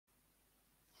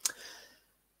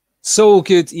So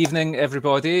good evening,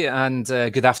 everybody, and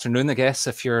good afternoon, I guess,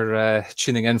 if you're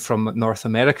tuning in from North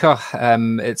America.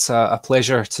 It's a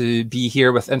pleasure to be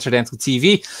here with Interdental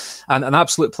TV, and an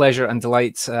absolute pleasure and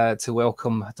delight to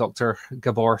welcome Dr.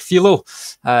 Gabor Filo.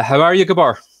 How are you,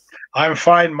 Gabor? I'm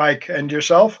fine, Mike. And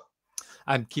yourself?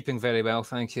 I'm keeping very well,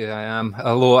 thank you. I am.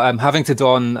 Although I'm having to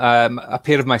don a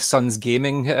pair of my son's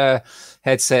gaming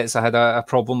headsets. I had a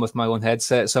problem with my own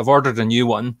headset, so I've ordered a new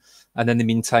one. And in the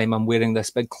meantime, I'm wearing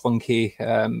this big clunky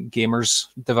gamer's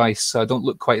device, so I don't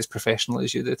look quite as professional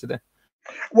as you do today.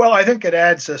 Well, I think it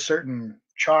adds a certain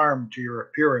charm to your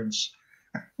appearance.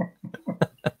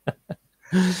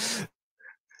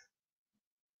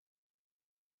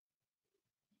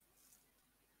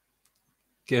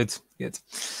 Good, good.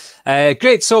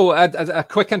 Great. So a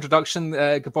quick introduction,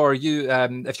 Gabor. You,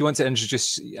 if you want to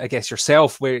introduce, I guess,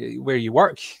 yourself, where you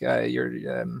work.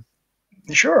 You're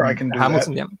sure, I can do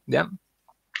Hamilton, that. Yeah.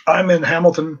 I'm in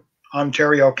Hamilton,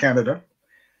 Ontario, Canada,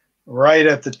 right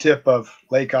at the tip of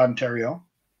Lake Ontario.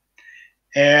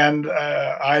 And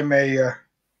I'm a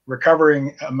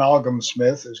recovering amalgam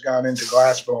smith who's gone into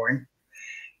glass blowing.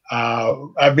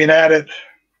 I've been at it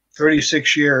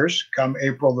 36 years, come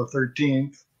April the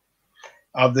 13th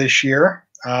of this year.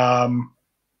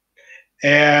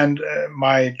 And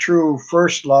my true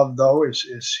first love, though,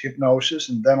 is hypnosis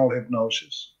and dental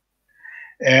hypnosis.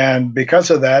 And because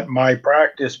of that, my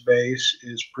practice base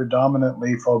is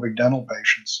predominantly phobic dental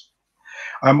patients.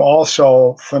 I'm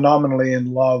also phenomenally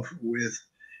in love with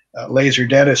laser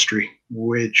dentistry,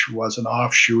 which was an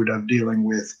offshoot of dealing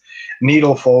with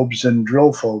needle phobes and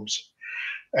drill phobes.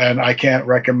 And I can't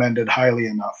recommend it highly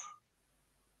enough.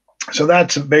 So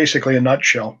that's basically a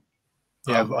nutshell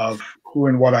of who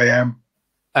and what I am.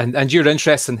 And your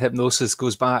interest in hypnosis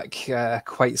goes back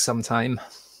quite some time.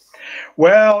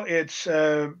 Well, it's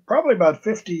probably about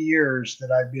 50 years that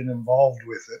I've been involved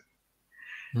with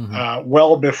it,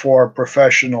 well before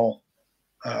professional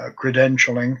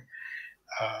credentialing.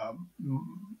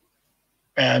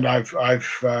 And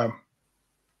I've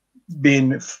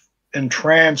been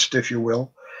entranced, if you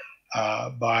will,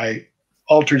 by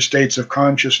altered states of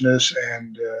consciousness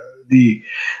and the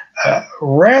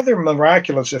rather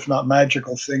miraculous, if not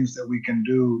magical, things that we can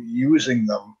do using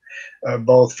them,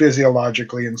 both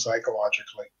physiologically and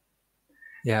psychologically.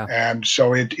 Yeah. And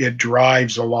so it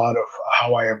drives a lot of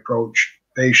how I approach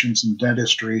patients in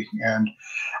dentistry and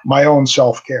my own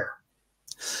self-care.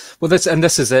 Well,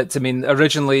 this is it. I mean,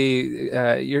 originally,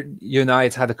 you and I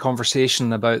had a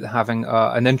conversation about having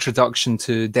an introduction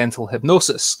to dental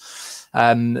hypnosis.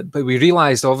 But we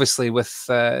realized, obviously, with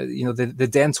the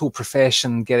dental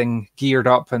profession getting geared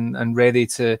up and ready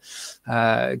to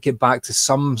get back to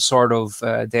some sort of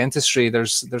dentistry,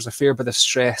 there's a fair bit of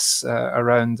stress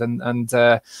around, and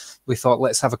we thought,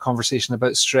 let's have a conversation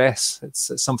about stress.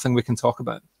 It's something we can talk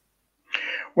about.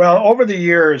 Well, over the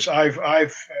years,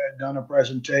 I've done a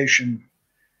presentation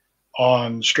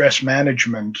on stress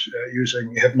management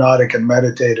using hypnotic and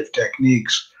meditative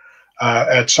techniques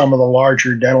at some of the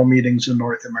larger dental meetings in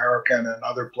North America and in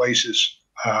other places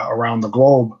around the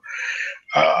globe.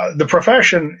 The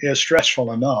profession is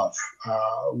stressful enough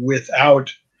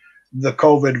without the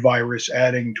COVID virus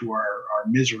adding to our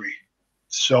misery.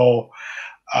 So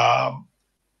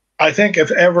I think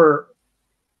if ever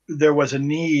there was a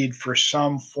need for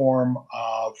some form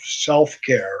of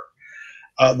self-care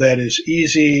that is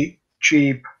easy,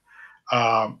 cheap,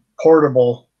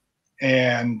 portable,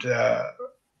 and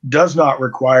does not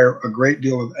require a great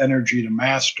deal of energy to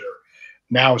master,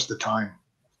 now is the time.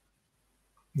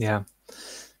 Yeah,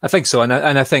 I think so. And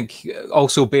I think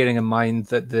also bearing in mind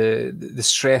that the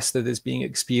stress that is being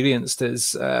experienced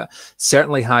is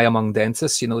certainly high among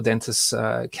dentists. You know, dentists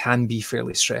can be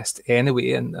fairly stressed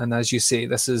anyway. And as you say,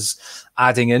 this is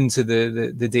adding into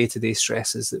the day-to-day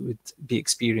stresses that would be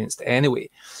experienced anyway.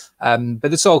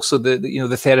 But it's also the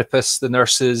therapists, the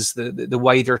nurses, the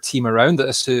wider team around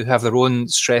us who have their own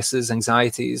stresses,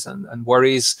 anxieties, and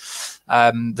worries.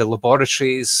 The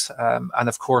laboratories, and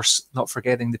of course, not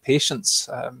forgetting the patients.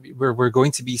 We're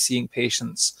going to be seeing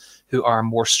patients who are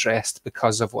more stressed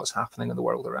because of what's happening in the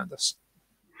world around us.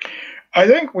 I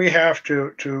think we have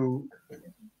to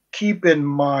keep in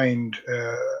mind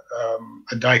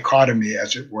a dichotomy,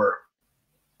 as it were.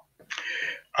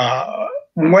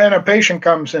 When a patient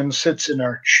comes and sits in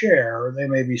our chair, they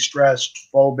may be stressed,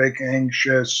 phobic,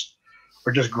 anxious,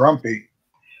 or just grumpy.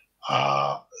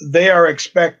 They are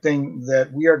expecting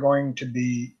that we are going to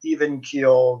be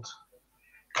even-keeled,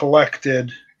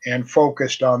 collected, and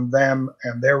focused on them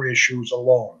and their issues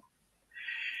alone.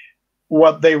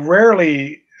 What they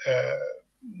rarely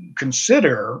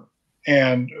consider,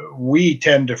 and we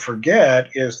tend to forget,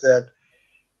 is that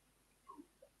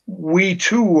we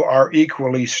too are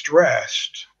equally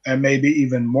stressed, and maybe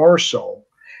even more so,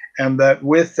 and that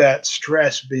with that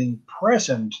stress being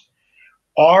present,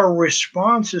 our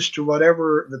responses to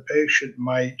whatever the patient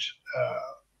might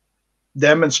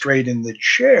demonstrate in the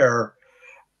chair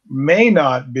may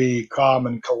not be calm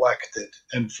and collected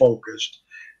and focused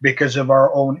because of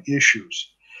our own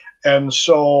issues. And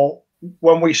so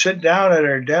when we sit down at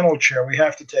our dental chair, we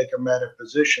have to take a meta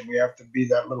position. We have to be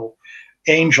that little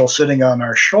angel sitting on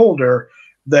our shoulder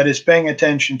that is paying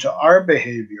attention to our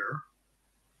behavior,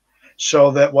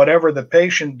 so that whatever the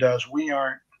patient does, we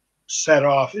aren't set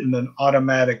off in an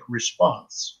automatic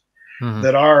response. Mm-hmm.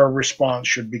 That our response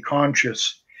should be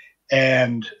conscious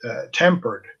and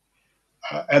tempered.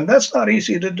 And that's not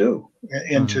easy to do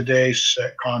in today's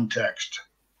context.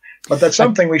 But that's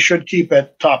something we should keep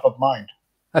at top of mind.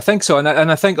 I think so. And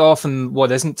I think often what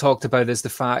isn't talked about is the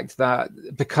fact that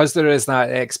because there is that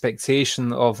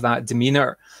expectation of that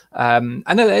demeanor, and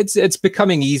it's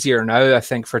becoming easier now, I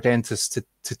think, for dentists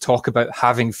to talk about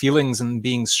having feelings and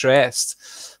being stressed.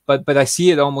 But I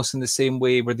see it almost in the same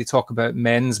way where they talk about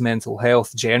men's mental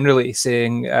health generally,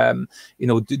 saying,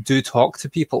 do talk to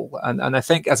people. And I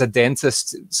think as a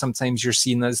dentist, sometimes you're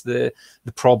seen as the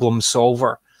problem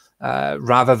solver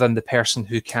rather than the person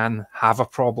who can have a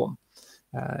problem.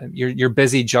 You're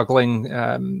busy juggling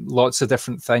lots of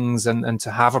different things, and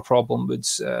to have a problem would,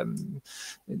 that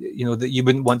you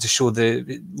wouldn't want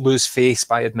to lose face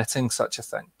by admitting such a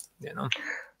thing.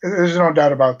 There's no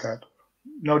doubt about that.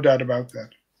 No doubt about that.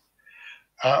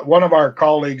 One of our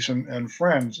colleagues and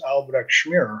friends, Albrecht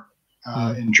Schmier,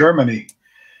 in Germany,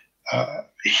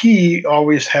 he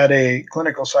always had a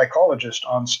clinical psychologist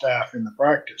on staff in the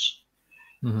practice.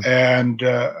 Mm-hmm. And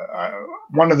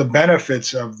one of the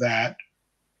benefits of that,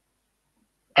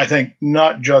 I think,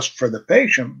 not just for the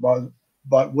patient,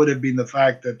 but would have been the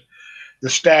fact that the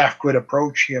staff could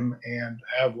approach him and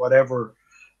have whatever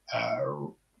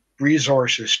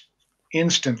resources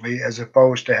instantly, as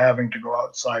opposed to having to go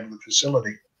outside of the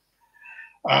facility.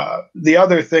 The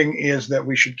other thing is that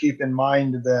we should keep in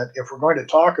mind that if we're going to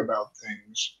talk about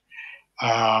things,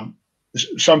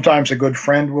 sometimes a good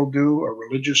friend will do, a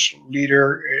religious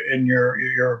leader in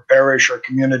your parish or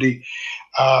community,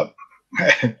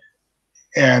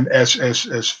 and as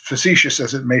facetious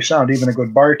as it may sound, even a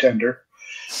good bartender.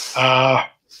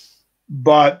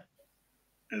 But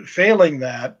failing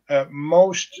that,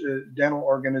 most dental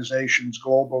organizations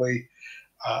globally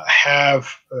have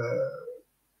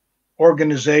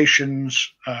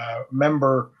organizations,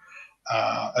 member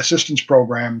assistance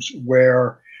programs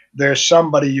where there's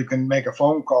somebody you can make a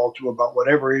phone call to about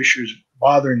whatever issues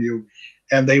bothering you,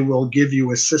 and they will give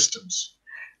you assistance.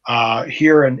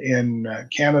 Here in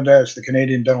Canada, it's the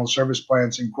Canadian Dental Service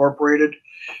Plans Incorporated,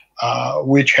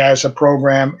 which has a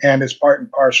program and is part and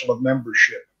parcel of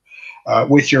membership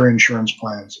with your insurance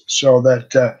plans, so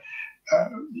that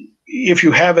if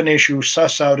you have an issue,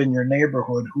 suss out in your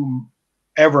neighborhood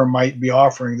whomever might be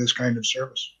offering this kind of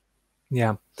service.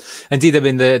 Yeah, indeed. I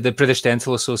mean, the British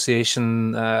Dental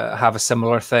Association have a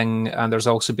similar thing, and there's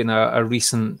also been a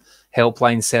recent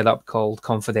helpline set up called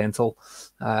Confidential,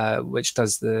 which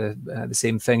does the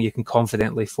same thing. You can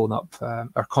confidentially phone up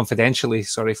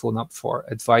for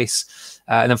advice.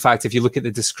 And in fact, if you look at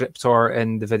the descriptor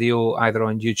in the video, either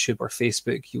on YouTube or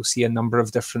Facebook, you'll see a number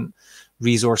of different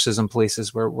resources and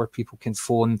places where people can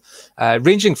phone,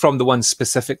 ranging from the ones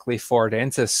specifically for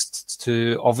dentists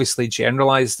to obviously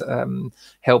generalized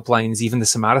helplines, even the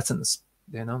Samaritans,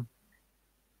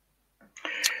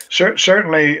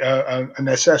 Certainly a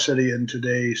necessity in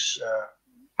today's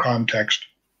context.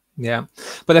 Yeah,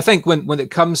 but I think when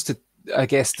it comes to, I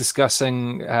guess,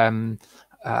 discussing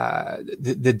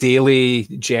the daily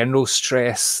general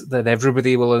stress that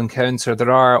everybody will encounter,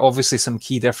 there are obviously some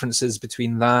key differences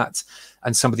between that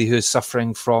and somebody who is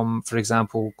suffering from, for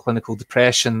example, clinical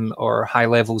depression or high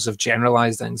levels of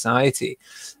generalized anxiety.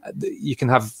 You can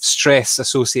have stress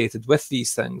associated with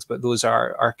these things, but those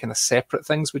are kind of separate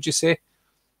things, would you say?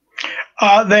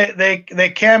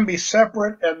 They can be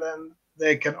separate, and then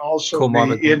they can also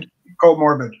be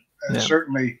comorbid. Yeah.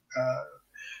 Certainly,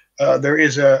 there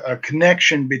is a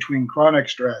connection between chronic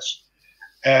stress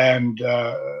and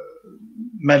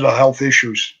mental health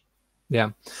issues.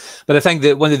 Yeah, but I think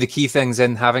that one of the key things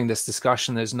in having this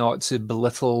discussion is not to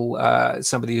belittle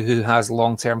somebody who has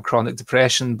long-term chronic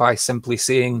depression by simply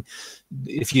saying,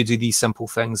 if you do these simple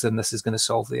things, then this is going to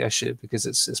solve the issue, because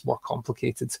it's more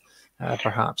complicated,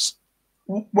 perhaps.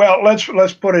 Well,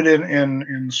 let's put it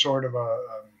in sort of a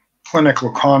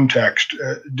clinical context.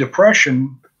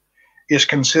 Depression is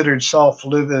considered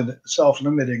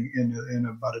self-limiting in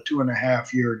about a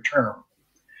 2.5-year term.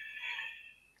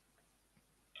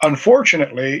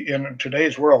 Unfortunately, in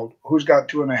today's world, who's got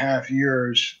 2.5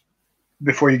 years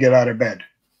before you get out of bed?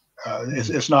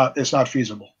 It's not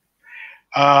feasible.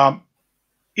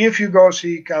 If you go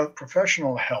seek out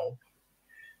professional help,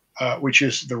 which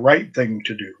is the right thing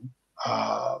to do,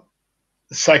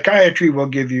 psychiatry will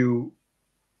give you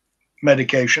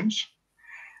medications.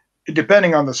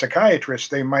 Depending on the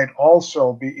psychiatrist, they might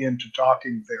also be into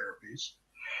talking therapies.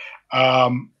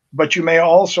 But you may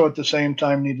also at the same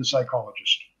time need a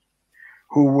psychologist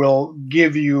who will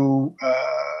give you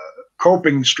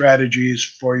coping strategies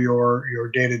for your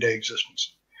day-to-day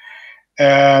existence.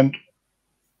 And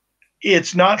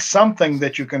it's not something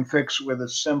that you can fix with a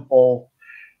simple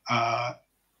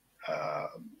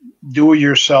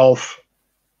do-it-yourself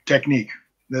technique.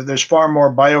 There's far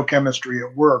more biochemistry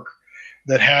at work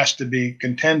that has to be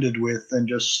contended with than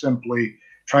just simply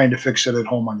trying to fix it at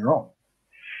home on your own.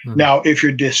 Now, if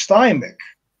you're dysthymic,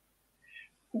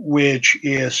 which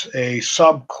is a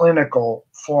subclinical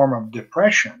form of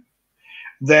depression,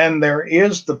 then there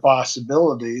is the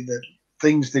possibility that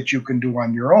things that you can do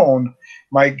on your own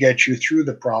might get you through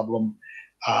the problem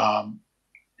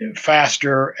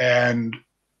faster and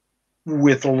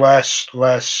with less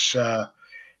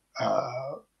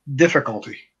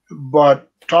difficulty. But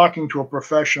talking to a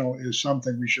professional is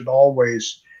something we should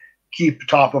always keep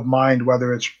top of mind,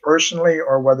 whether it's personally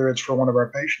or whether it's for one of our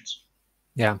patients.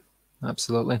 Yeah,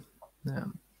 absolutely.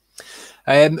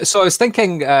 Yeah. So I was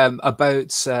thinking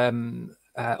about,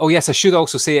 oh yes, I should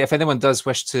also say, if anyone does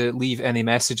wish to leave any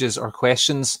messages or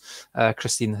questions,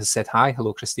 Christine has said hi.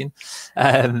 Hello, Christine.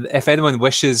 If anyone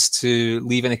wishes to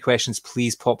leave any questions,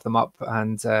 please pop them up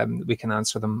and we can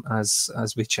answer them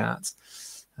as we chat.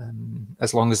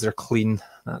 As long as they're clean,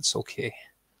 that's okay.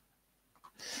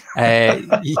 Well,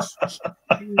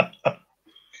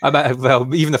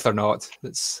 even if they're not.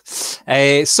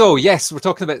 So yes, we're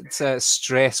talking about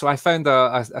stress. So I found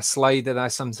a slide that I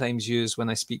sometimes use when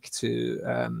I speak to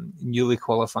newly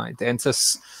qualified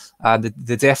dentists.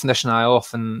 The definition I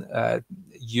often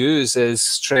use is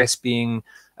stress being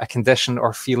a condition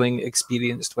or feeling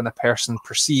experienced when a person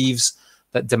perceives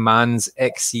that demands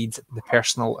exceed the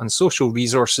personal and social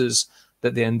resources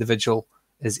that the individual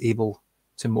is able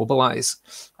to mobilize.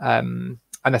 And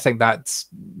I think that,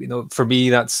 for me,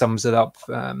 that sums it up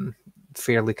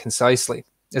fairly concisely.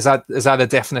 Is that a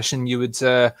definition you would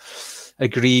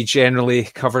agree generally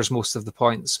covers most of the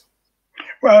points?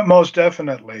 Well, most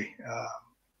definitely.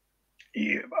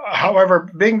 However,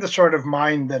 being the sort of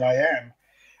mind that I am,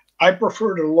 I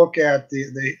prefer to look at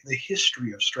the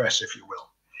history of stress, if you will.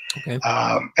 Okay.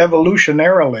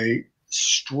 Evolutionarily,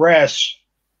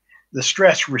 the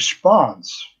stress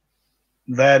response,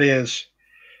 that is,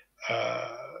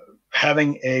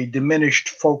 having a diminished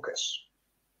focus,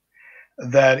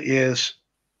 that is,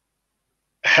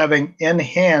 having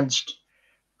enhanced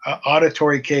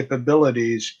auditory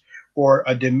capabilities or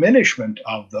a diminishment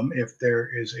of them if there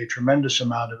is a tremendous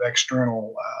amount of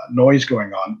external noise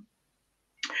going on.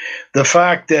 The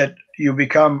fact that you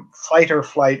become fight or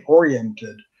flight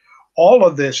oriented, all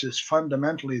of this is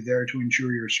fundamentally there to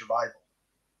ensure your survival.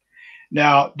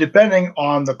 Now, depending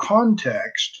on the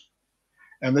context,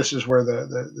 and this is where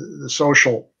the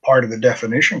social part of the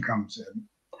definition comes in,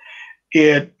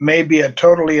 it may be a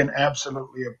totally and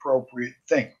absolutely appropriate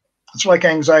thing. It's like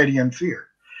anxiety and fear.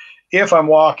 If I'm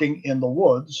walking in the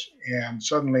woods and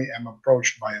suddenly I'm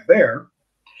approached by a bear,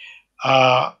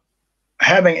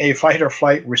 having a fight or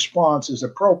flight response is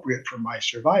appropriate for my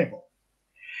survival.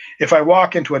 If I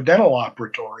walk into a dental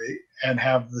operatory and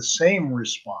have the same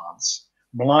response,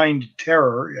 blind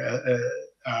terror,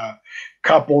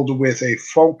 coupled with a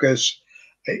focus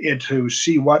to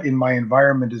see what in my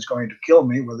environment is going to kill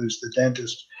me, whether it's the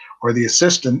dentist or the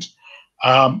assistant,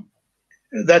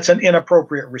 that's an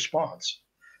inappropriate response.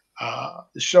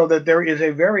 So that there is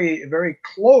a very, very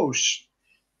close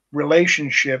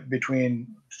relationship between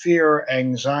fear,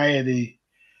 anxiety,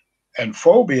 and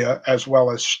phobia, as well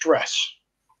as stress.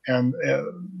 And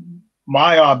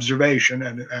my observation,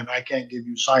 and I can't give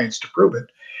you science to prove it,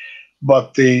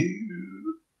 but the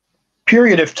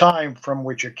period of time from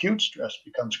which acute stress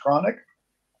becomes chronic,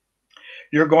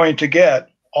 you're going to get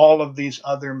all of these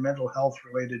other mental health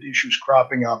related issues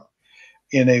cropping up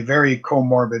in a very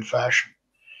comorbid fashion.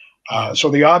 So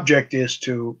the object is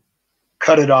to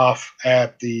cut it off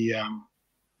at the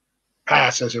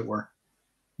pass, as it were.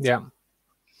 Yeah.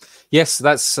 Yes,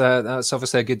 that's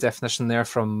obviously a good definition there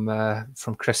from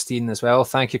Christine as well.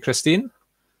 Thank you, Christine.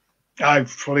 I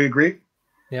fully agree.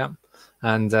 Yeah,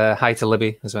 and hi to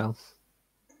Libby as well.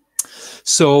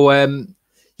 So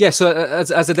Yeah, so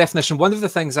as a definition, one of the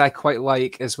things I quite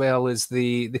like as well is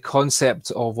the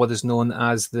concept of what is known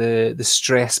as the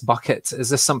stress bucket. Is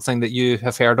this something that you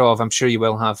have heard of? I'm sure you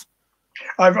will have.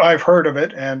 I've heard of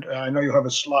it, and I know you have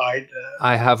a slide.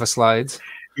 I have a slide.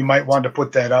 You might want to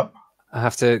put that up. I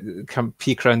have to come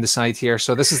peek around the side here.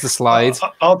 So this is the slide.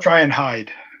 I'll try and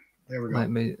hide. There we go. Let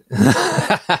me.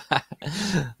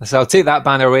 So I'll take that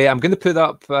banner away. I'm going to put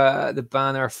up the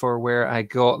banner for where I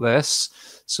got this.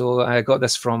 So I got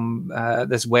this from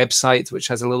this website, which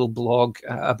has a little blog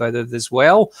about it as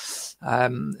well.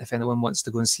 If anyone wants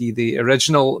to go and see the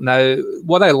original. Now,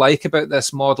 what I like about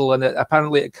this model, and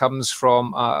apparently it comes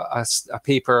from a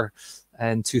paper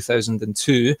in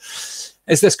 2002,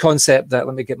 is this concept that,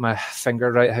 let me get my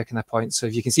finger right, how can I point? So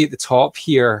if you can see at the top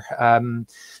here,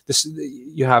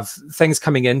 you have things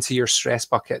coming into your stress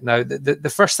bucket. Now,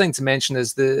 the first thing to mention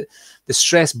is the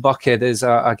stress bucket is,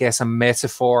 I guess, a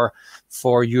metaphor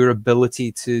for your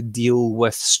ability to deal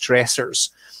with stressors.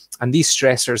 And these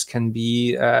stressors can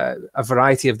be a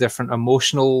variety of different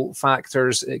emotional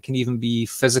factors. It can even be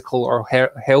physical or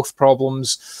health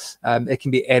problems. It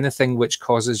can be anything which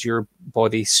causes your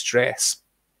body stress.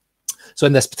 So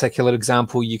in this particular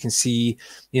example, you can see,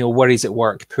 worries at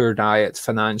work, poor diet,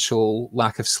 financial,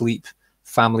 lack of sleep,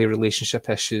 family relationship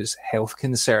issues, health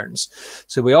concerns.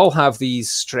 So we all have these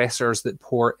stressors that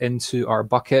pour into our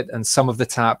bucket, and some of the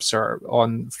taps are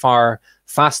on far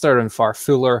faster and far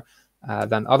fuller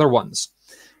than other ones.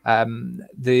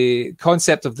 The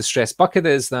concept of the stress bucket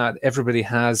is that everybody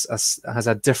has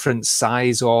a different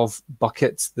size of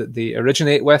bucket that they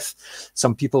originate with.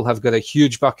 Some people have got a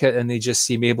huge bucket and they just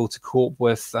seem able to cope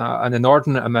with an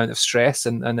inordinate amount of stress,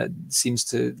 and it seems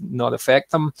to not affect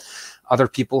them. Other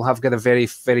people have got a very,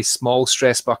 very small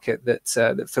stress bucket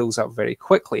that fills up very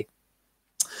quickly.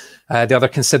 The other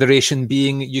consideration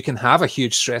being, you can have a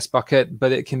huge stress bucket,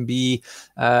 but it can be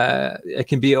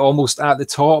almost at the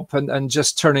top, and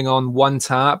just turning on one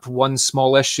tap, one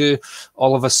small issue,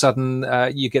 all of a sudden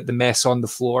you get the mess on the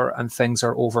floor and things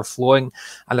are overflowing.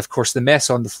 And of course, the mess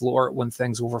on the floor when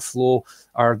things overflow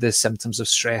are the symptoms of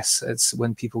stress. It's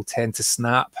when people tend to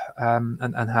snap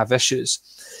and have issues.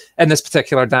 In this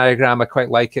particular diagram, I quite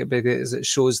like it because it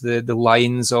shows the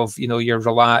lines of, you're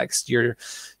relaxed, your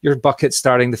bucket's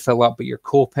starting to fill up, but you're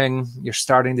coping, you're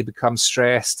starting to become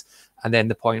stressed, and then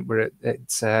the point where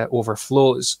it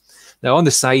overflows. Now on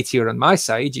the side here, on my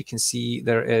side, you can see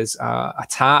there is a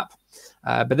tap,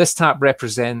 but this tap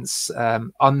represents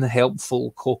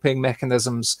unhelpful coping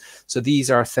mechanisms. So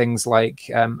these are things like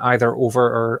either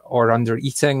over or under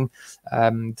eating,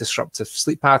 disruptive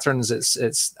sleep patterns,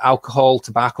 it's alcohol,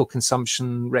 tobacco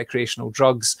consumption, recreational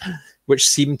drugs, which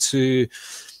seem to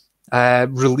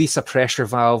release a pressure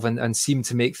valve and seem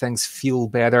to make things feel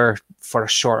better for a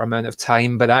short amount of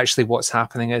time. But actually what's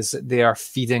happening is that they are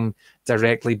feeding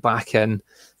directly back in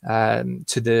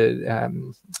to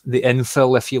the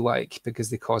infill, if you like, because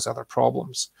they cause other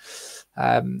problems.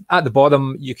 At the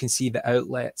bottom, you can see the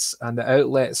outlets, and the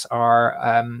outlets are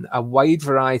a wide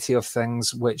variety of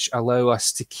things which allow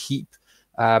us to keep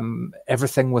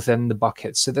everything within the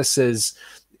bucket. So this is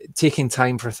taking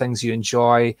time for things you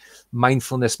enjoy,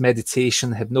 mindfulness,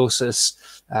 meditation,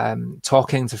 hypnosis,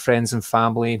 talking to friends and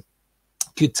family,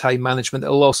 good time management.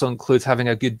 It'll also include having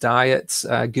a good diet,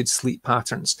 good sleep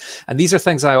patterns. And these are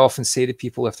things I often say to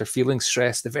people if they're feeling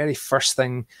stressed. The very first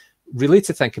thing really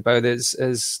to think about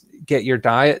is get your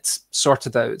diet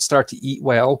sorted out, start to eat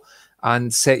well,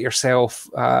 and set yourself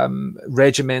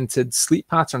regimented sleep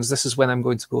patterns. This is when I'm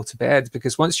going to go to bed,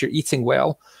 because once you're eating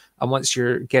well and once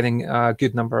you're getting a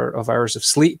good number of hours of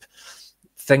sleep,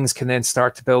 things can then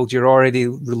start to build. You're already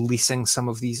releasing some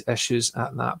of these issues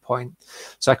at that point.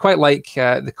 So I quite like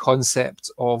the concept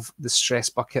of the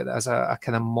stress bucket as a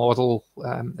kind of model,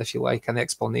 if you like, an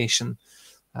explanation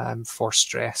for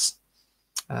stress.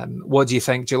 What do you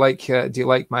think? Do you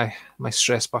like my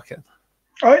stress bucket?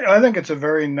 I think it's a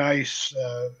very nice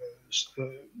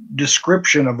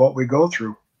description of what we go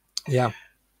through. Yeah.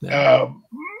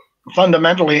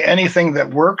 Fundamentally, anything that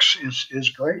works is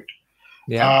great.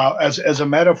 Yeah. As a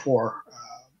metaphor,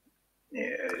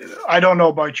 I don't know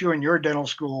about you in your dental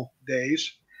school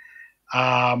days,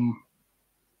 but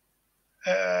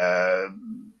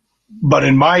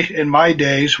in my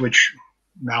days, which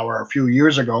now are a few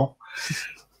years ago,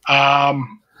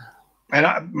 and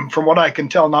from what I can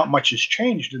tell, not much has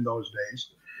changed in those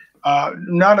days.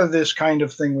 None of this kind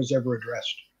of thing was ever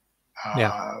addressed.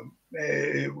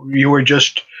 You were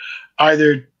just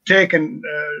either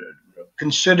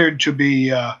considered to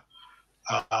be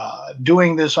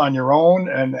doing this on your own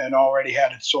and already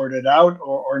had it sorted out,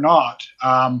 or not.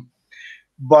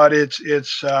 But it's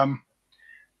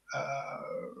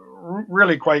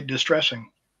really quite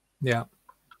distressing. Yeah.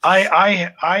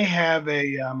 I have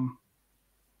a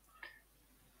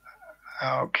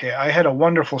okay. I had a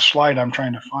wonderful slide I'm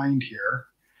trying to find here.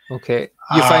 Okay,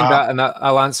 you find that, and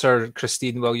I'll answer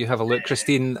Christine while you have a look.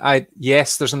 Christine,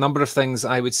 yes, there's a number of things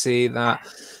I would say that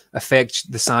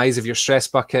affect the size of your stress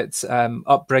bucket.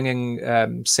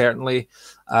 Upbringing, certainly.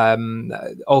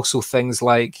 Also things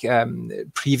like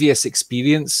previous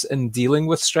experience in dealing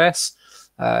with stress.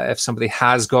 If somebody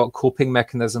has got coping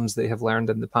mechanisms they have learned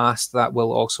in the past, that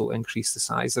will also increase the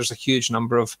size. There's a huge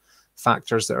number of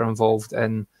factors that are involved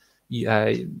in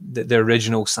the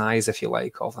original size, if you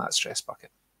like, of that stress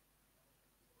bucket.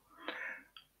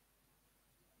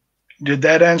 Did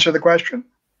that answer the question?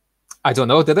 I don't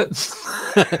know. Did it?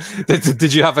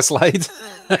 did you have a slide?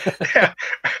 Yeah.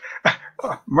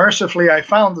 Mercifully, I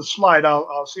found the slide.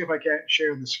 I'll see if I can't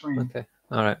share the screen. Okay.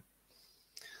 All right.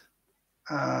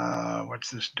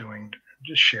 What's this doing?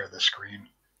 Just share the screen.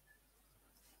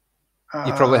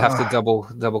 You probably have to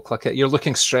double click it. You're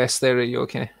looking stressed there. Are you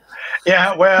okay?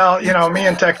 Yeah. Well, you know, me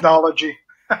and technology.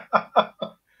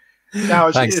 Now,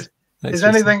 is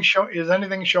anything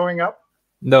showing up?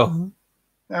 No.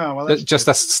 Oh, well, that's just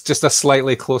a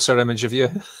slightly closer image of you.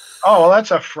 Oh, well, that's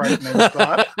a frightening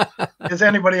thought. Is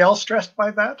anybody else stressed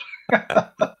by that?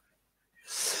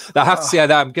 I have to say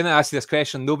that I'm going to ask you this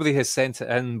question. Nobody has sent it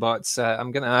in, but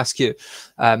I'm going to ask you: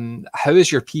 how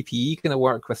is your PPE going to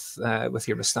work with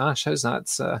your moustache? How's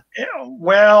that? Yeah,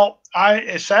 well,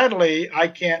 sadly I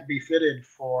can't be fitted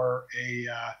for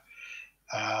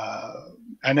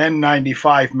an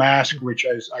N95 mask, which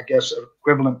is, I guess,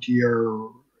 equivalent to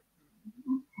your,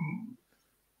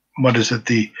 what is it?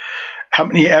 How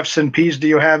many F's and P's do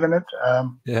you have in it?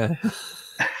 Yeah.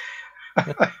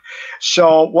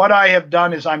 So what I have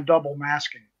done is I'm double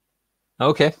masking.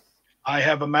 Okay. I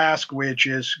have a mask which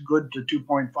is good to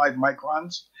 2.5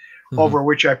 microns, over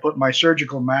which I put my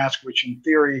surgical mask, which in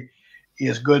theory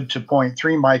is good to 0.3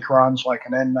 microns, like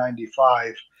an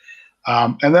N95.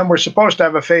 And then we're supposed to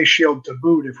have a face shield to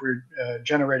boot if we're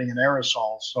generating an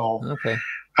aerosol. So, okay.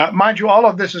 Mind you, all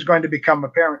of this is going to become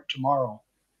apparent tomorrow.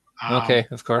 Okay,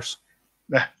 of course.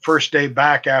 The first day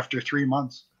back after 3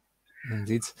 months.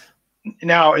 Indeed.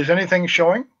 Now, is anything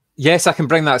showing? Yes, I can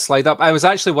bring that slide up. I was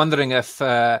actually wondering if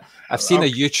I've seen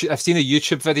a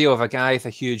YouTube video of a guy with a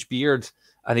huge beard,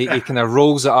 and he kind of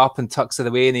rolls it up and tucks it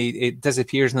away, and it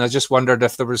disappears. And I just wondered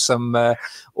if there was some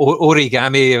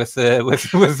origami with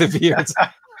the beard.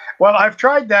 Well, I've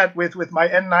tried that with my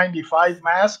N95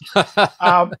 mask.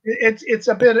 It's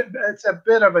a bit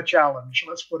of a challenge.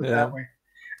 Let's put it that way.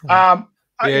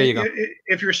 There you go.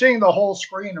 If you're seeing the whole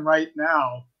screen right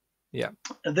now, yeah,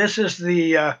 this is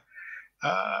the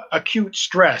acute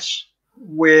stress,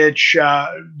 which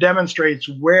demonstrates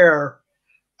where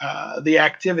the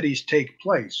activities take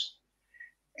place.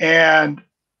 And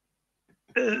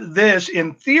this,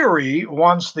 in theory,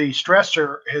 once the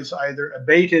stressor has either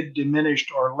abated,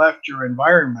 diminished, or left your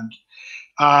environment,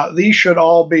 these should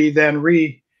all be then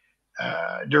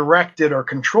redirected or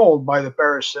controlled by the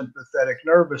parasympathetic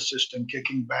nervous system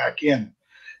kicking back in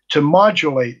to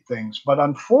modulate things. But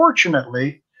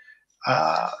unfortunately,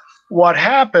 what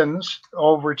happens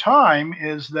over time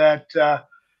is that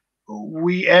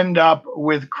we end up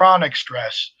with chronic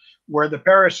stress, where the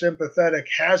parasympathetic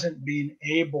hasn't been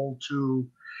able to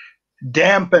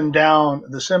dampen down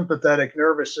the sympathetic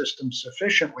nervous system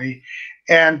sufficiently.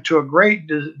 And to a great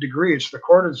degree, it's the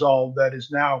cortisol that is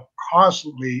now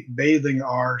constantly bathing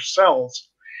our cells.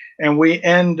 And we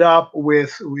end up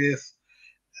with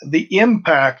the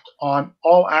impact on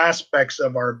all aspects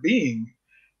of our being.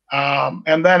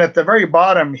 And then at the very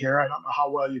bottom here, I don't know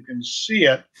how well you can see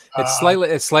it. It's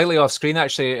slightly off screen,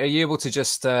 actually. Are you able to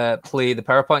just play the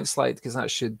PowerPoint slide? Because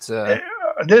that should...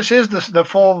 This is the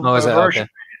full version. Okay.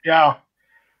 Yeah.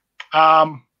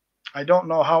 I don't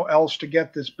know how else to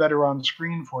get this better on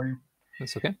screen for you.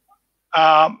 That's okay.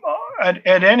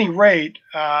 At any rate,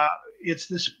 it's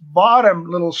this bottom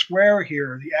little square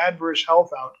here, the adverse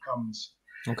health outcomes.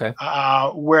 Okay.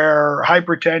 Where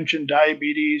hypertension,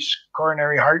 diabetes,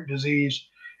 coronary heart disease,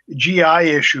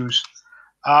 GI issues,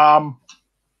 that's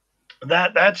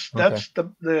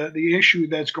the issue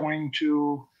that's going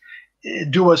to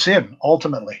do us in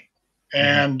ultimately.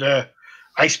 And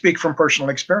I speak from personal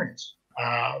experience,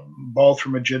 both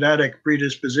from a genetic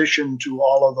predisposition to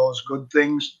all of those good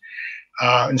things.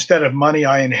 Instead of money,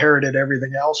 I inherited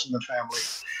everything else in the family.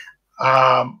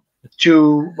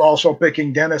 To also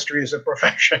picking dentistry as a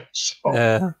profession.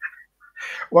 So,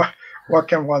 what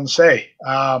can one say?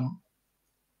 At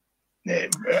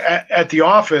the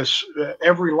office,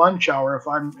 every lunch hour, if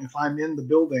I'm in the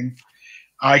building,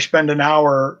 I spend an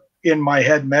hour in my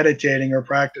head meditating or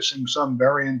practicing some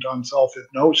variant on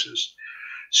self-hypnosis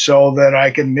so that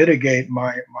I can mitigate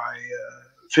my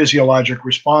physiologic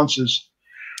responses.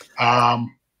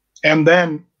 And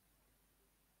then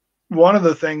one of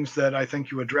the things that I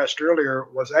think you addressed earlier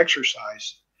was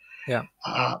exercise. Yeah.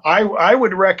 I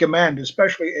would recommend,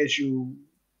 especially as you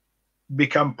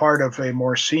become part of a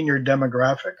more senior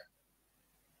demographic.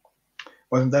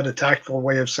 Wasn't that a tactful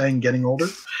way of saying getting older?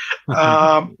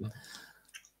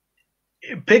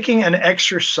 Picking an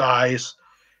exercise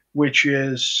which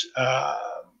is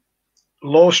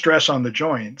low stress on the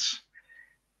joints,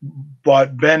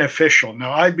 but beneficial.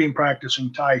 Now, I've been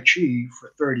practicing Tai Chi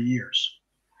for 30 years.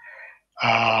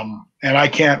 And I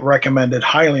can't recommend it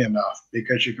highly enough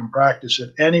because you can practice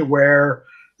it anywhere.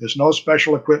 There's no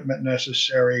special equipment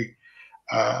necessary.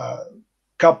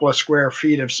 Couple of square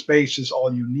feet of space is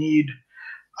all you need.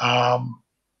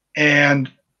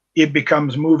 And it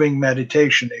becomes moving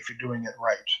meditation if you're doing it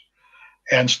right.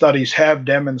 And studies have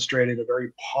demonstrated a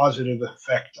very positive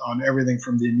effect on everything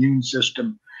from the immune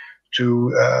system to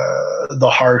the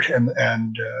heart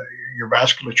and your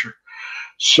vasculature.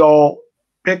 So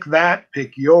pick that,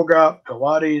 pick yoga,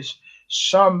 Pilates,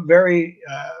 some very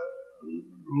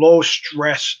low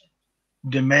stress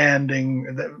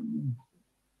demanding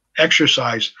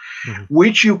exercise,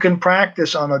 which you can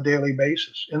practice on a daily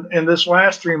basis. In this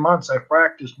last 3 months, I've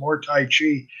practiced more Tai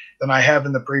Chi than I have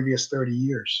in the previous 30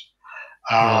 years.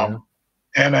 And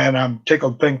I'm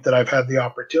tickled pink that I've had the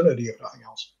opportunity, if nothing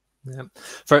else. Yeah.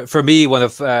 For me, one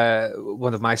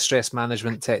of my stress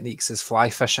management techniques is fly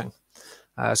fishing.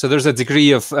 So there's a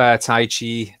degree of Tai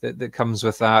Chi that comes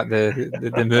with that,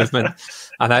 the movement,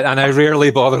 and I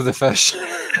rarely bother the fish.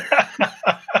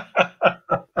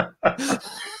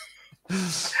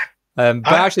 But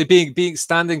actually being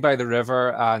standing by the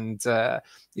river and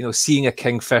seeing a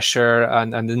kingfisher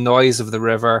and the noise of the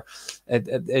river,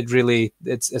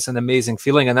 it's an amazing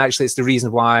feeling. And actually it's the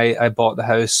reason why I bought the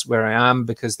house where I am,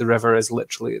 because the river is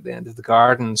literally at the end of the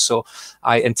garden. So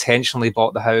I intentionally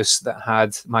bought the house that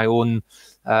had my own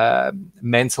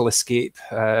mental escape,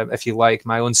 if you like.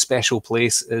 My own special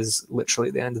place is literally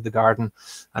at the end of the garden,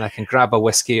 and I can grab a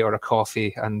whiskey or a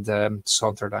coffee and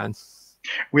saunter down.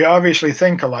 We obviously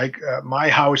think alike. My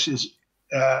house is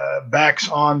backs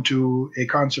onto a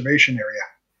conservation area.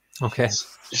 Okay.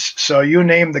 So you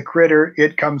name the critter,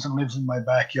 it comes and lives in my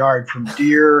backyard, from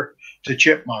deer to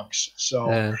chipmunks.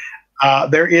 So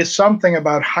there is something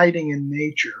about hiding in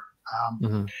nature.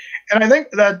 And I think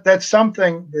that's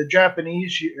something the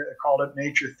Japanese call it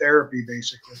nature therapy,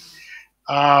 basically.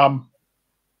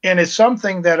 And it's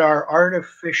something that our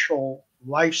artificial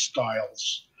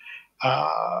lifestyles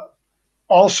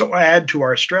also add to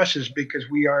our stresses, because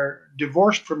we are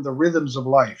divorced from the rhythms of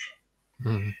life.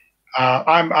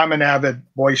 I'm an avid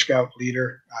Boy Scout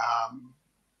leader.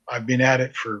 I've been at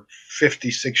it for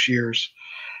 56 years.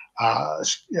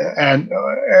 And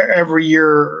every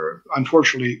year,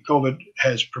 unfortunately, COVID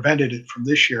has prevented it from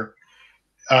this year.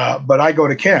 But I go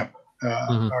to camp.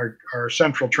 Our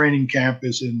central training camp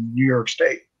is in New York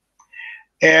State.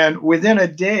 And within a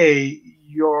day,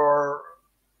 your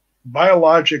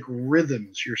biologic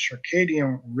rhythms, your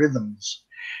circadian rhythms,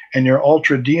 and your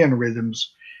ultradian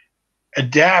rhythms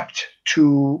adapt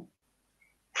to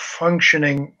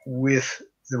functioning with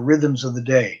the rhythms of the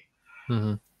day.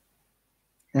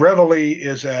 Reveille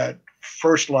is at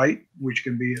first light, which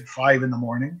can be at 5 in the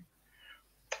morning.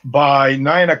 By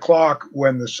 9 o'clock,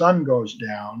 when the sun goes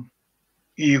down,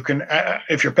 you can,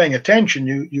 if you're paying attention,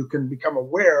 you can become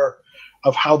aware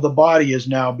of how the body is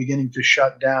now beginning to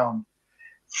shut down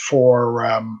for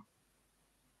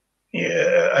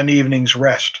an evening's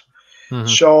rest.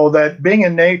 So that being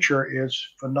in nature is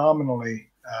phenomenally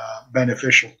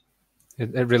beneficial.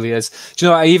 It really is. Do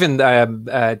you know, I even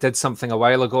did something a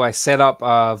while ago. I set up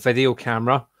a video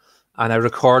camera and I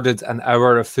recorded an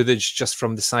hour of footage just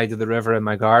from the side of the river in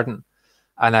my garden.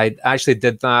 And I actually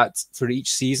did that for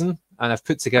each season. And I've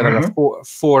put together a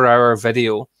 4-hour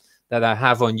video that I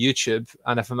have on YouTube.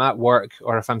 And if I'm at work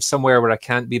or if I'm somewhere where I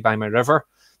can't be by my river,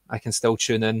 I can still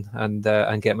tune in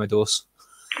and get my dose.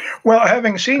 Well,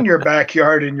 having seen your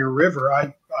backyard and your river,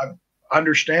 I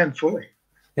understand fully.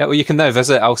 Yeah, well, you can now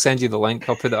visit. I'll send you the link.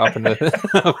 I'll put it up in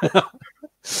the...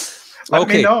 Let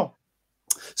me know.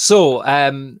 So,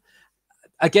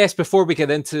 I guess before we get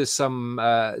into some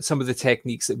of the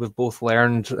techniques that we've both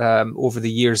learned over the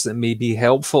years that may be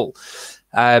helpful,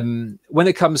 when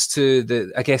it comes to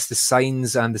the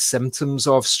signs and the symptoms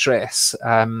of stress,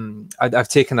 I've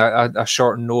taken a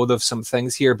short note of some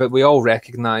things here, but we all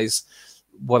recognize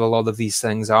what a lot of these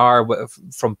things are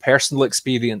from personal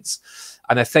experience.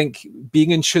 And I think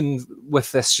being in tune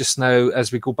with this just now,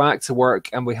 as we go back to work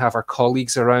and we have our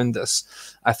colleagues around us,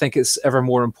 I think it's ever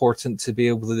more important to be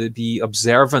able to be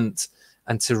observant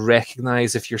and to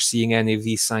recognize if you're seeing any of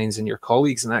these signs in your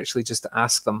colleagues, and actually just to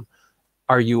ask them,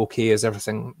 are you okay? Is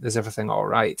everything all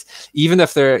right? Even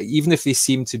if they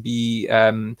seem to be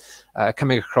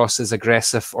coming across as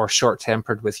aggressive or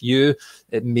short-tempered with you,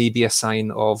 it may be a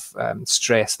sign of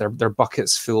stress. Their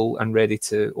bucket's full and ready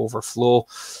to overflow.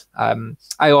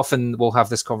 I often will have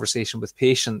this conversation with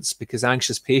patients, because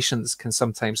anxious patients can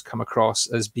sometimes come across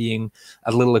as being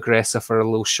a little aggressive or a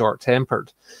little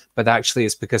short-tempered, but actually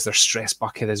it's because their stress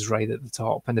bucket is right at the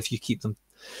top. And if you keep them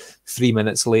 3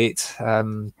 minutes late,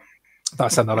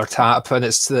 that's another tap, and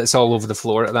it's all over the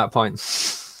floor at that point.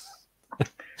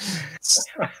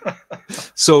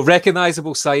 So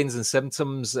recognizable signs and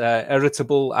symptoms: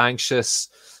 irritable, anxious,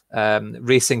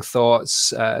 racing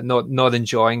thoughts, not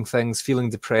enjoying things, feeling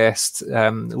depressed,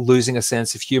 losing a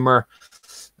sense of humor,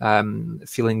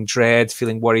 feeling dread,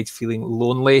 feeling worried, feeling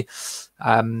lonely.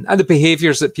 And the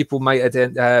behaviors that people might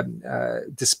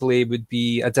display would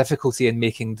be a difficulty in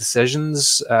making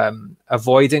decisions,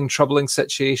 avoiding troubling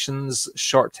situations,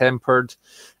 short-tempered,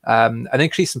 an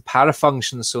increase in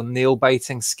parafunction, so nail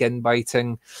biting, skin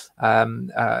biting,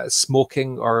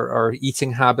 smoking or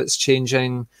eating habits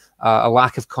changing, a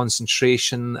lack of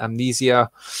concentration,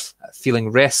 amnesia, feeling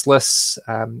restless,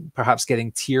 perhaps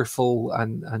getting tearful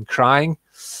and crying.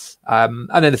 And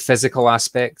then the physical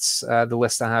aspects, the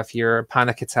list I have here: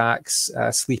 panic attacks,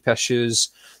 sleep issues,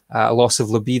 a loss of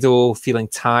libido, feeling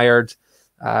tired,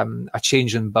 a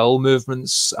change in bowel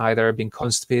movements, either being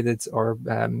constipated or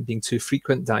being too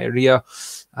frequent, diarrhea,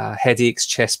 headaches,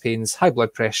 chest pains, high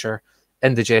blood pressure,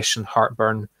 indigestion,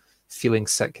 heartburn, feeling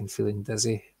sick and feeling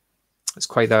dizzy. It's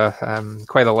quite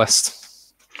a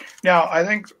list. Now, I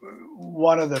think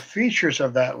one of the features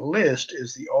of that list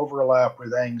is the overlap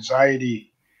with anxiety.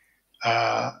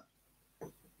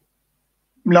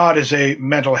 Not as a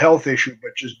mental health issue,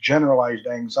 but just generalized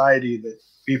anxiety that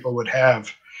people would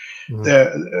have.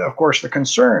 Of course, the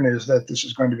concern is that this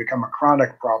is going to become a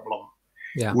chronic problem,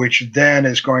 which then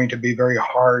is going to be very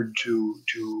hard to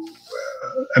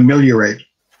ameliorate.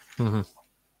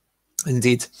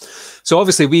 Indeed. So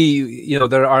obviously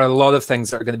there are a lot of things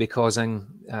that are going to be causing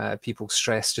people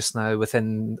stress just now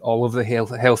within all of the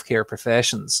healthcare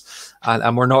professions.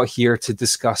 And we're not here to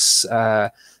discuss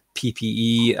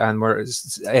PPE and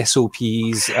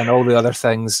SOPs and all the other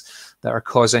things that are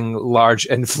causing large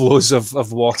inflows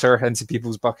of water into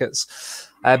people's buckets.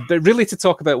 But really to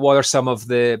talk about what are some of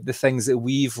the things that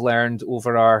we've learned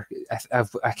over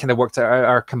I kind of worked out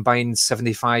our combined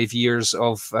 75 years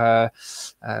of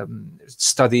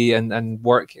study and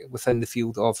work within the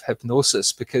field of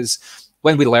hypnosis. Because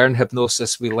when we learn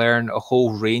hypnosis, we learn a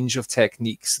whole range of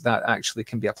techniques that actually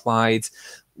can be applied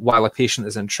while a patient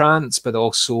is in trance, but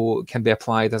also can be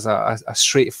applied as a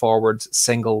straightforward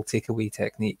single takeaway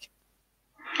technique.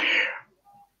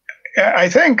 I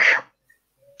think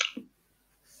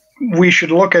we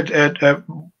should look at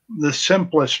the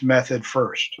simplest method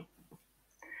first,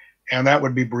 and that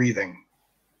would be breathing.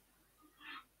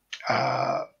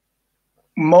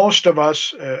 Most of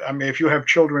us, I mean, if you have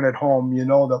children at home, you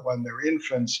know that when they're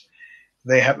infants,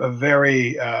 they have a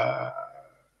very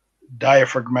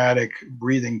diaphragmatic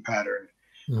breathing pattern,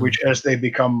 which as they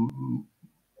become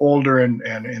older and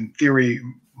in theory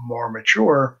more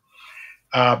mature,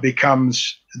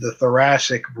 becomes the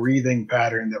thoracic breathing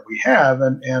pattern that we have.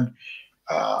 And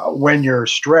when you're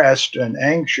stressed and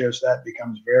anxious, that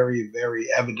becomes very, very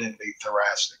evidently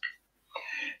thoracic.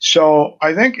 So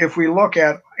I think if we look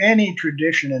at any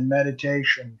tradition in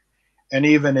meditation, and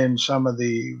even in some of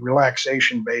the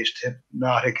relaxation-based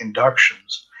hypnotic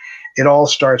inductions, it all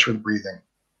starts with breathing.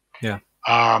 Yeah.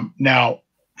 Now,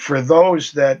 for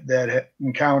those that have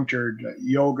encountered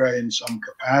yoga in some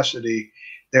capacity,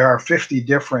 there are 50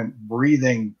 different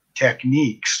breathing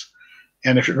techniques.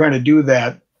 And if you're going to do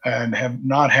that and have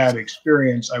not had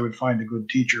experience, I would find a good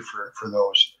teacher for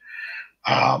those.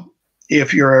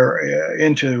 If you're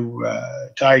into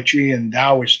Tai Chi and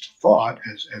Taoist thought,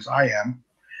 as I am,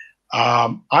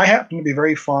 I happen to be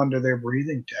very fond of their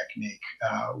breathing technique,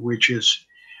 which is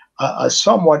a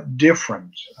somewhat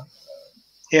different.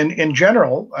 In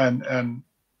general, and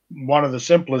one of the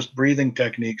simplest breathing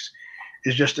techniques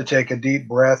is just to take a deep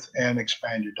breath and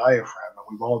expand your diaphragm. And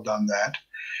we've all done that.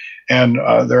 And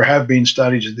there have been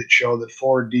studies that show that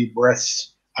 4 deep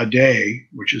breaths a day,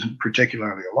 which isn't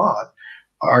particularly a lot,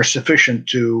 are sufficient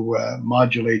to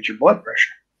modulate your blood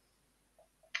pressure.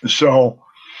 So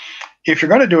if you're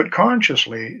going to do it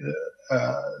consciously,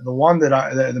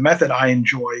 the method I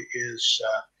enjoy is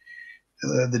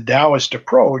the Taoist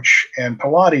approach, and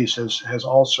Pilates has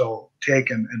also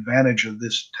taken advantage of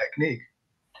this technique.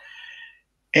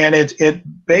 And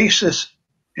it bases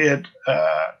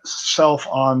itself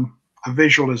on a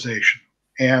visualization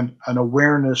and an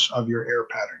awareness of your air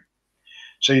pattern.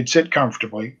 So you'd sit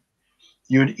comfortably,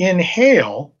 you'd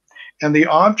inhale, and the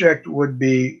object would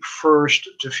be first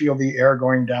to feel the air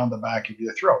going down the back of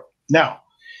your throat. Now,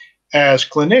 as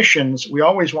clinicians, we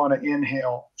always want to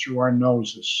inhale through our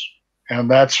noses,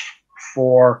 and that's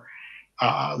for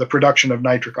the production of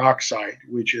nitric oxide,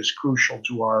 which is crucial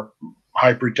to our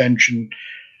hypertension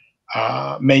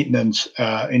maintenance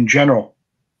in general,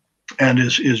 and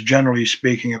is generally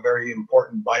speaking a very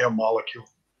important biomolecule.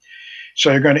 So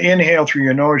you're going to inhale through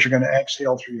your nose, you're going to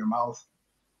exhale through your mouth.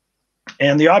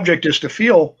 And the object is to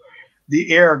feel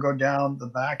the air go down the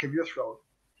back of your throat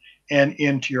and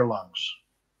into your lungs.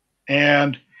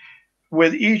 And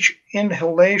with each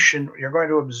inhalation, you're going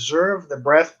to observe the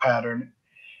breath pattern,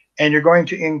 and you're going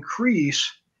to increase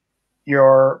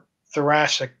your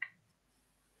thoracic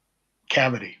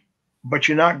cavity, but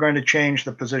you're not going to change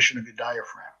the position of your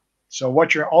diaphragm. So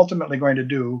what you're ultimately going to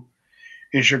do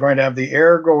is you're going to have the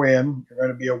air go in, you're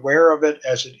going to be aware of it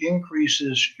as it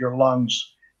increases your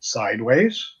lungs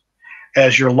sideways,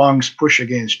 as your lungs push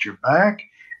against your back,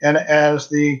 and as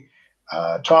the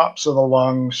tops of the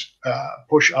lungs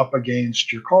push up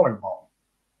against your collarbone.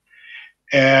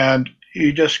 And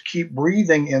you just keep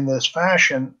breathing in this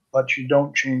fashion, but you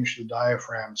don't change the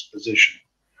diaphragm's position,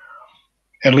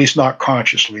 at least not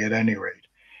consciously at any rate.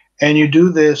 And you do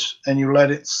this and you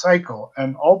let it cycle.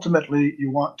 And ultimately,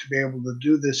 you want to be able to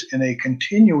do this in a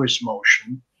continuous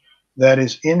motion that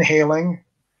is inhaling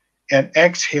and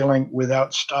exhaling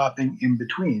without stopping in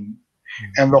between.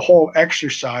 And the whole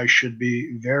exercise should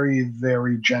be very,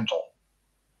 very gentle.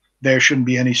 There shouldn't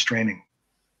be any straining.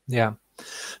 Yeah.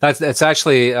 It's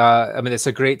actually, I mean, it's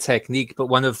a great technique, but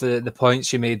one of the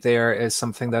points you made there is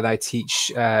something that I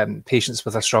teach patients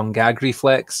with a strong gag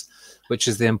reflex, which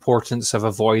is the importance of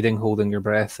avoiding holding your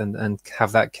breath and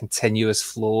have that continuous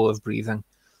flow of breathing.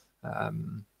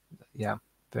 Yeah,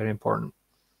 very important.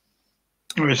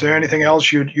 Is there anything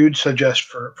else you'd suggest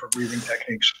for breathing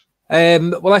techniques?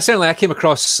 Well, I came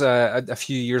across a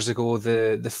few years ago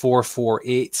the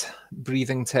 4-4-8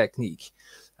 breathing technique.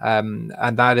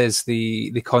 And that is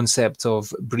the concept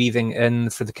of breathing in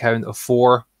for the count of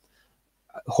 4,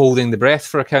 holding the breath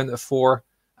for a count of 4,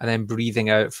 and then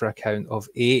breathing out for a count of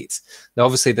 8. Now,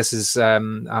 obviously, this is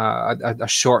a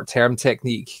short-term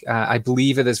technique. I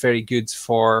believe it is very good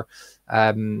for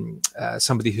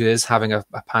somebody who is having a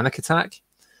panic attack.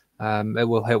 It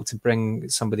will help to bring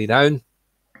somebody down.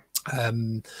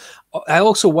 I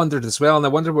also wondered as well, and I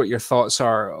wonder what your thoughts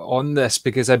are on this,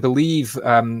 because I believe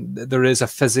there is a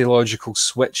physiological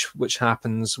switch which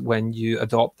happens when you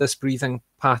adopt this breathing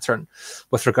pattern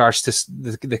with regards to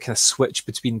the kind of switch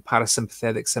between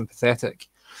parasympathetic, sympathetic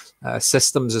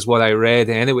systems is what I read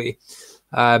anyway.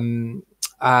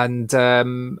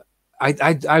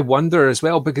 I wonder as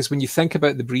well, because when you think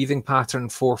about the breathing pattern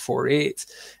 4-4-8,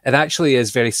 it actually is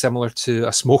very similar to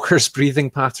a smoker's breathing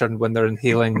pattern when they're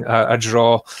inhaling a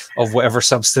draw of whatever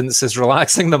substance is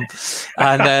relaxing them.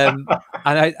 And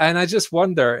I just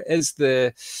wonder,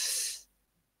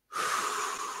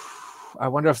 I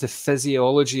wonder if the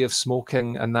physiology of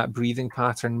smoking and that breathing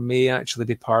pattern may actually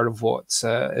be part of what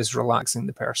is relaxing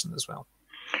the person as well.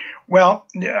 Well,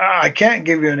 I can't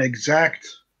give you an exact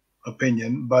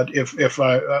opinion, but if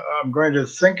I'm going to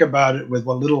think about it with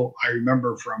what little I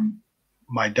remember from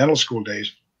my dental school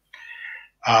days,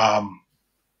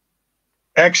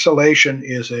 exhalation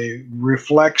is a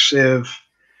reflexive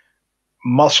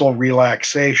muscle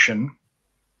relaxation.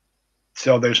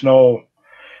 So there's no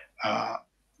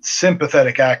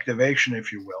sympathetic activation,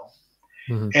 if you will.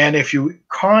 Mm-hmm. And if you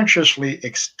consciously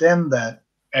extend that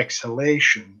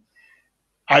exhalation,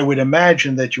 I would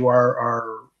imagine that you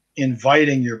are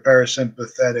inviting your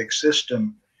parasympathetic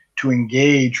system to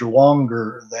engage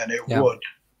longer than it would.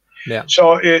 Yeah.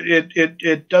 So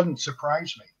it doesn't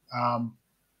surprise me.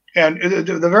 And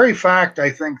the very fact, I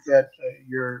think, that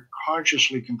you're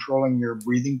consciously controlling your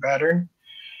breathing pattern,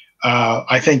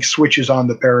 I think switches on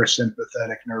the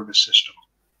parasympathetic nervous system.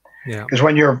 Yeah. Because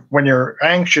when you're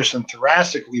anxious and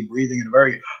thoracically breathing in a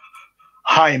very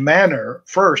high manner,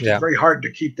 first, it's very hard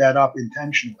to keep that up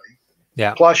intentionally.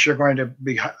 Yeah. Plus, you're going to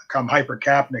become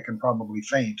hypercapnic and probably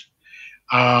faint.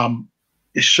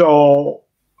 So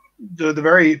the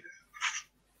very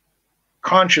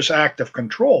conscious act of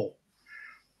control,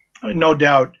 no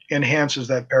doubt, enhances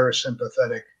that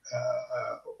parasympathetic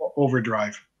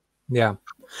overdrive. Yeah.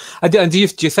 And do you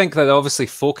think that obviously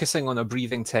focusing on a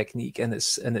breathing technique in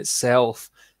itself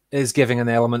is giving an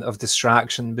element of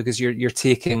distraction, because you're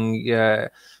taking,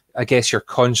 I guess, your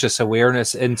conscious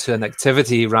awareness into an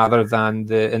activity rather than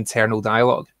the internal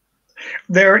dialogue.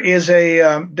 There is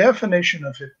a definition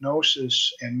of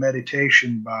hypnosis and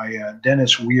meditation by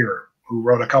Dennis Weir, who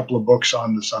wrote a couple of books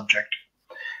on the subject,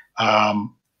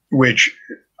 which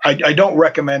I don't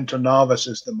recommend to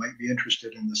novices that might be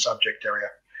interested in the subject area.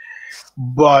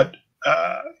 But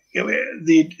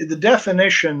the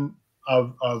definition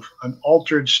of an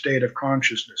altered state of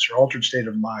consciousness or altered state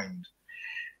of mind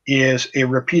is a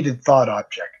repeated thought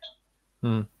object.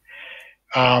 Hmm.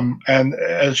 And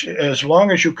as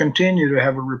long as you continue to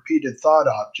have a repeated thought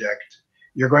object,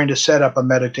 you're going to set up a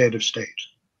meditative state.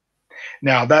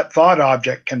 Now, that thought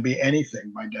object can be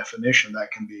anything by definition.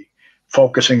 That can be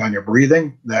focusing on your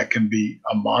breathing. That can be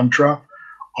a mantra,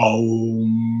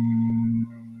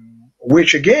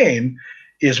 which again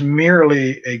is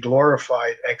merely a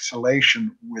glorified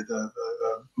exhalation with a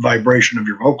vibration of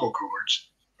your vocal cords.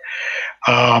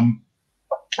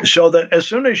 So that as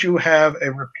soon as you have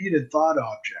a repeated thought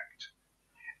object,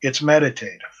 it's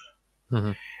meditative.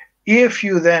 Mm-hmm. If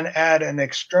you then add an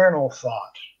external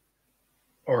thought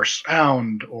or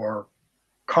sound or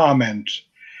comment,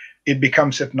 it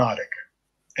becomes hypnotic.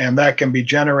 And that can be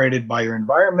generated by your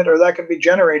environment, or that can be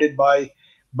generated by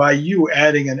you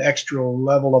adding an extra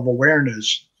level of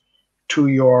awareness to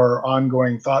your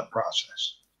ongoing thought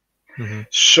process. Mm-hmm.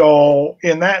 So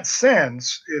in that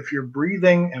sense, if you're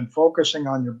breathing and focusing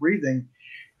on your breathing,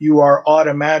 you are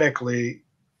automatically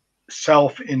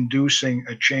self-inducing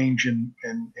a change in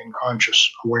conscious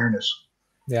awareness.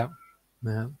 Yeah.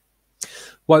 Yeah.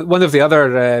 Well, one of the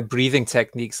other breathing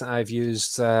techniques that I've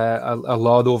used a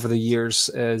lot over the years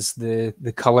is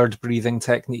the colored breathing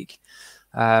technique.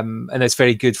 And it's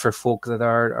very good for folk that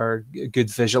are good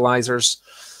visualizers.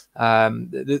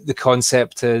 The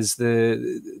concept is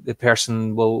the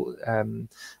person will,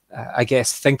 I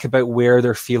guess, think about where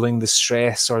they're feeling the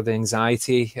stress or the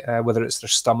anxiety, whether it's their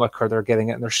stomach or they're getting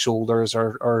it in their shoulders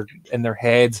or in their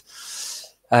head.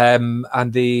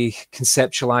 And they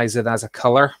conceptualize it as a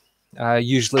color,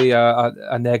 usually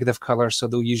a negative color. So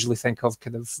they'll usually think of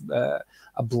kind of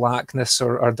a blackness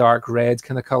or dark red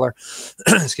kind of color.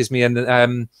 Excuse me.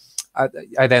 And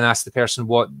I then ask the person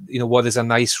what is a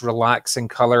nice relaxing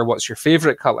color? What's your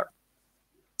favorite color?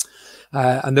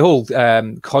 And the whole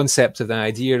concept of the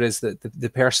idea is that the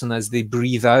person, as they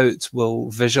breathe out, will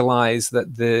visualize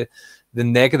that the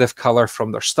negative color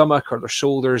from their stomach or their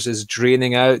shoulders is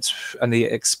draining out, and they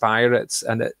expire it.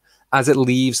 And as it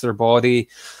leaves their body,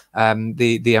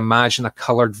 they imagine a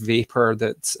colored vapor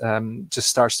that just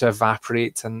starts to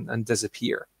evaporate and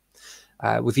disappear.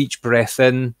 With each breath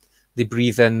in, they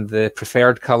breathe in the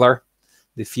preferred color.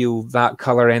 They feel that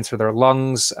color enter their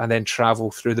lungs and then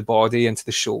travel through the body into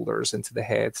the shoulders, into the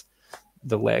head,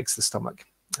 the legs, the stomach,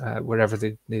 wherever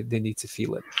they need to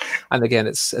feel it. And again,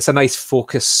 it's a nice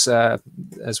focus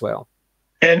as well.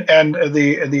 And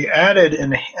the added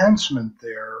enhancement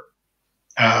there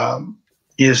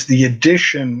is the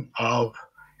addition of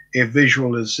a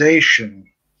visualization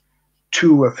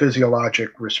to a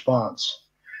physiologic response.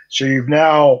 So you've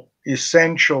now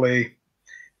essentially,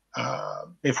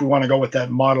 if we want to go with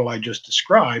that model I just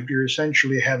described, you're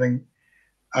essentially having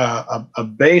a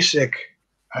basic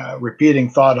repeating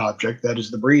thought object, that is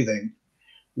the breathing,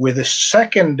 with a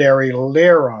secondary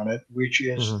layer on it, which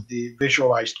is the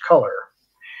visualized color.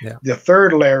 Yeah. The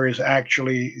third layer is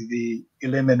actually the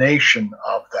elimination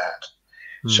of that,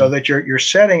 so that you're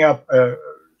setting up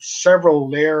several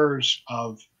layers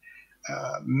of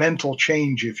mental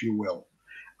change, if you will,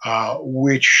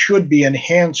 which should be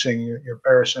enhancing your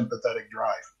parasympathetic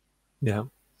drive. Yeah.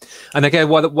 And again,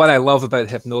 what I love about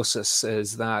hypnosis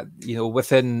is that,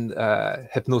 within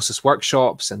hypnosis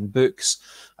workshops and books,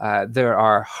 there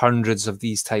are hundreds of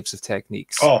these types of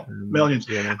techniques. Oh, millions.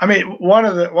 I mean, one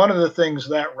of the things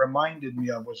that reminded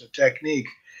me of was a technique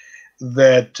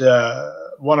that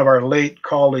one of our late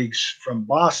colleagues from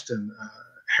Boston,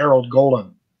 Harold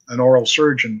Golan, an oral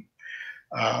surgeon,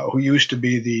 who used to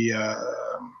be the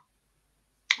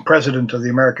president of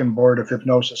the American Board of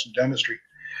Hypnosis and Dentistry.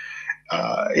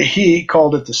 He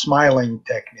called it the smiling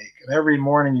technique. And every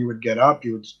morning you would get up,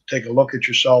 you would take a look at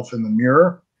yourself in the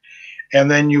mirror,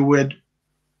 and then you would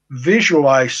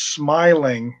visualize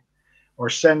smiling or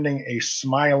sending a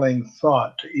smiling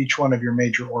thought to each one of your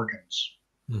major organs.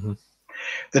 Mm-hmm.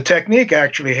 The technique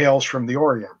actually hails from the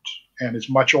Orient and is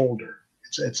much older.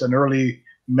 It's an early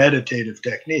meditative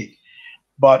technique.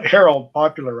 But Harold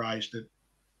popularized it,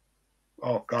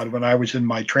 oh God, when I was in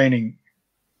my training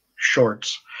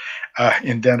shorts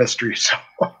in dentistry. So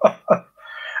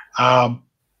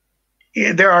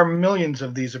there are millions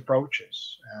of these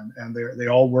approaches. and they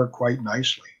all work quite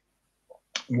nicely.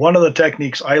 One of the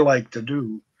techniques I like to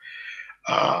do,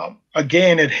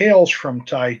 again, it hails from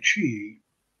Tai Chi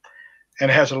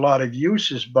and has a lot of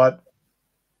uses, but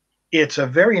it's a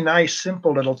very nice,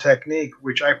 simple little technique,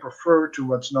 which I prefer to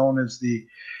what's known as the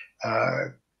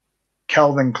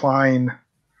Calvin Klein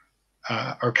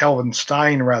or Calvin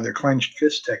Stein, rather, clenched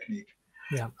fist technique.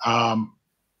 Yeah.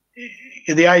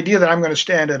 The idea that I'm going to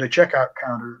stand at a checkout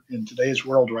counter in today's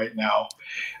world right now,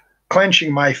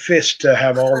 clenching my fist to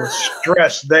have all the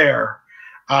stress there,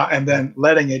 and then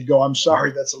letting it go. I'm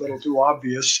sorry, that's a little too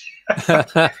obvious.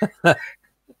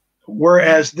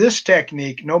 Whereas this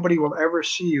technique, nobody will ever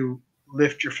see you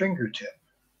lift your fingertip.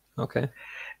 Okay.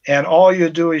 And all you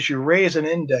do is you raise an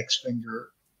index finger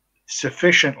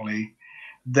sufficiently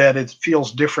that it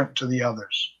feels different to the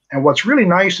others. And what's really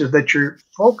nice is that you're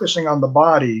focusing on the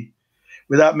body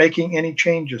without making any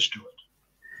changes to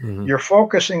it. Mm-hmm. You're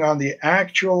focusing on the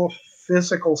actual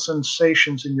physical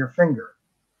sensations in your finger.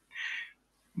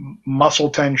 Muscle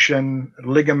tension,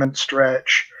 ligament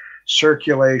stretch,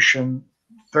 circulation,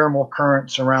 thermal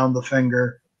currents around the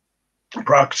finger,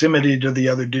 proximity to the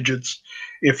other digits.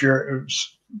 If you're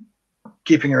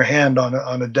keeping your hand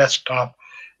on a desktop,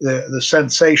 the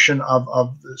sensation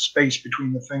of the space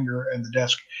between the finger and the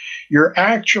desk. You're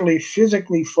actually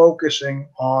physically focusing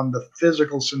on the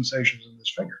physical sensations in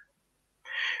this finger.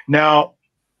 Now,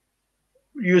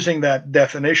 using that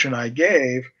definition I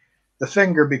gave, the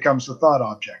finger becomes the thought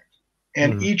object.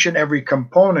 And each and every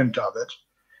component of it,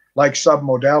 like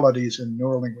submodalities in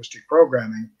neurolinguistic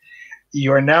programming,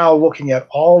 you are now looking at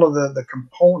all of the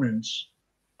components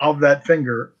of that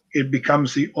finger. It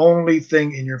becomes the only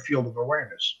thing in your field of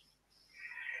awareness.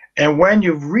 And when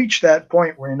you've reached that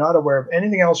point where you're not aware of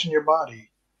anything else in your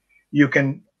body, you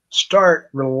can start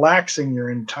relaxing your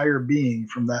entire being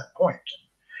from that point.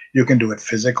 You can do it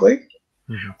physically,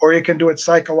 or you can do it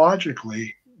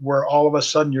psychologically, where all of a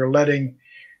sudden you're letting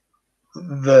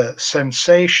the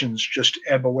sensations just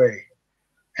ebb away,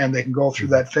 and they can go through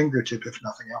that fingertip if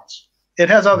nothing else. It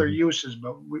has other uses,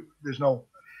 but there's no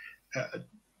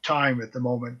time at the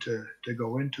moment to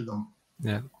go into them.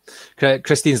 Yeah,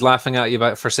 Christine's laughing at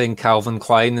you for saying Calvin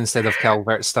Klein instead of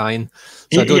Calvert Stein.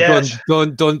 So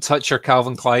don't touch your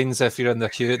Calvin Kleins if you're in the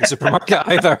queue at the supermarket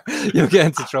either. You'll get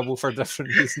into trouble for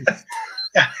different reasons.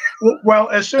 Yeah. Well,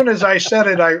 as soon as I said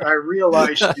it, I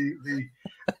realized the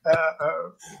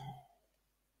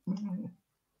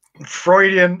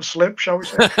Freudian slip, shall we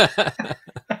say?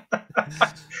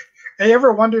 Have you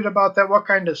ever wondered about that? What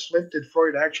kind of slip did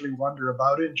Freud actually wonder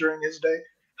about it during his day?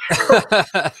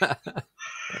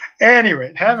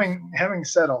 Anyway, having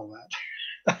said all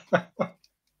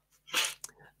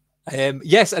that,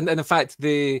 yes, and in fact,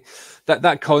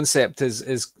 that concept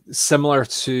is similar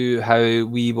to how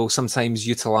we will sometimes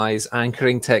utilize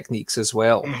anchoring techniques as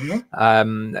well.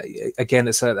 Again,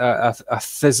 it's a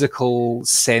physical,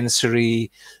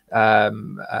 sensory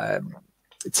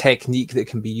technique that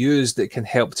can be used that can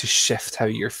help to shift how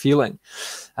you're feeling.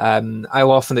 I'll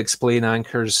often explain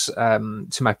anchors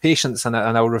to my patients, and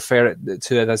I'll refer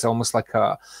to it as almost like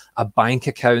a bank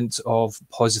account of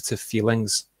positive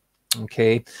feelings.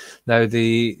 Okay, now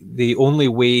the only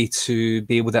way to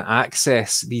be able to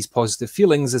access these positive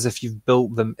feelings is if you've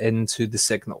built them into the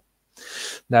signal.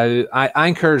 Now,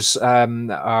 anchors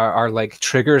are like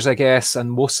triggers, I guess,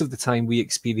 and most of the time we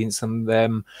experience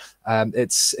them.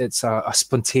 It's a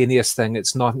spontaneous thing.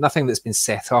 It's nothing that's been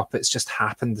set up. It's just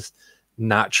happened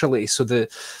naturally. So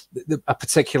a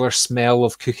particular smell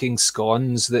of cooking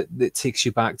scones that takes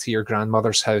you back to your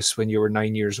grandmother's house when you were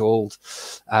 9 years old.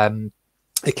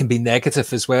 It can be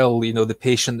negative as well. You know, the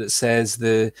patient that says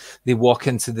they walk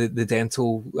into the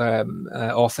dental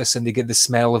office and they get the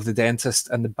smell of the dentist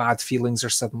and the bad feelings are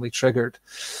suddenly triggered.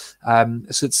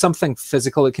 So it's something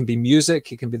physical. It can be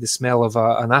music. It can be the smell of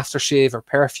an aftershave or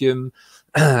perfume,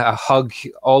 a hug.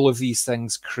 All of these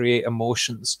things create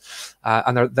emotions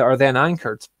and that are then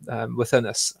anchored within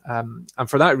us. And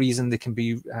for that reason, they can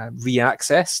be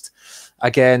reaccessed.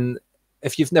 Again,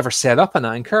 if you've never set up an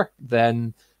anchor,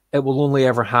 then it will only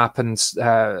ever happen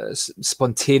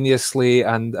spontaneously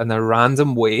and in a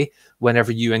random way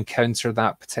whenever you encounter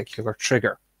that particular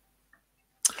trigger.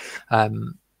 I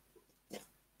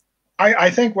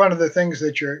think one of the things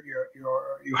that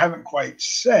you haven't quite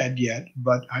said yet,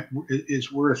 but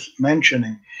is worth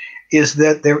mentioning, is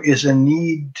that there is a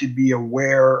need to be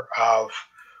aware of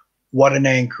what an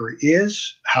anchor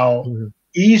is, how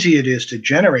easy it is to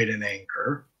generate an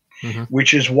anchor,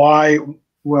 which is why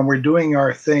when we're doing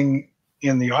our thing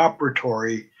in the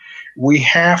operatory, we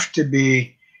have to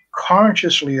be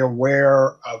consciously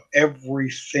aware of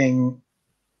everything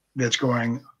that's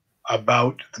going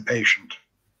about the patient.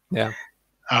 Yeah.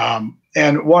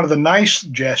 And one of the nice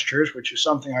gestures, which is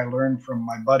something I learned from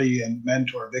my buddy and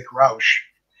mentor, Vic Rausch,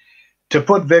 to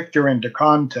put Victor into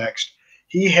context,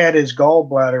 he had his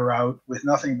gallbladder out with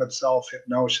nothing but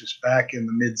self-hypnosis back in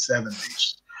the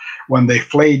mid-70s when they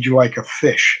flayed you like a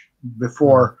fish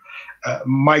before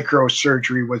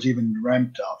microsurgery was even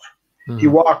dreamt of. He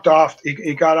walked off,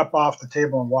 he got up off the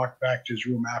table and walked back to his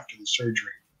room after the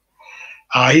surgery.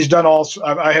 He's done also,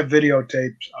 I have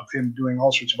videotapes of him doing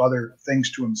all sorts of other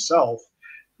things to himself,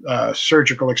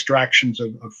 surgical extractions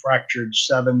of fractured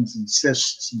sevens and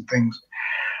cysts and things.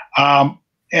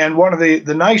 And one of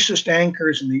the nicest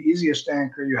anchors and the easiest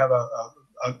anchor, you have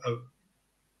a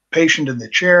patient in the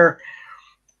chair,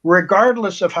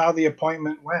 regardless of how the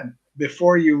appointment went.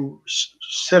 Before you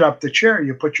sit up the chair,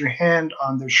 you put your hand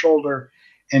on their shoulder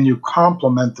and you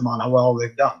compliment them on how well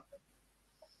they've done.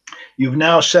 You've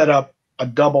now set up a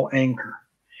double anchor.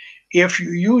 If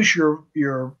you use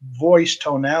your voice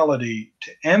tonality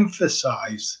to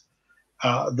emphasize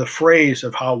the phrase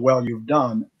of how well you've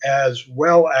done, as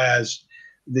well as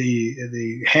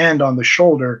the hand on the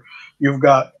shoulder, you've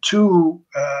got two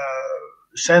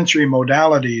sensory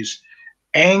modalities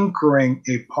anchoring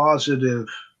a positive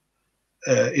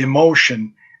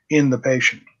emotion in the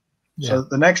patient. Yeah. So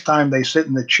the next time they sit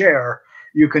in the chair,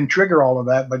 you can trigger all of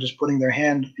that by just putting your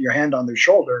hand on their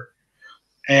shoulder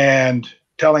and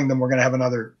telling them we're going to have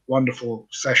another wonderful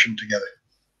session together.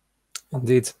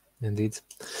 Indeed. Indeed.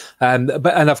 And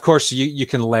of course you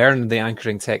can learn the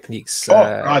anchoring techniques.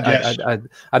 God, yes.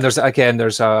 And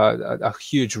there's a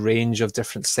huge range of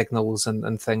different signals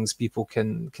and things people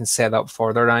can set up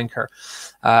for their anchor.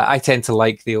 I tend to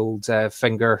like the old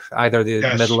finger, either the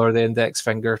middle or the index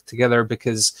finger together,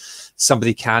 because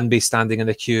somebody can be standing in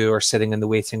the queue or sitting in the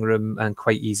waiting room and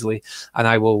quite easily. And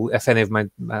I will, if any of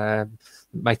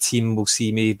my team will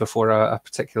see me before a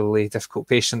particularly difficult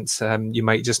patient, you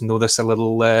might just notice a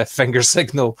little finger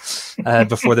signal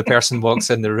before the person walks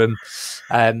in the room.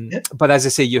 But as I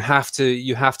say, you have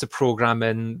to program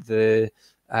in the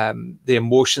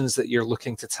emotions that you're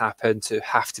looking to tap into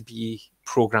have to be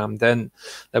programmed in.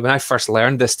 Now, when I first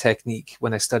learned this technique,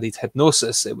 when I studied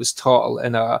hypnosis, it was taught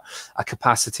in a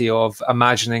capacity of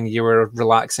imagining you were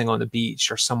relaxing on a beach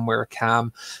or somewhere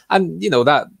calm. And,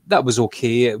 that was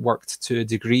okay. It worked to a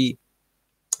degree.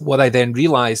 What I then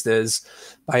realized is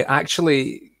by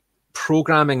actually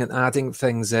programming and adding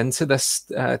things into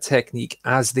this technique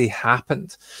as they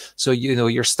happened. So,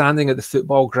 you're standing at the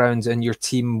football ground and your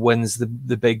team wins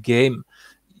the big game.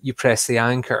 You press the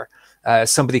anchor.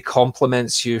 Somebody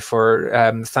compliments you for,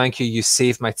 thank you, you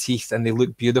saved my teeth and they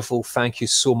look beautiful. Thank you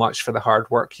so much for the hard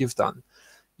work you've done.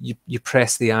 You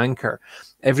press the anchor.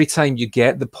 Every time you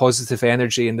get the positive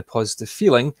energy and the positive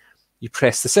feeling, you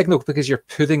press the signal because you're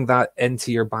putting that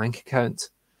into your bank account.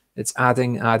 It's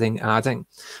adding. Now,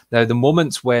 the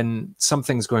moments when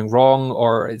something's going wrong,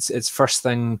 or it's first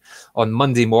thing on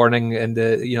Monday morning in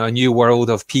the a new world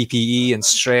of PPE and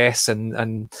stress,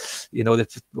 and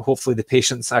hopefully the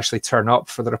patients actually turn up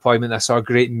for their appointment. I saw a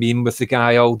great meme with the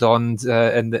guy all donned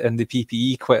in the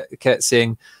PPE kit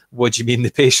saying, "What do you mean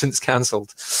the patient's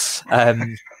cancelled?"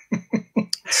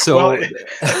 So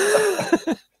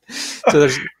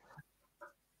there's.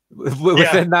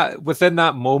 Within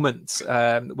that moment,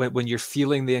 when you're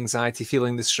feeling the anxiety,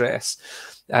 feeling the stress,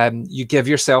 you give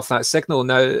yourself that signal.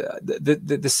 Now,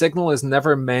 the signal is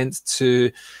never meant to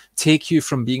take you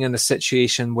from being in a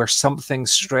situation where something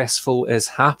stressful is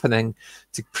happening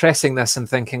to pressing this and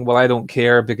thinking, well, I don't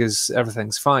care because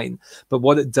everything's fine. But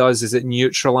what it does is it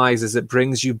neutralizes, it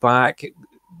brings you back,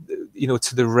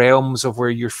 to the realms of where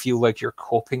you feel like you're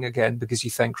coping again, because you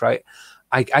think, right,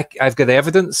 I've got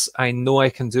evidence. I know I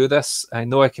can do this. I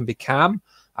know I can be calm,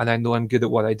 and I know I'm good at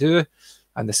what I do,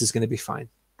 and this is going to be fine.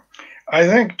 I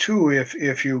think too,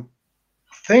 if you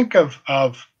think of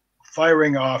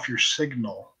firing off your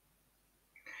signal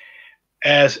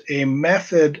as a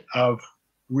method of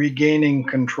regaining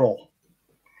control,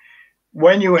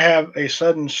 when you have a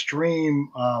sudden stream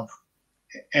of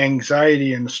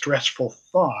anxiety and stressful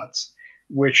thoughts,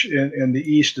 which in the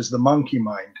East is the monkey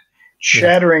mind,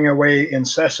 chattering away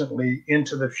incessantly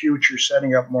into the future,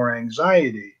 setting up more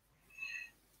anxiety.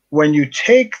 When you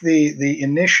take the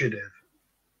initiative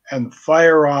and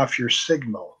fire off your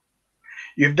signal,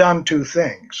 you've done two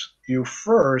things. You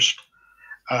first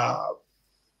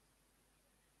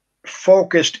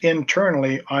focused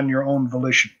internally on your own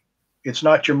volition. It's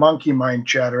not your monkey mind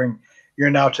chattering.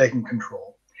 You're now taking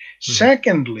control. Mm-hmm.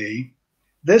 Secondly,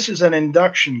 this is an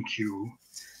induction cue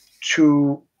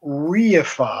to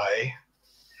reify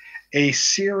a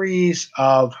series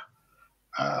of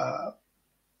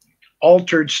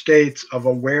altered states of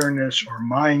awareness or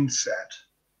mindset,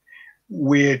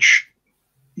 which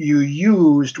you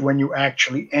used when you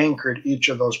actually anchored each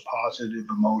of those positive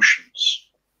emotions.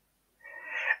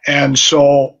 And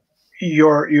so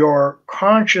you're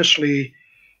consciously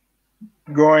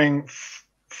going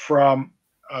from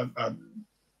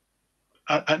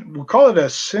we'll call it a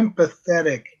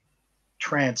sympathetic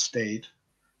trance state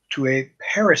to a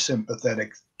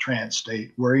parasympathetic trance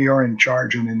state where you're in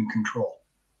charge and in control.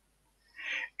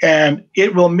 And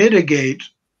it will mitigate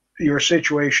your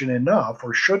situation enough,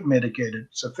 or should mitigate it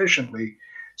sufficiently,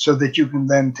 so that you can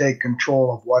then take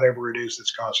control of whatever it is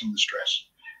that's causing the stress.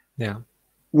 Yeah.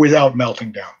 Without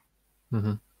melting down.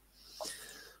 Mm-hmm.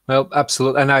 Well,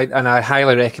 absolutely, and I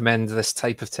highly recommend this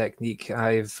type of technique.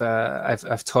 I've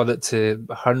taught it to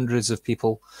hundreds of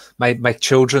people. My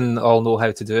children all know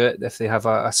how to do it. If they have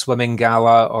a swimming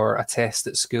gala or a test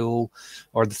at school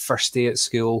or the first day at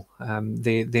school,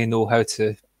 they know how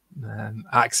to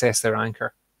access their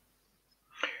anchor.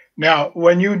 Now,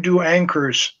 when you do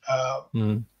anchors,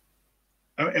 my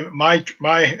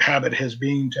habit has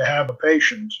been to have a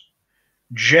patient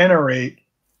generate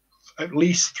at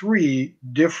least 3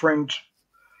 different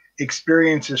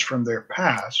experiences from their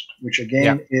past, which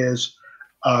again is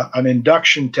an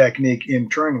induction technique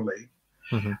internally,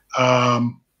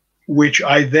 which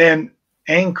I then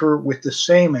anchor with the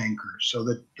same anchor so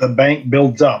that the bank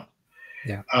builds up.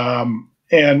 Yeah.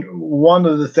 And one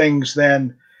of the things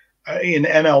then in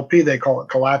NLP, they call it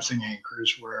collapsing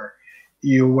anchors, where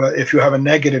you, if you have a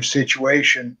negative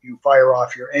situation, you fire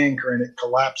off your anchor and it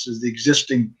collapses the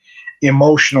existing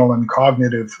emotional and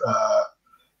cognitive,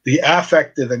 the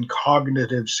affective and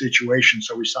cognitive situation.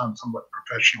 So we sound somewhat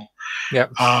professional. Yeah.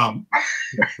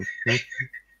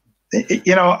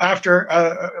 You know, after,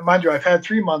 mind you, I've had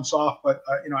 3 months off, but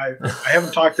you know, I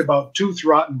haven't talked about tooth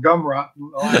rot and gum rot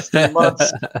in the last 3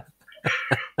 months.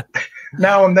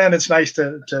 Now and then it's nice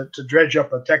to dredge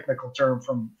up a technical term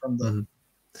from the.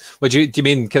 What do you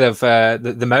mean, kind of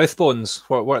the mouth bones?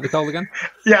 What are they called again?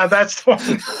 Yeah, that's the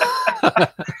one.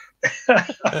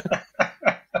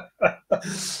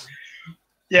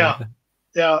 Yeah.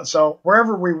 So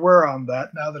wherever we were on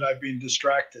that, now that I've been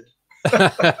distracted.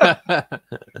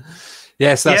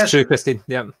 Yes, that's true, Christine.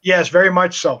 Yeah. Yes, very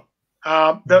much so.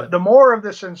 The more of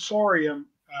the sensorium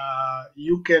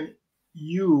you can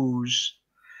use,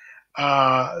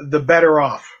 the better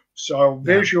off. So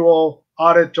visual,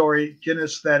 auditory,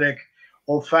 kinesthetic,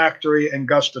 olfactory, and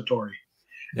gustatory.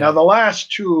 Yeah. Now the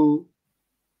last 2,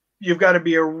 you've got to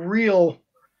be a real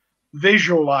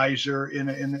visualizer in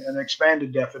an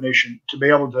expanded definition to be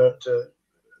able to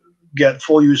get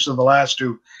full use of the last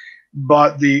 2.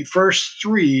 But the first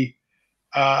 3,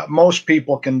 most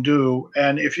people can do.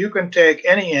 And if you can take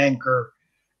any anchor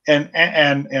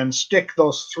and stick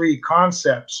those 3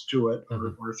 concepts to it,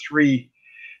 or 3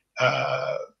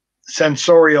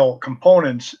 sensorial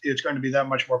components, it's going to be that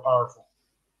much more powerful.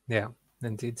 Yeah,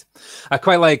 indeed. I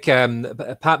quite like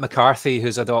Pat McCarthy,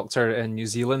 who's a doctor in New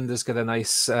Zealand, has got a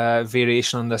nice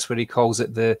variation on this where he calls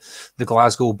it the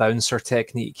Glasgow bouncer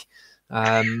technique.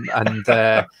 And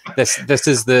this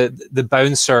is the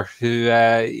bouncer who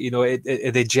you know, it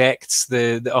ejects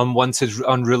the unwanted,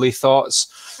 unruly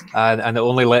thoughts, and it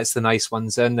only lets the nice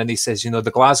ones in. And he says, you know,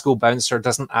 the Glasgow bouncer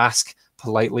doesn't ask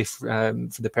politely for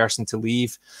the person to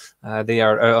leave. They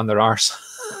are out on their arse.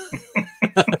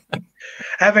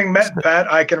 Having met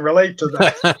Pat, I can relate to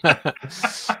that.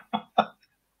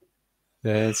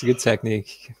 Yeah, it's a good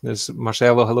technique. There's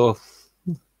Marcelo. Hello.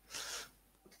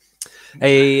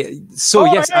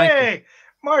 Yes, hey,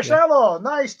 Marcelo,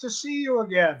 nice to see you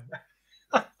again.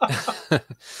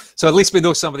 So at least we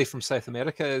know somebody from South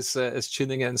America is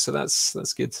tuning in, so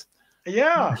that's good.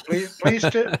 Yeah,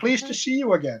 pleased to see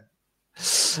you again.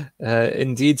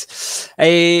 Indeed.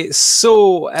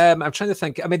 So I'm trying to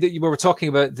think. I mean, we were talking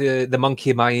about the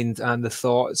monkey mind and the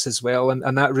thoughts as well,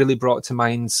 and that really brought to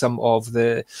mind some of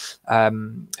the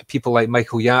people like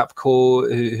Michael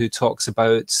Yapko, who talks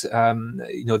about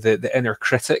you know, the inner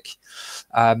critic,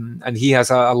 and he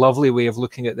has a lovely way of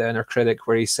looking at the inner critic,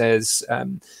 where he says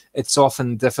it's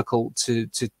often difficult to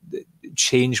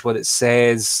change what it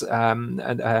says,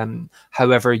 and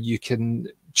however you can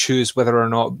choose whether or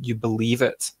not you believe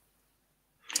it.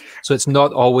 So it's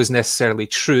not always necessarily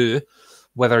true.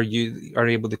 Whether you are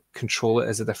able to control it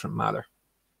is a different matter.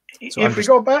 So if we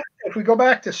go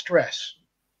back to stress,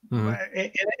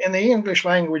 in the English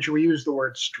language we use the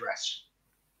word stress,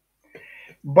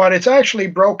 but it's actually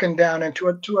broken down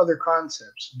into 2 other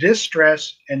concepts: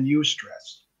 distress and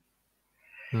eustress.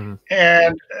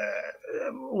 And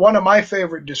one of my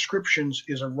favorite descriptions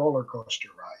is a roller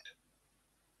coaster ride.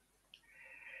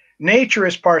 Nature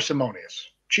is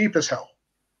parsimonious, cheap as hell.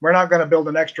 We're not going to build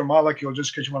an extra molecule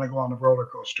just because you want to go on a roller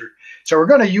coaster. So we're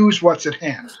going to use what's at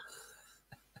hand.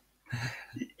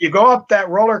 You go up that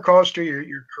roller coaster,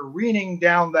 you're careening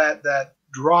down that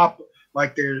drop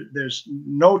like there's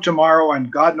no tomorrow,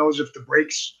 and God knows if the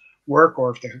brakes work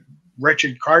or if the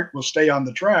wretched cart will stay on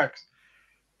the track.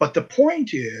 But the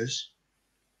point is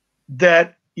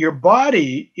that your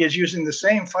body is using the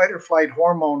same fight or flight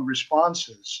hormone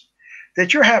responses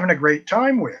that you're having a great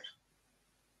time with.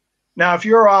 Now, if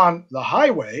you're on the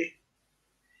highway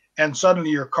and suddenly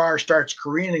your car starts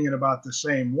careening in about the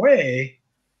same way,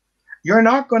 you're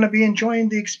not going to be enjoying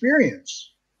the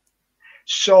experience.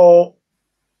 So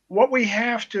what we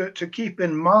have to keep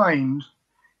in mind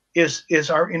is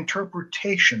our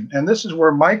interpretation. And this is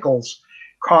where Michael's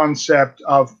concept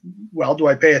of, well, do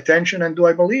I pay attention and do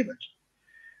I believe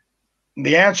it?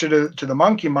 The answer to the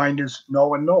monkey mind is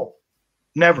no and no.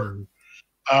 Never.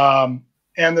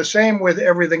 And the same with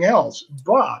everything else.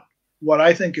 But what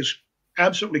I think is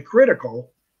absolutely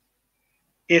critical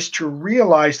is to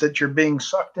realize that you're being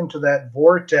sucked into that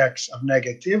vortex of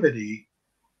negativity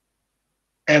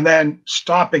and then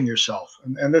stopping yourself.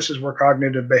 And this is where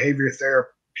cognitive behavior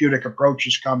therapeutic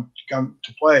approaches come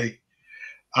to play,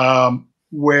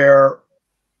 where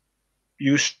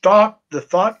you stop the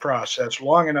thought process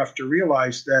long enough to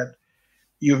realize that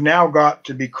you've now got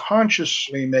to be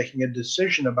consciously making a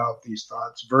decision about these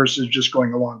thoughts versus just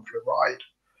going along for the ride.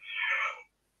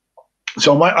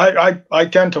 So I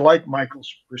tend to like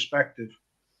Michael's perspective.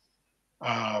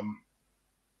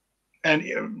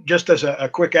 And just as a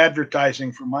quick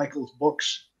advertising for Michael's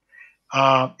books,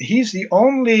 he's the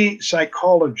only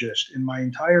psychologist in my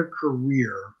entire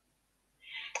career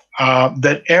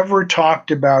that ever talked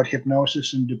about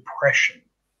hypnosis and depression.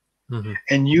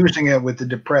 And using it with the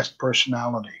depressed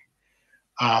personality.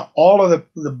 All of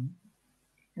the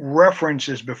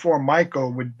references before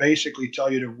Michael would basically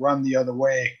tell you to run the other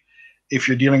way if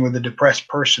you're dealing with a depressed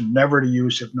person, never to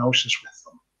use hypnosis with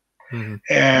them.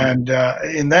 And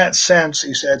in that sense,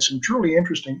 he's had some truly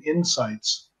interesting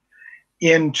insights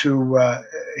into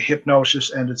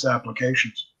hypnosis and its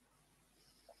applications.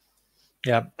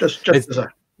 Yeah. Just as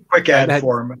a quick ad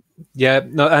for him. Yeah,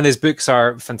 no, and his books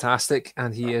are fantastic,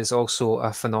 and he is also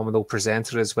a phenomenal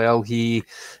presenter as well. He,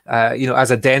 as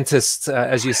a dentist,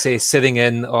 as you say, sitting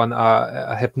in on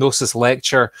a hypnosis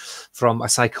lecture from a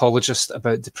psychologist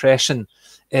about depression,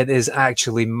 it is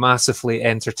actually massively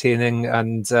entertaining,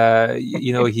 and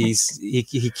he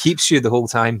keeps you the whole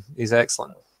time. He's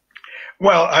excellent.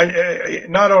 Well,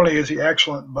 not only is he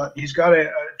excellent, but he's got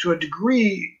to a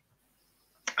degree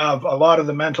of a lot of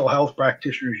the mental health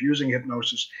practitioners using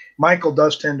hypnosis, Michael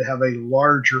does tend to have a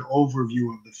larger overview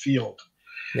of the field.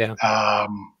 Yeah.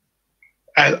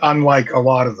 Unlike a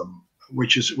lot of them,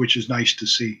 which is nice to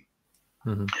see.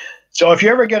 So if you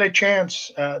ever get a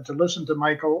chance to listen to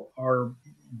Michael or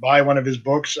buy one of his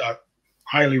books,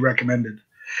 highly recommended.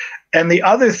 And the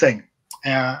other thing,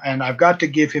 and I've got to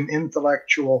give him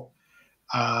intellectual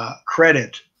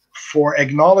credit for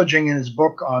acknowledging in his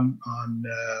book on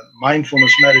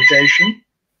mindfulness meditation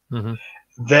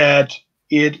that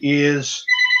it is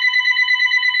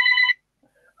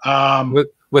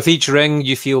with each ring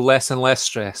you feel less and less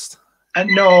stressed. And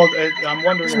no, I'm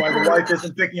wondering why the wife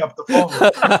isn't picking up the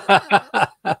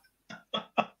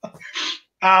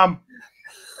phone.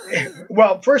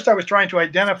 Well, first I was trying to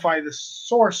identify the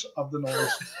source of the noise.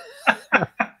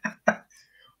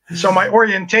 So my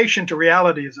orientation to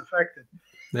reality is affected.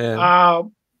 Yeah.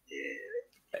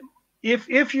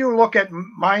 If you look at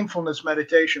mindfulness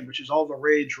meditation, which is all the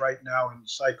rage right now in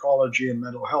psychology and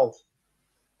mental health,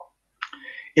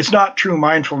 it's not true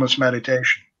mindfulness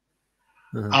meditation.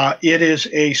 It is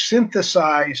a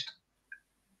synthesized,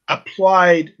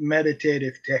 applied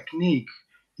meditative technique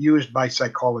used by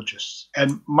psychologists.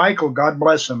 And Michael, God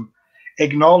bless him,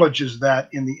 acknowledges that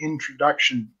in the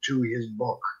introduction to his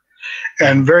book.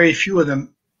 And very few of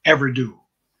them ever do.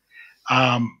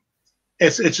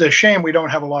 It's a shame we don't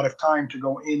have a lot of time to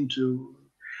go into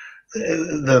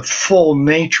the full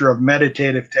nature of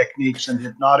meditative techniques and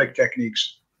hypnotic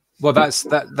techniques. Well, that's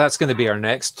going to be our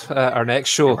next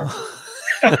show.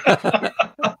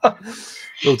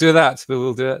 We'll do that. We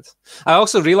will do it. I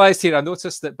also realized here, I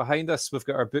noticed that behind us we've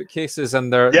got our bookcases,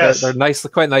 and they're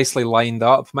quite nicely lined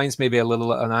up. Mine's maybe a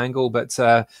little at an angle, but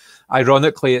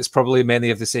ironically, it's probably many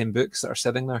of the same books that are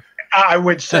sitting there. I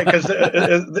would say, because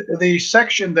the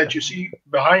section that you see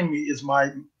behind me is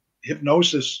my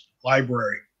hypnosis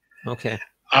library. Okay.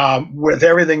 With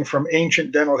everything from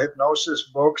ancient dental hypnosis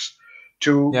books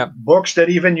to Yep. books that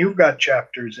even you've got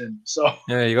chapters in. So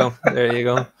there you go. There you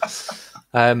go.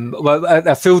 Well,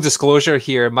 a full disclosure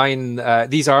here, mine,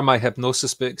 these are my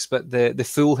hypnosis books, but the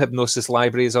full hypnosis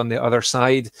library is on the other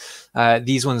side.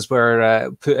 These ones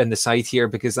were put in the side here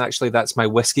because actually that's my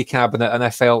whiskey cabinet, and I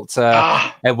felt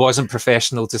it wasn't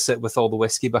professional to sit with all the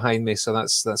whiskey behind me. So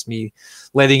that's me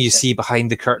letting you see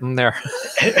behind the curtain there.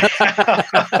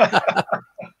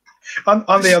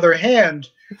 on the other hand,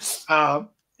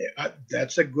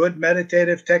 that's a good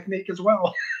meditative technique as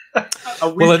well.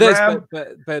 Well, it is,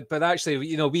 but actually,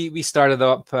 you know, we started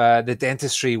up the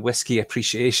Dentistry Whiskey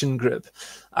Appreciation Group,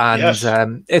 and yes.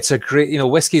 It's a great, you know,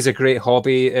 whiskey is a great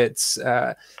hobby. It's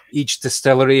each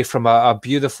distillery from a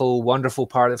beautiful, wonderful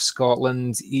part of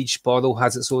Scotland. Each bottle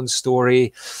has its own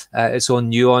story, its own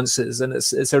nuances, and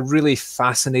it's a really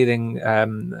fascinating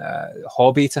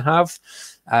hobby to have.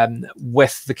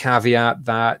 With the caveat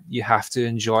that you have to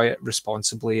enjoy it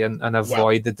responsibly and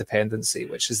avoid the dependency,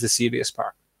 which is the serious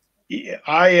part.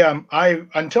 I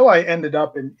until I ended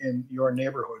up in your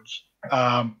neighborhoods,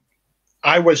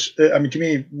 I was, I mean, to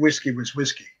me, whiskey was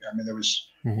whiskey. I mean, there was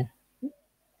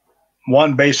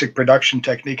one basic production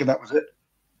technique, and that was it.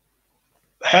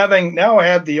 Having now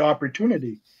had the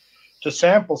opportunity to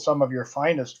sample some of your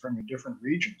finest from your different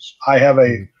regions, I have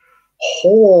a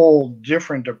whole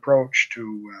different approach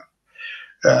to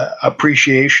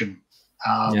appreciation.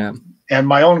 And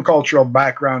my own cultural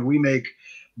background, we make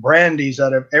brandies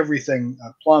out of everything,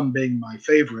 plum being my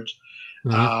favorite.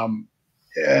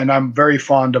 And I'm very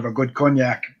fond of a good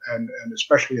cognac and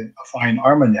especially a fine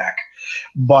Armagnac.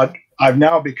 But I've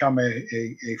now become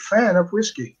a fan of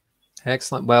whiskey.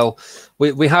 Excellent. Well,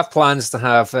 we have plans to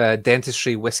have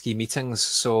dentistry whiskey meetings.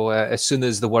 So as soon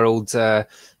as the world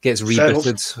gets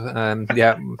rebooted,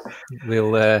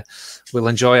 we'll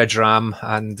enjoy a dram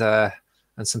and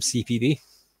some CPD.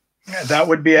 Yeah, that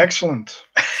would be excellent.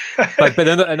 but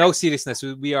in all seriousness,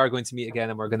 we are going to meet again,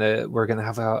 and we're gonna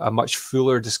have a much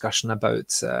fuller discussion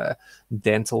about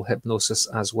dental hypnosis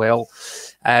as well.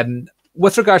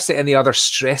 With regards to any other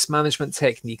stress management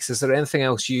techniques, is there anything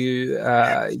else you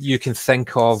can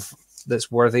think of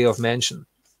that's worthy of mention?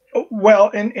 Well,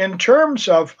 in terms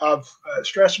of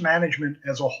stress management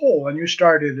as a whole, and you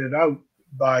started it out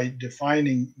by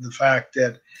defining the fact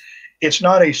that it's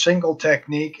not a single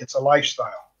technique, it's a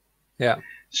lifestyle. Yeah.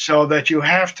 So that you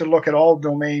have to look at all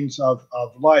domains of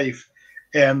life,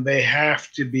 and they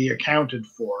have to be accounted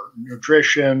for: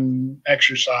 nutrition,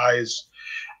 exercise,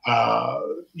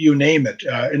 you name it,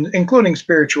 including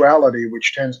spirituality,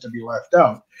 which tends to be left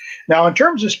out. Now, in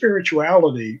terms of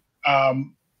spirituality,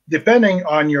 depending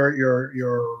on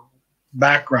your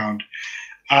background,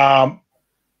 for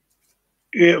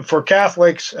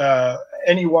Catholics,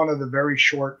 any one of the very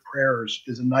short prayers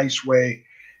is a nice way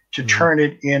to turn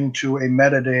it into a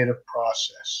meditative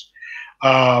process.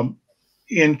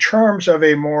 In terms of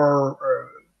a more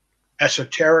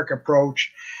esoteric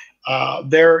approach,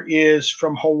 there is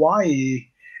from Hawaii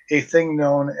a thing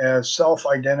known as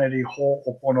self-identity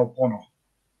ho'oponopono,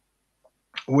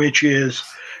 which is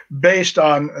based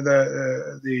on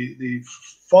the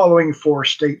following four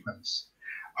statements: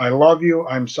 I love you,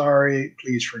 I'm sorry,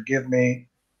 please forgive me,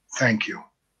 thank you.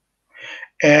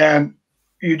 And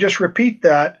you just repeat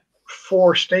that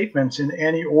four statements in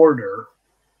any order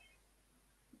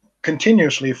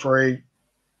continuously for a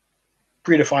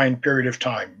predefined period of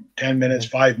time, 10 minutes,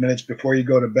 5 minutes before you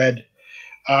go to bed.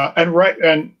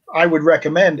 And I would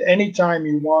recommend anytime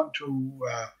you want to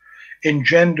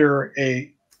engender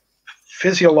a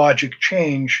physiologic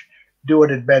change, do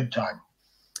it at bedtime.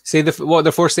 Say what are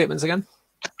the four statements again?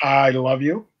 I love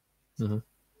you.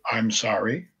 I'm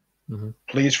sorry.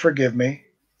 Please forgive me.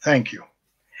 Thank you.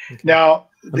 Okay. Now,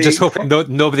 I'm just hoping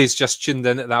nobody's just tuned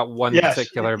in at that one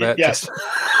particular bit. Yes.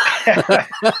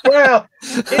 Well,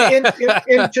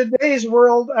 in today's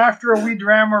world, after a wee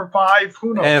dram or five,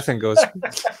 who knows? Anything goes.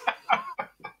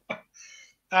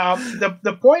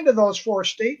 The point of those four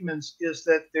statements is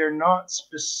that they're not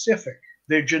specific.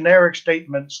 They're generic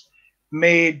statements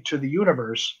made to the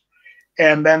universe,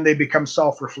 and then they become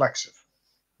self-reflexive.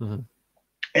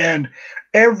 And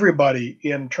everybody,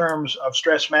 in terms of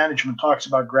stress management, talks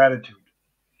about gratitude.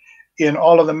 In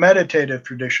all of the meditative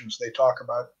traditions, they talk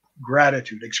about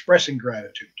gratitude, expressing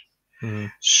gratitude.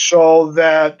 So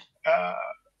that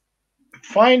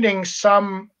finding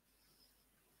some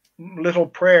little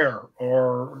prayer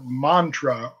or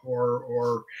mantra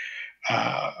or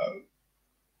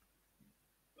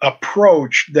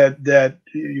approach that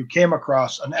you came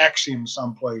across, an axiom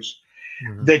someplace,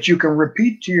 that you can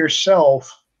repeat to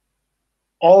yourself,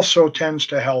 also tends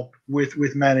to help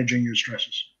with managing your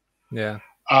stresses. Yeah.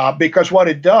 Because what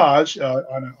it does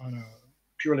on a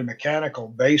purely mechanical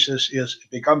basis is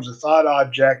it becomes a thought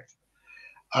object,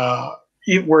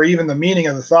 where even the meaning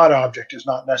of the thought object is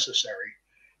not necessary.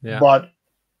 Yeah. But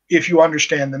if you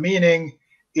understand the meaning,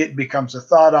 it becomes a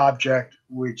thought object,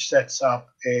 which sets up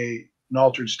an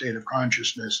altered state of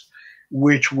consciousness,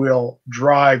 which will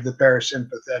drive the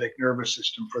parasympathetic nervous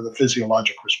system for the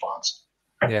physiologic response.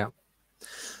 Yeah.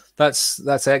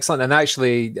 That's excellent. And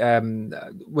actually,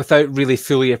 without really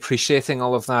fully appreciating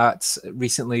all of that,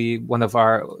 recently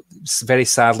very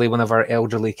sadly, one of our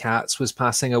elderly cats was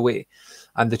passing away.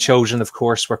 And the children, of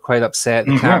course, were quite upset.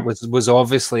 The cat was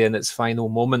obviously in its final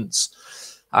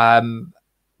moments.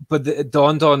 But it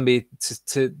dawned on me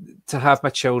to have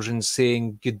my children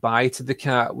saying goodbye to the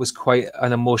cat was quite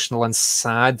an emotional and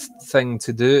sad thing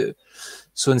to do.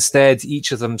 So instead,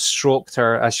 each of them stroked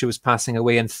her as she was passing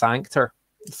away and thanked her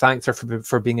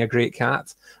for being a great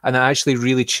cat. And it actually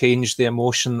really changed the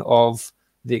emotion of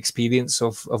the experience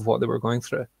of what they were going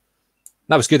through.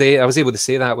 That was good. I was able to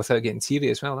say that without getting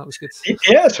teary as well. That was good.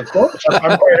 Yes, of course.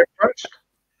 I'm quite impressed.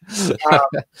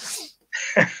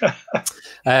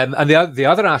 And the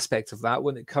other aspect of that,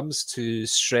 when it comes to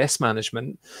stress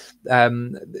management,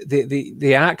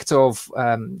 the act of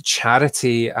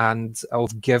charity and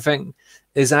of giving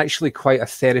is actually quite a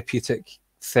therapeutic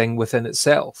thing within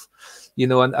itself. You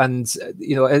know, and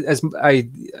you know,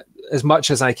 as much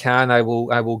as I can, I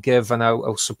will give and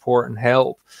I'll support and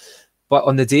help. But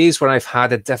on the days where I've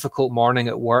had a difficult morning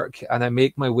at work and I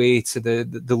make my way to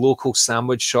the local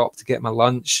sandwich shop to get my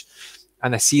lunch,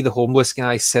 and I see the homeless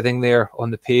guy sitting there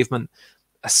on the pavement,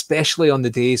 especially on the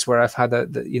days where I've had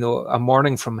a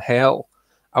morning from hell,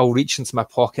 I'll reach into my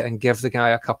pocket and give the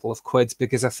guy a couple of quid,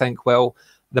 because I think, well,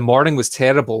 the morning was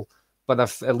terrible, but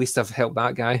at least I've helped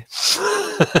that guy.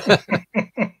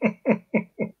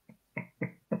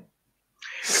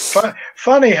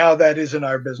 Funny how that is in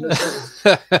our business.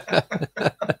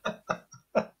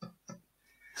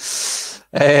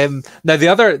 Now, the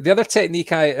other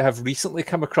technique I have recently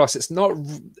come across, it's not,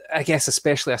 I guess,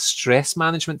 especially a stress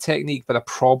management technique, but a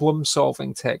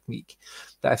problem-solving technique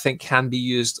that I think can be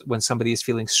used when somebody is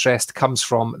feeling stressed, comes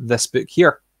from this book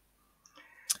here.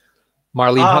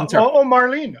 Marlene Hunter.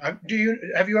 Marlene.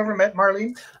 Have you ever met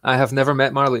Marlene? I have never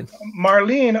met Marlene.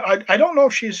 Marlene, I don't know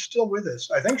if she's still with us.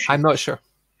 I think I'm not sure.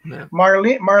 Yeah.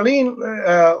 Marlene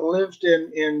lived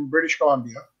in British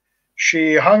Columbia.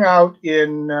 She hung out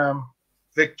in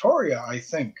Victoria, I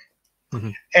think.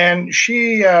 And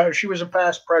she was a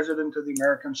past president of the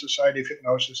American Society of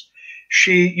Hypnosis.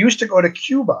 She used to go to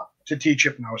Cuba to teach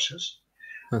hypnosis.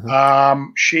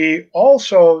 She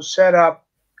also set up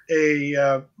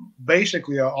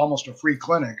basically almost a free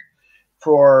clinic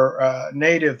for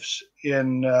natives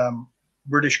in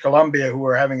British Columbia who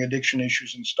were having addiction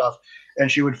issues and stuff. And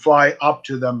she would fly up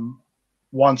to them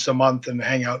once a month and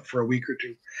hang out for a week or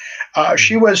two.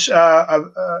 She was,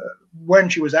 when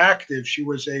she was active, she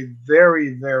was a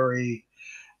very, very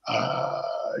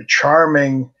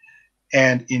charming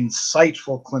and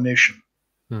insightful clinician.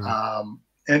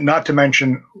 And not to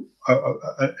mention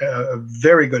a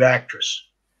very good actress.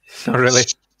 Oh, really?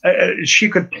 She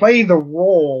could play the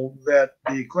role that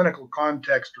the clinical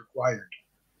context required,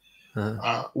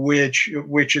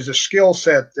 which is a skill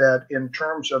set that, in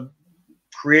terms of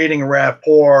creating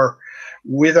rapport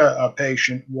with a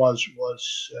patient, was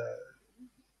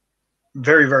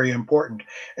very, very important.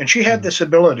 And she had this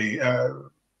ability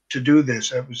to do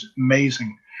this. It was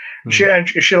amazing. She's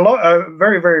a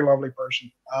very, very lovely person.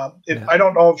 I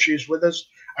don't know if she's with us.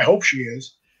 I hope she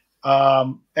is.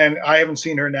 And I haven't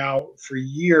seen her now for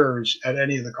years at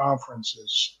any of the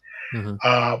conferences.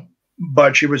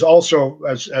 But she was also,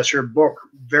 as her book,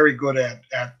 very good at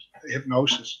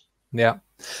hypnosis. Yeah.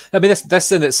 I mean,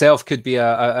 this in itself could be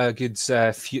a good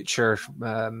future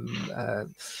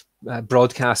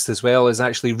broadcast, as well, as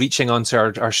actually reaching onto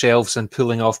our shelves and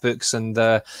pulling off books and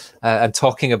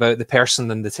talking about the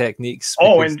person and the techniques.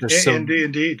 Oh,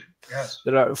 indeed. Yes.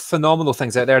 There are phenomenal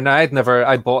things out there. Now,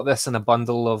 I bought this in a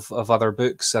bundle of other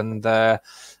books, and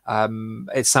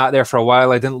it sat there for a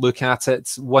while. I didn't look at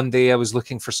it. One day I was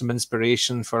looking for some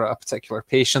inspiration for a particular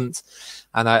patient,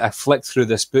 and I flicked through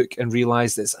this book and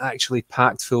realized it's actually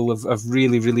packed full of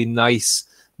really, really nice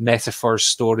metaphors,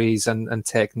 stories, and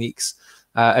techniques.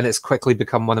 And it's quickly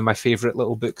become one of my favorite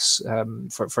little books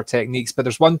for techniques. But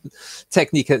there's one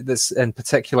technique that's in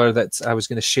particular that I was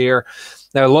going to share.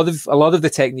 Now, a lot of the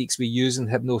techniques we use in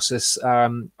hypnosis are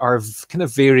kind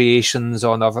of variations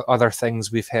on other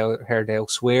things we've heard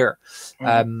elsewhere.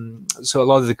 So a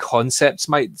lot of the concepts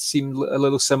might seem a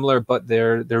little similar, but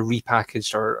they're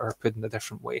repackaged or put in a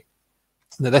different way.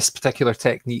 Now, this particular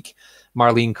technique,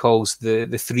 Marlene calls the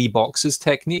 3 boxes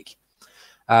technique.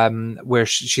 where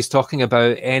she's talking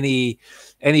about any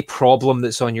problem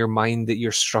that's on your mind that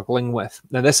you're struggling with.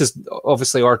 Now, this is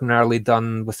obviously ordinarily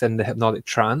done within the hypnotic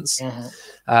trance,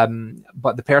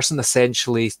 but the person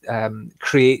essentially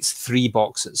creates 3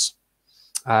 boxes.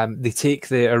 They take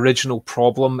the original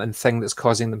problem and thing that's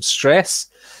causing them stress,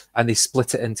 and they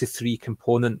split it into 3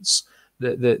 components.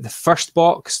 The first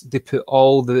box, they put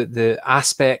all the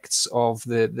aspects of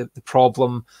the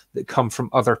problem that come from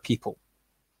other people,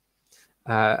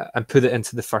 and put it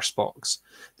into the first box.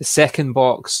 The second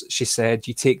box, she said,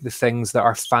 you take the things that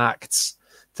are facts,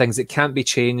 things that can't be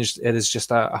changed. It is just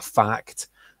a fact.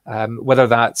 Whether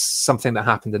that's something that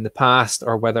happened in the past,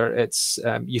 or whether it's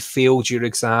you failed your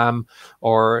exam,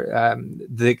 or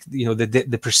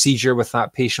the procedure with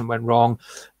that patient went wrong,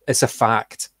 it's a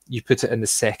fact. You put it in the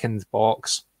second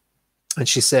box. And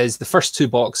she says the first 2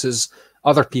 boxes,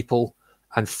 other people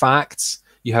and facts,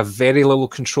 you have very little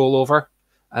control over,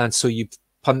 and so you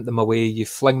punt them away, you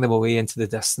fling them away into the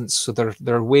distance, so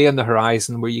they're way on the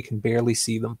horizon where you can barely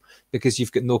see them because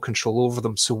you've got no control over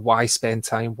them. So why spend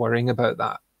time worrying about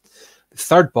that? The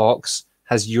third box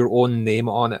has your own name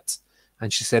on it,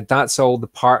 and she said that's all the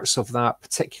parts of that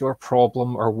particular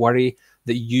problem or worry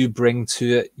that you bring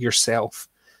to it yourself.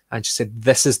 And she said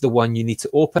this is the one you need to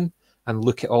open and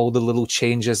look at all the little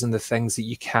changes and the things that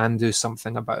you can do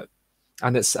something about.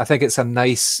 And I think it's a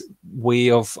nice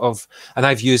way of, and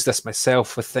I've used this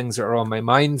myself with things that are on my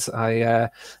mind. I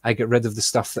get rid of the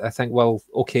stuff that I think, well,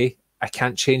 okay, I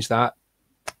can't change that.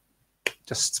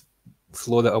 Just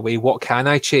float it away. What can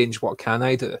I change? What can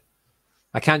I do?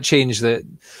 I can't change that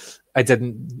I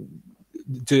didn't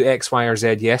do X, Y, or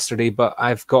Z yesterday, but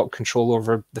I've got control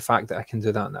over the fact that I can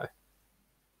do that now.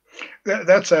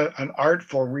 That's an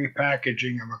artful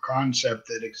repackaging of a concept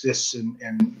that exists in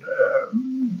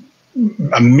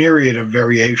a myriad of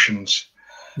variations.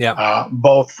 Yeah.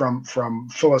 Both from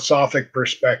philosophic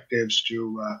perspectives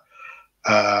to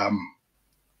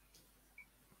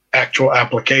actual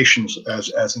applications,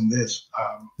 as in this.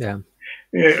 Yeah.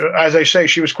 As I say,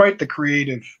 she was quite the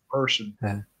creative person.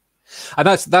 Yeah. And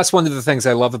that's one of the things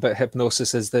I love about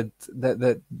hypnosis, is that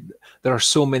there are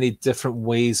so many different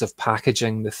ways of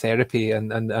packaging the therapy and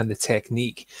the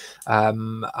technique.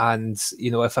 And,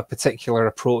 you know, if a particular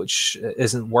approach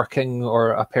isn't working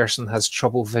or a person has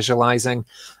trouble visualizing,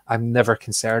 I'm never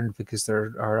concerned, because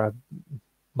there are a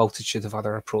multitude of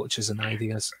other approaches and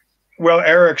ideas. Well,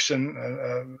 Erickson,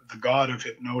 the god of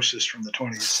hypnosis from the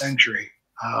 20th century,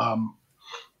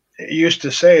 used to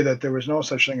say that there was no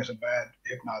such thing as a bad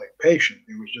hypnotic patient.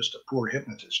 It was just a poor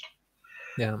hypnotist.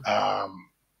 Yeah.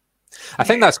 I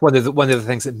think that's one of the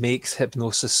things that makes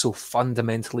hypnosis so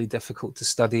fundamentally difficult to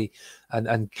study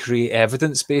and create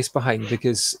evidence base behind,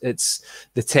 because it's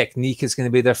the technique is going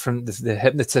to be different, the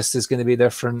hypnotist is going to be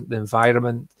different, the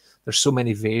environment. There's so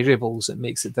many variables that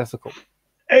makes it difficult.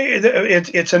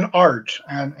 It's an art,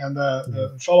 and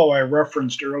the fellow I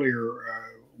referenced earlier,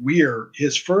 Weir,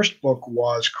 his first book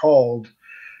was called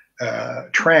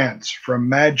Trance: From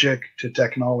Magic to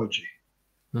Technology.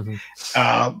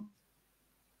 The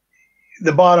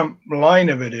bottom line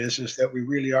of it is that we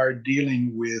really are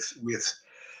dealing with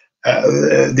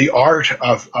the art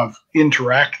of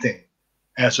interacting,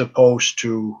 as opposed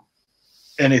to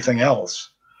anything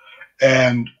else.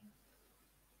 And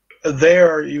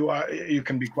there you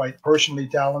can be quite personally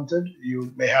talented.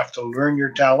 You may have to learn your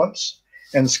talents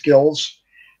and skills.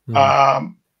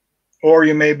 Or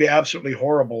you may be absolutely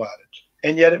horrible at it,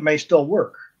 and yet it may still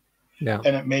work. Yeah.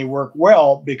 And it may work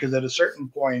well, because at a certain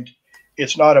point,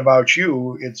 it's not about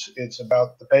you; it's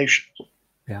about the patient.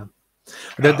 Yeah.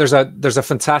 There's a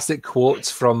fantastic quote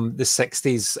from the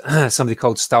 60s. Somebody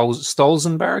called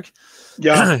Stolzenberg.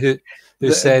 Yeah.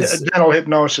 who says dental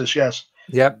hypnosis. Yes.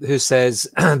 Yeah. Who says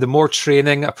the more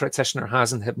training a practitioner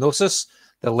has in hypnosis,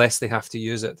 the less they have to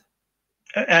use it.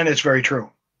 And it's very true.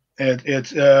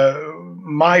 It's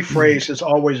my phrase has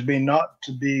always been not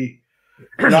to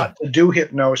do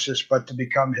hypnosis, but to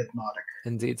become hypnotic.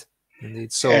 Indeed.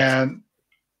 So, and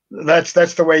that's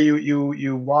the way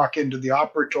you walk into the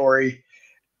operatory.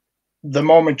 The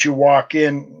moment you walk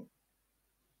in,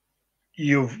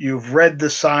 you've read the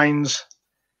signs,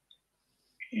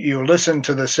 you listen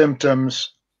to the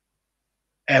symptoms,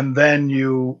 and then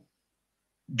you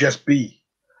just be.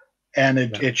 And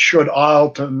it should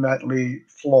ultimately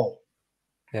flow.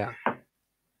 Yeah.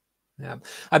 Yeah,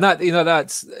 and that,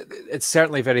 it's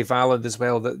certainly very valid as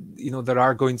well, that there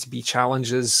are going to be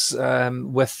challenges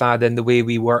with that in the way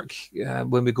we work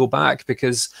when we go back,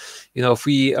 because if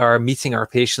we are meeting our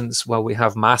patients while we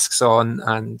have masks on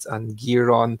and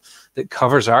gear on that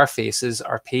covers our faces,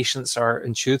 our patients are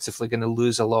intuitively going to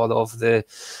lose a lot of the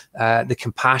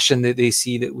compassion that they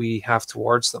see that we have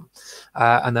towards them.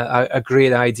 And a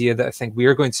great idea that I think we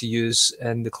are going to use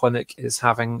in the clinic is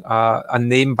having a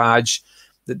name badge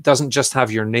that doesn't just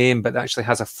have your name, but actually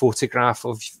has a photograph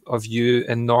of you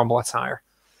in normal attire.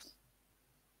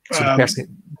 So the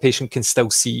patient can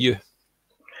still see you.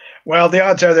 Well, the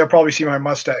odds are they'll probably see my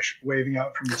mustache waving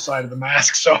out from the side of the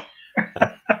mask. So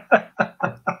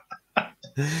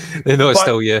they know it's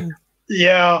still you.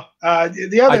 Yeah. I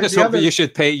just hope that you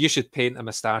should paint a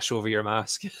mustache over your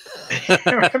mask.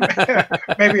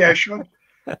 Maybe I should.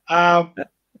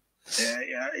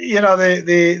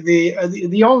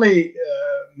 The only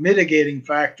mitigating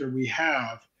factor we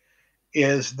have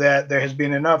is that there has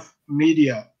been enough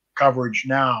media coverage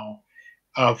now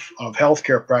of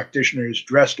healthcare practitioners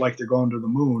dressed like they're going to the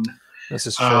moon. This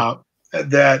is true.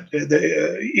 That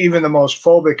even the most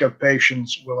phobic of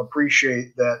patients will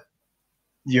appreciate that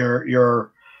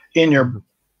you're in your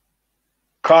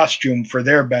costume for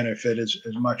their benefit as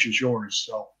much as yours.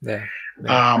 So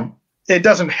it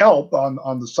doesn't help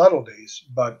on the subtleties,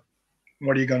 but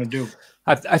what are you going to do?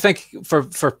 I think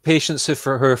for patients who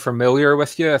are familiar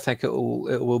with you, I think it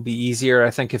will be easier.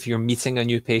 I think if you're meeting a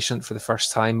new patient for the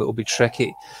first time, it will be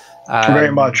tricky.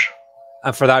 Very much.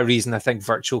 And for that reason, I think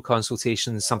virtual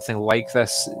consultations, something like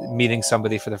this, meeting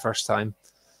somebody for the first time,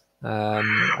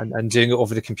 and doing it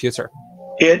over the computer.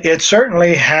 It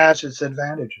certainly has its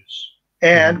advantages,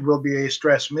 and will be a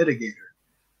stress mitigator,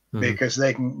 because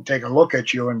they can take a look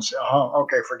at you and say, "Oh,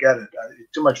 okay, forget it.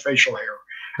 Too much facial hair.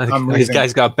 These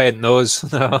guys got a bent nose."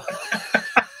 No.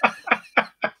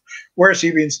 Where's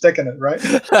he been sticking it, right?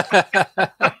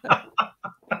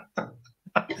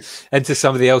 Into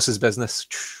somebody else's business.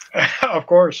 Of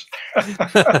course.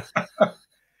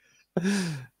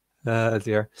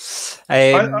 Dear.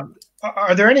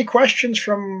 Are there any questions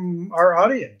from our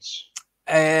audience?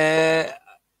 I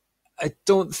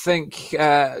don't think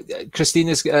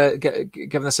Christina's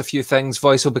given us a few things.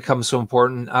 Voice will become so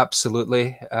important.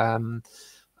 Absolutely.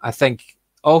 I think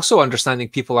also understanding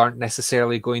people aren't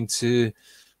necessarily going to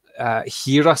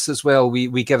hear us as well.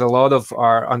 We get a lot of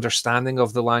our understanding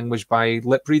of the language by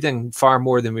lip reading, far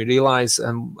more than we realize.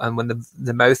 And when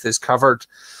the mouth is covered,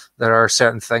 there are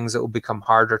certain things that will become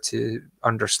harder to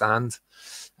understand.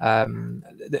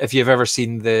 If you've ever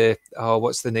seen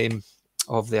what's the name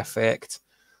of the effect?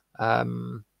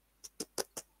 It'll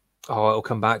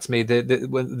come back to me.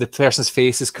 When the person's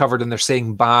face is covered and they're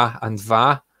saying ba and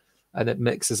va, and it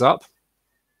mixes up.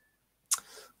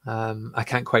 I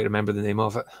can't quite remember the name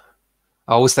of it.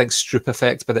 I always think Stroop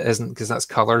effect, but it isn't, because that's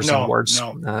colors and words.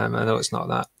 No. I know it's not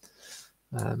that.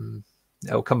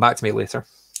 It'll come back to me later.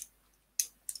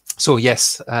 So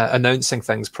yes, announcing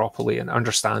things properly and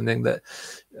understanding that,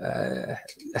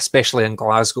 especially in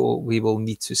Glasgow, we will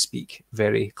need to speak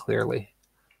very clearly.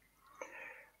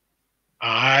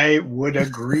 I would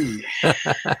agree.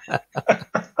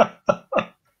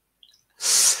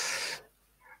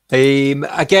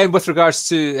 Again, with regards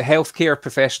to healthcare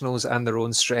professionals and their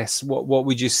own stress, what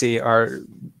would you say are,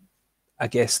 I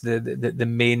guess, the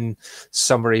main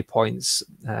summary points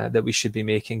that we should be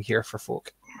making here for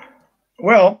folk?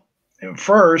 Well,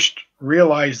 first,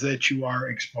 realize that you are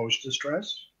exposed to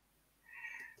stress.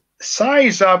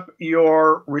 Size up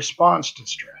your response to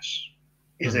stress.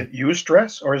 Is it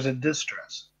eustress or is it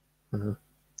distress?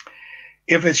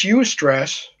 If it's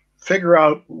eustress, figure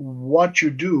out what you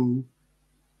do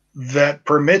that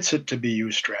permits it to be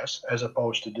eustress as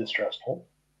opposed to distressful.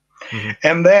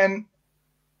 And then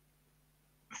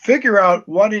figure out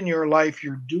what in your life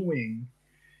you're doing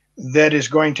that is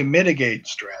going to mitigate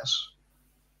stress.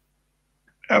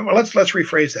 Well, let's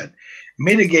rephrase that.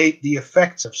 Mitigate the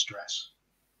effects of stress.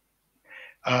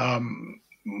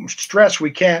 Stress,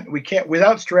 we can't,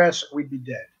 without stress, we'd be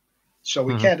dead. So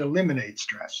we can't eliminate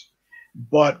stress,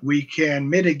 but we can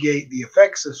mitigate the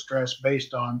effects of stress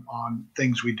based on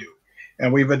things we do.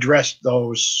 And we've addressed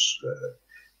those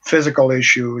physical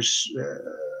issues,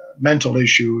 mental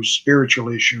issues, spiritual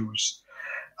issues.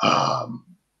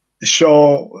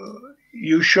 So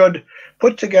you should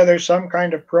put together some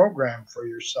kind of program for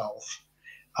yourself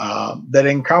that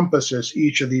encompasses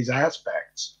each of these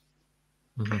aspects.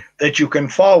 That you can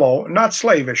follow, not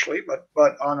slavishly, but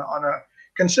on a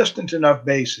consistent enough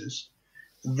basis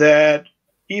that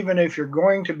even if you're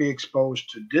going to be exposed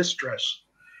to distress,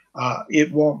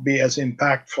 it won't be as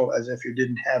impactful as if you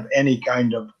didn't have any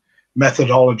kind of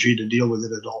methodology to deal with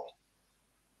it at all.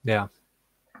 Yeah.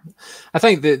 I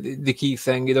think the key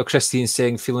thing, you know, Christine's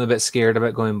saying feeling a bit scared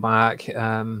about going back,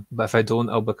 but if I don't,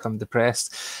 I'll become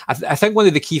depressed. I think one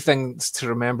of the key things to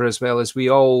remember as well is we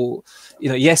all, you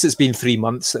know, yes, it's been 3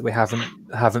 months that we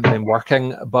haven't been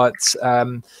working, but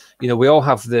you know, we all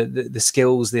have the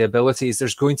skills, the abilities.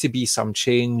 There's going to be some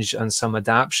change and some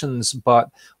adaptations,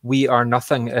 but we are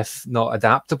nothing if not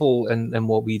adaptable in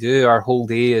what we do. Our whole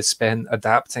day is spent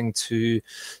adapting to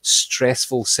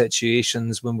stressful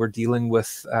situations when we're dealing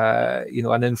with you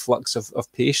know, an influx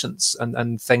of patients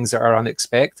and things that are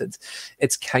unexpected.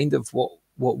 It's kind of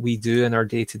what we do in our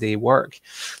day-to-day work.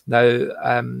 Now,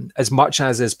 as much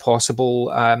as is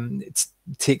possible,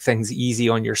 take things easy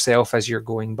on yourself as you're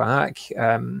going back.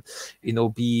 You know,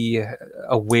 be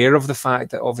aware of the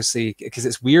fact that obviously, because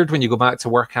it's weird when you go back to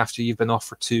work after you've been off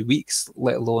for 2 weeks,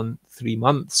 let alone 3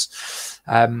 months.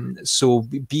 So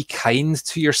be kind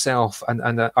to yourself and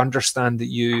understand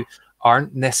that you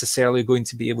aren't necessarily going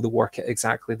to be able to work at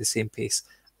exactly the same pace.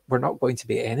 We're not going to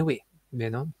be anyway, you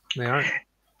know, we aren't.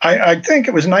 I think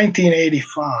it was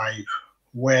 1985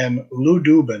 when Lou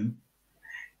Dubin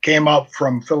came up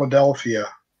from Philadelphia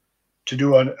to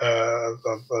do a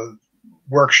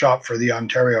workshop for the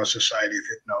Ontario Society of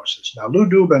Hypnosis. Now, Lou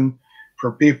Dubin,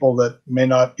 for people that may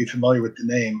not be familiar with the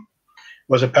name,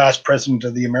 was a past president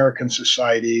of the American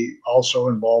Society, also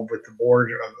involved with the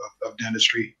board of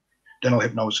dentistry, dental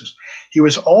hypnosis. He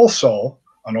was also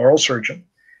an oral surgeon,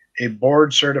 a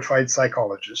board certified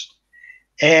psychologist,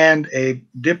 and a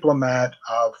diplomat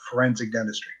of forensic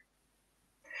dentistry.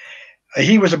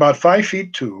 He was about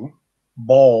 5'2",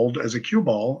 bald as a cue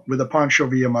ball with a Pancho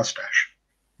Villa mustache.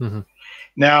 Mm-hmm.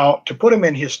 Now, to put him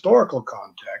in historical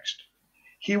context,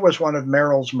 he was one of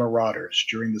Merrill's marauders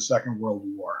during the Second World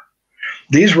War.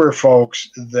 These were folks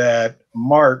that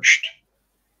marched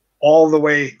all the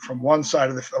way from one side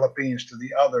of the Philippines to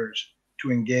the others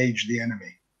to engage the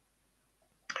enemy.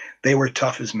 They were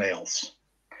tough as nails.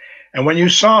 And when you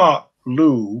saw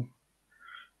Lou,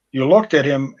 you looked at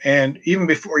him, and even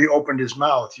before he opened his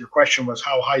mouth, your question was,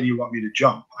 how high do you want me to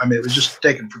jump? I mean, it was just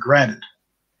taken for granted.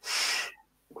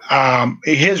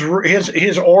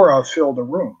 His aura filled the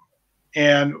room.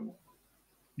 And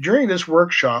during this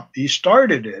workshop, he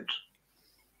started it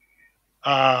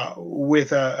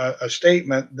with a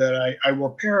statement that I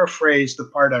will paraphrase the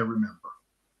part I remember.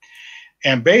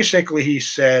 And basically he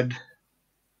said,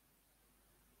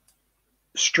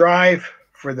 strive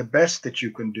for the best that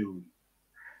you can do,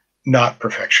 not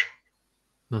perfection.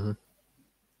 Mm-hmm.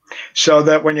 So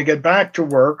that when you get back to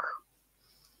work,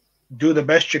 do the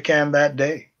best you can that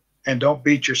day, and don't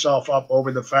beat yourself up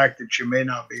over the fact that you may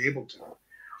not be able to.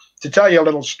 To tell you a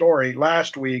little story,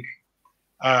 last week,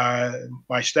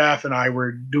 my staff and I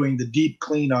were doing the deep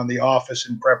clean on the office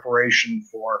in preparation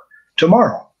for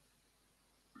tomorrow.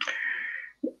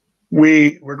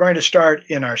 We were going to start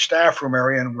in our staff room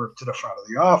area and work to the front of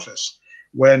the office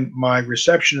when my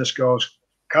receptionist goes,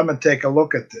 come and take a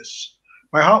look at this.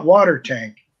 My hot water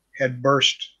tank had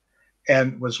burst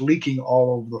and was leaking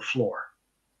all over the floor.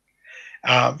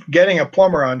 Getting a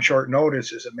plumber on short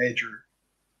notice is a major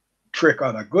trick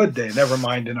on a good day, never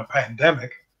mind in a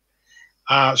pandemic.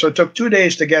 So it took 2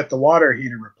 days to get the water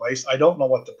heater replaced. I don't know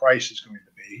what the price is going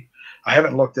to be. I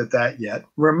haven't looked at that yet,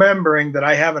 remembering that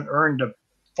I haven't earned a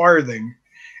farthing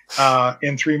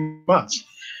in 3 months.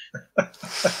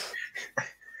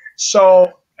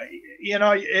 So, you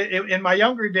know, in my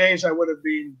younger days, I would have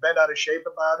been bent out of shape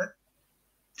about it.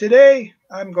 Today,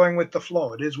 I'm going with the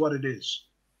flow. It is what it is.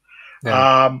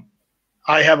 Yeah.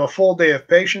 I have a full day of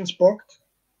patients booked,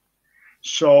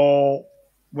 so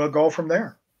we'll go from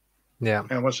there. Yeah,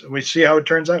 and we see how it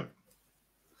turns out.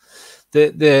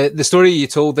 The story you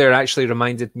told there actually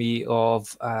reminded me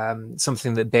of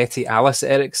something that Betty Alice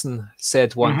Erickson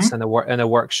said once mm-hmm. in a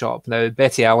workshop. Now,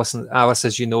 Betty Alice,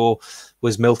 as you know,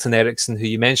 was Milton Erickson, who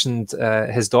you mentioned,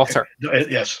 his daughter.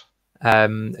 Yes.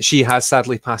 She has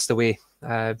sadly passed away.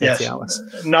 Betty Alice.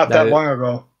 Not that long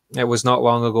ago. It was not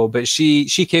long ago, but she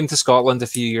came to Scotland a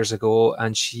few years ago,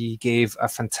 and she gave a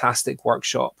fantastic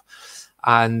workshop.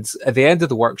 And at the end of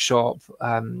the workshop,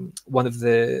 one of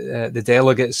the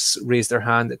delegates raised their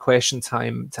hand at question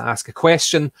time to ask a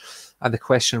question. And the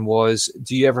question was,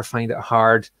 do you ever find it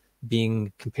hard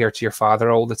being compared to your father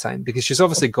all the time? Because she's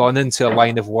obviously gone into a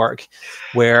line of work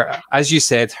where, as you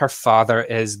said, her father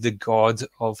is the god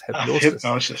of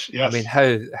hypnosis. Yes. I mean,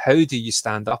 how do you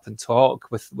stand up and talk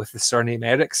with the surname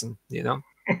Erickson, you know?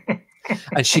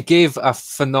 And she gave a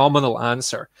phenomenal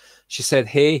answer. She said,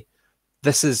 hey,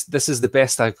 this is the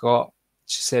best I've got.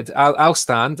 She said, I'll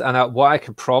stand, and what I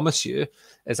can promise you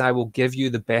is I will give you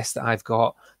the best that I've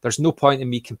got. There's no point in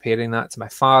me comparing that to my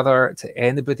father, to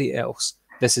anybody else.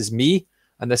 This is me,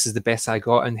 and this is the best I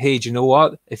got. And hey, do you know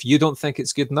what? If you don't think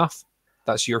it's good enough,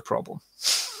 that's your problem.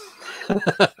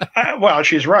 Well,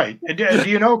 she's right. Do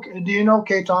you know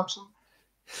Kay Thompson?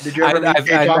 Did you ever meet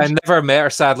Kay Thompson? I never met her,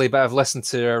 sadly, but I've listened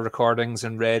to her recordings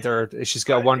and read her. She's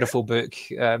got a wonderful book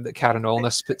that Karen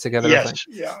Olness put together. Yes, I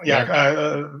think.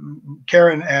 yeah.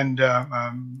 Karen and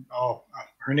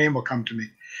her name will come to me.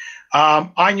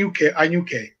 I knew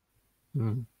Kay,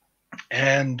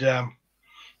 and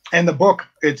the book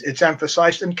it's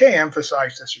emphasized, and Kay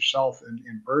emphasized this herself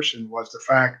in person, was the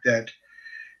fact that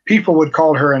people would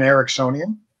call her an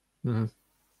Ericksonian,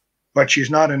 but she's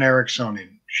not an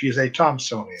Ericksonian. She's a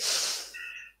Thompsonian.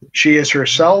 She is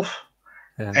herself,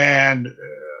 and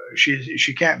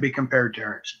she can't be compared to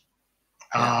Erickson.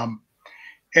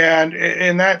 And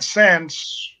in that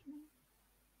sense,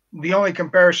 the only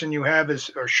comparison you have is,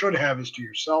 or should have, is to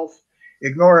yourself.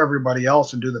 Ignore everybody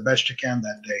else and do the best you can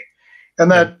that day.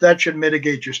 And that should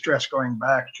mitigate your stress going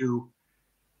back to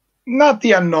not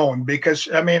the unknown, because,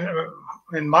 I mean,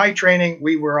 in my training,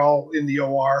 we were all in the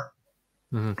OR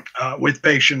with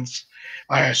patients.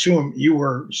 I assume you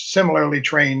were similarly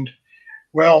trained.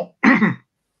 Well,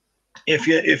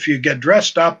 if you get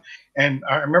dressed up, and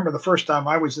I remember the first time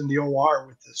I was in the OR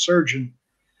with the surgeon,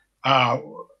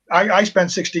 I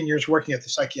spent 16 years working at the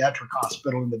psychiatric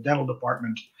hospital in the dental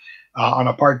department on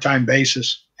a part-time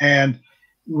basis. And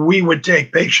we would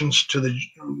take patients to the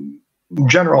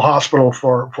general hospital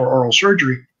for oral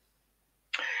surgery.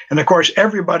 And of course,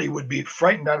 everybody would be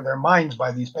frightened out of their minds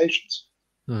by these patients.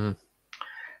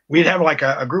 We'd have like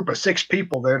a group of 6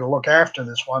 people there to look after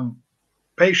this one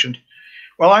patient.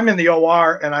 Well, I'm in the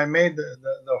OR, and I made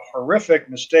the horrific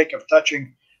mistake of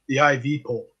touching the IV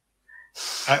pole.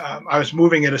 I was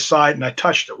moving it aside, and I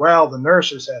touched it. Well, the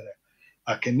nurses had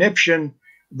a conniption.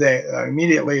 They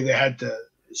immediately had to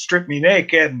strip me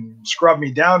naked and scrub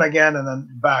me down again, and then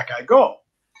back I go.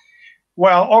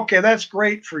 Well, okay, that's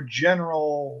great for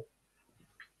general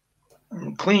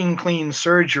clean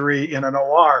surgery in an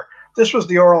OR. This was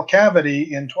the oral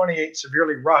cavity in 28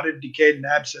 severely rotted, decayed, and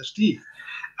abscessed teeth.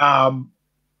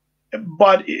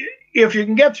 But if you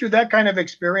can get through that kind of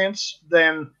experience,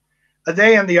 then a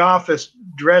day in the office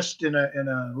dressed in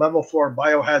a level 4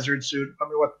 biohazard suit, I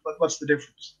mean, what's the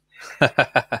difference?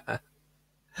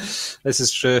 This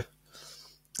is true.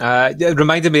 It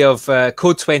reminded me of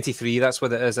Code 23. That's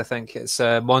what it is. I think it's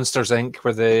Monsters Inc.,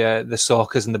 where the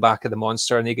sock is in the back of the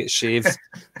monster and he gets shaved.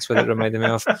 That's what it reminded me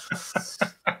of.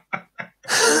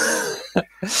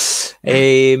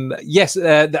 Yes,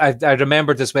 I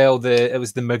remembered as well. It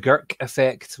was the McGurk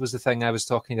effect was the thing I was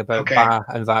talking about. Okay.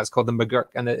 And that's called the McGurk.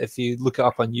 And if you look it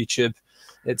up on YouTube,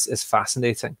 it's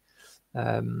fascinating.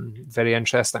 Very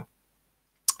interesting.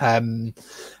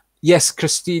 Yes,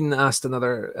 Christine asked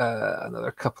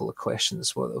another couple of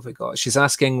questions. What have we got? She's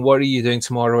asking, what are you doing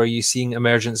tomorrow? Are you seeing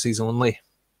emergencies only?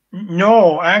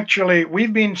 No, actually,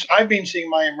 I've been seeing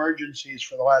my emergencies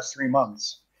for the last 3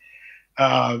 months.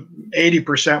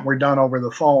 80% were done over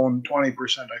the phone. 20%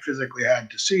 I physically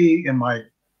had to see in my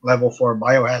level 4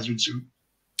 biohazard suit.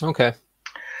 Okay.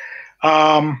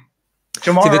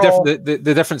 Tomorrow, see,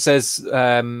 the difference is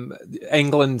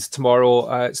England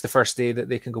tomorrow. It's the first day that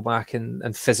they can go back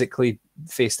and physically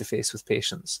face to face with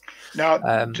patients.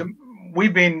 Now,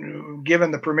 we've been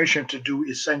given the permission to do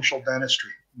essential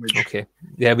dentistry. Okay,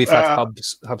 yeah, we've had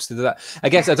hubs to do that. I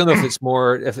guess I don't know if it's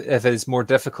more if it's more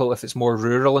difficult if it's more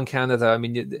rural in Canada. I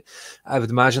mean, I would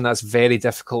imagine that's very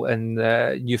difficult in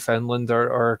Newfoundland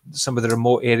or some of the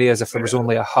remote areas. If there was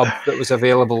only a hub that was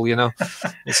available, you know,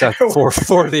 it's a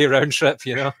 4-day round trip.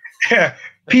 You know, yeah.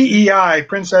 PEI,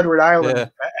 Prince Edward Island,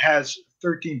 has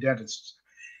 13 dentists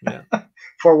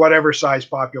for whatever size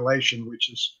population,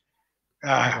 which is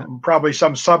probably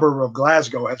some suburb of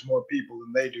Glasgow has more people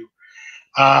than they do.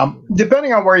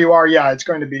 Depending on where you are, yeah, it's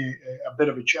going to be a bit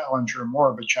of a challenge or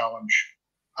more of a challenge.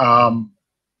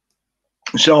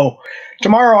 So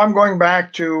tomorrow I'm going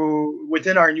back to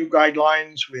within our new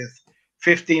guidelines with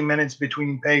 15 minutes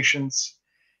between patients.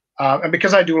 And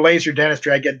because I do laser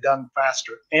dentistry, I get done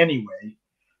faster anyway.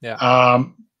 Yeah.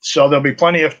 So there'll be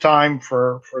plenty of time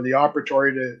for the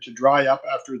operatory to dry up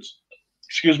after it's,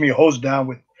 hosed down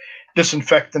with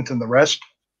disinfectant and the rest.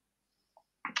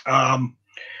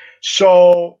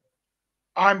 So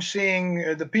I'm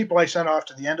seeing the people I sent off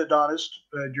to the endodontist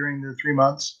during the 3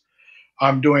 months.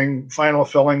 I'm doing final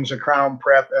fillings, a crown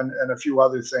prep, and a few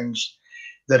other things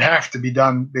that have to be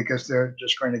done because they're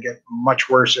just going to get much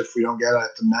worse if we don't get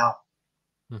at them now.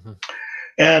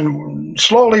 And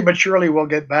slowly but surely we'll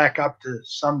get back up to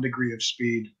some degree of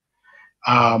speed.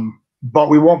 but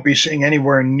we won't be seeing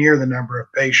anywhere near the number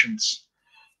of patients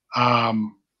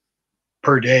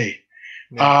per day.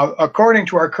 Yeah. According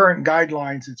to our current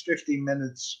guidelines, it's 15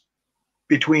 minutes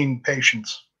between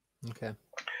patients. Okay.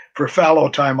 For fallow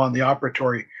time on the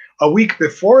operatory. A week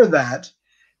before that,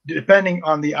 depending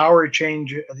on the hour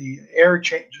change, the air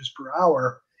changes per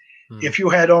hour, if you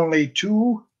had only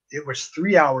 2, it was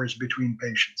 3 hours between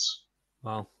patients.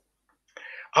 Wow.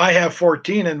 I have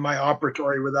 14 in my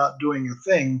operatory without doing a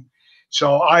thing,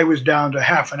 so I was down to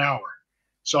half an hour.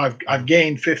 So I've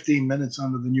gained 15 minutes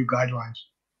under the new guidelines.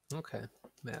 Okay.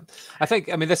 Yeah. I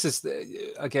think, I mean, this is,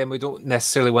 again, we don't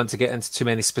necessarily want to get into too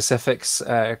many specifics.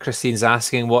 Christine's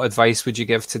asking, what advice would you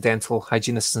give to dental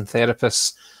hygienists and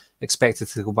therapists expected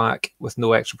to go back with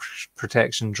no extra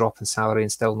protection, drop in salary,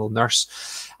 and still no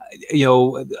nurse? You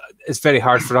know, it's very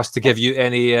hard for us to give you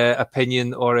any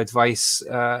opinion or advice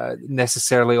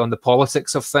necessarily on the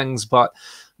politics of things, but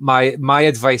my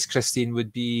advice, Christine,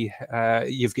 would be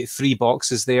you've got 3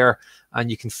 boxes there, and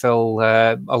you can fill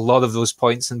a lot of those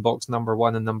points in box number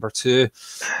 1 and number 2,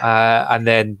 and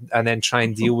then try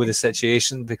and deal with the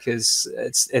situation, because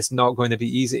it's not going to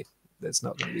be easy. It's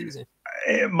not going to be easy.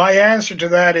 My answer to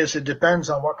that is it depends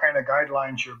on what kind of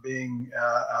guidelines you're being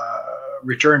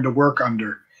returned to work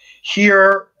under.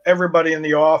 Here, everybody in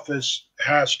the office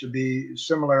has to be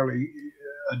similarly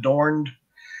adorned.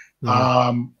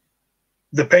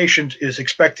 The patient is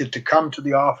expected to come to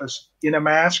the office in a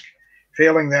mask.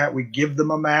 Failing that, we give them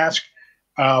a mask,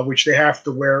 which they have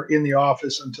to wear in the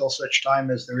office until such time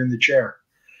as they're in the chair.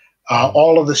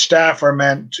 All of the staff are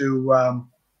meant to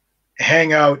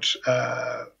hang out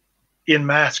in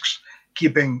masks,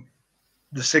 keeping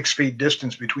the 6 feet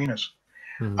distance between us.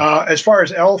 As far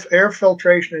as air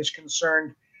filtration is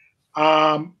concerned,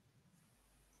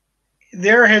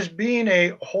 there has been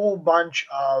a whole bunch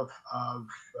of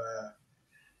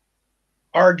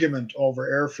argument over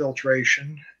air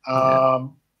filtration,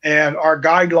 and our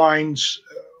guidelines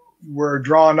were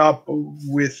drawn up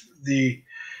with the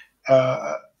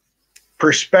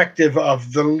perspective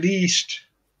of the least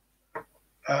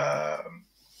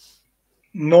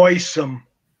noisome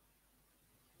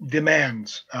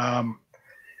demands.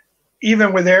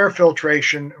 Even with air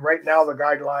filtration, right now the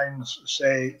guidelines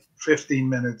say 15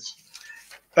 minutes.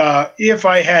 If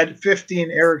I had 15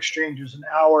 air exchanges an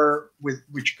hour,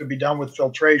 which could be done with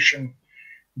filtration,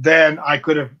 then I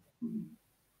could have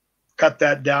cut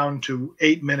that down to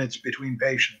 8 minutes between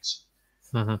patients.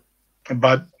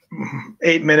 But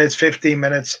 8 minutes, 15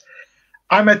 minutes,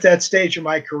 I'm at that stage in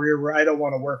my career where I don't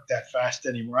want to work that fast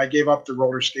anymore. I gave up the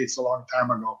roller skates a long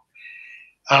time ago.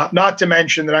 Not to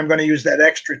mention that I'm going to use that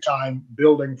extra time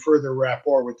building further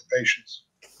rapport with the patients.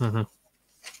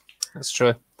 That's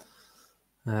true.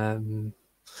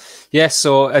 Yes,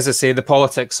 so as I say, the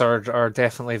politics are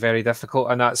definitely very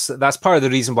difficult, and that's part of the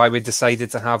reason why we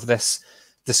decided to have this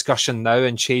discussion now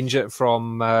and change it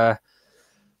from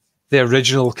the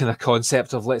original kind of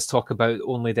concept of let's talk about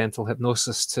only dental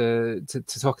hypnosis to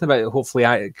talking about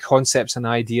hopefully concepts and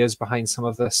ideas behind some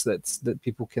of this that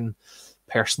people can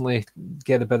personally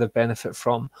get a bit of benefit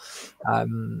from.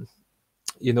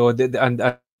 You know,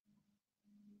 and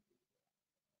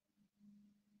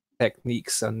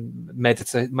techniques and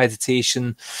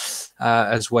meditation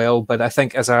as well. But I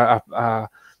think as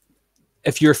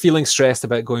if you're feeling stressed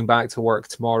about going back to work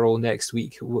tomorrow, next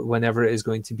week, whenever it is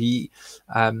going to be,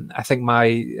 I think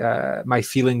my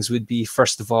feelings would be,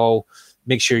 first of all,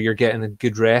 make sure you're getting a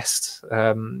good rest.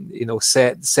 You know,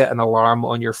 set an alarm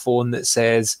on your phone that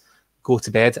says go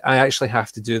to bed. I actually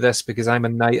have to do this because I'm a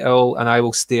night owl and I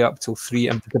will stay up till 3.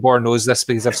 And Gabor knows this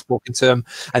because I've spoken to him,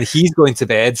 and he's going to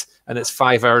bed and it's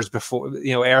 5 hours before,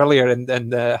 you know, earlier in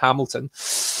Hamilton.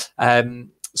 So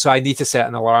I need to set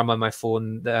an alarm on my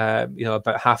phone, you know,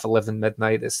 about 11:30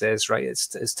 midnight. It says, right,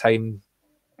 it's time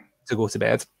to go to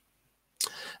bed.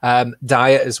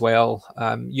 Diet as well.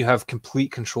 You have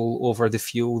complete control over the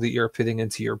fuel that you're putting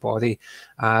into your body.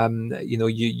 You know,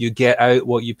 you get out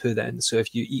what you put in. So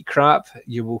if you eat crap,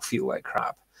 you will feel like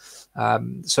crap.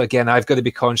 So again, I've got to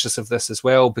be conscious of this as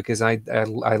well, because I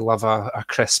love a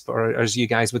crisp, or as you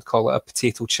guys would call it, a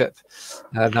potato chip.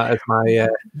 That is my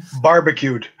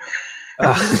barbecued.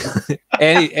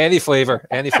 Any flavor.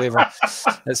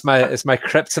 It's my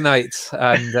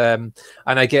kryptonite,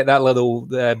 and I get that little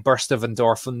burst of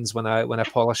endorphins when I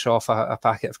polish off a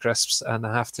packet of crisps, and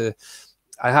I have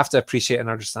to appreciate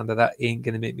and understand that ain't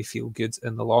going to make me feel good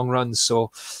in the long run.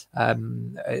 So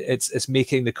it's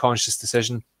making the conscious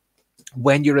decision.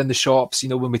 When you're in the shops, you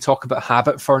know, when we talk about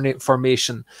habit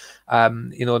formation,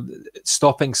 you know,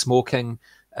 stopping smoking,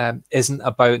 isn't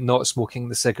about not smoking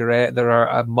the cigarette. There are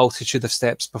a multitude of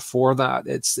steps before that.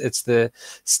 It's the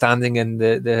standing in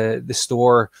the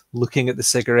store, looking at the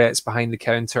cigarettes behind the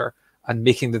counter and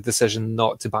making the decision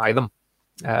not to buy them.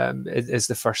 Is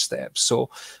the first step.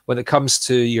 So when it comes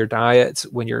to your diet,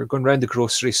 when you're going around the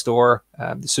grocery store,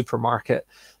 the supermarket,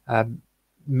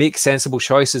 make sensible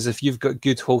choices. If you've got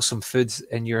good wholesome food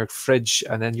in your fridge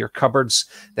and in your cupboards,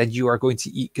 then you are going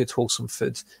to eat good wholesome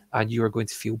food and you are going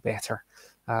to feel better.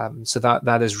 So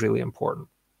that is really important.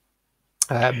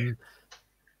 I'm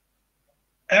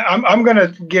going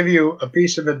to give you a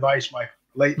piece of advice my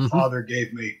late father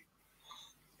gave me.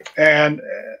 And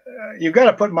you've got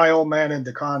to put my old man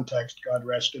into context, God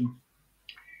rest him.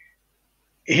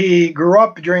 He grew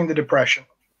up during the Depression.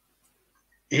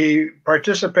 He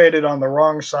participated on the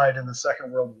wrong side in the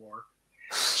Second World War,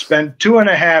 spent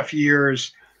 2.5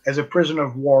 years as a prisoner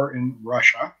of war in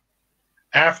Russia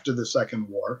after the Second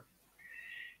War,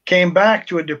 came back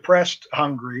to a depressed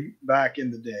Hungary back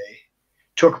in the day,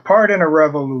 took part in a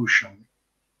revolution,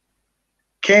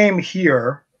 came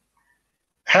here,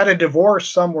 had a divorce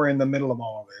somewhere in the middle of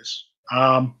all of this.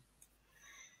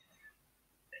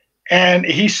 And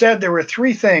he said there were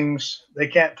 3 things they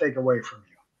can't take away from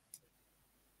you: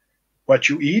 what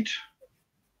you eat,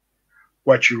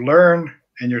 what you learn,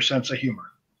 and your sense of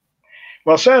humor.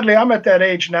 Well, sadly, I'm at that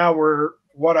age now where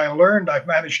what I learned, I've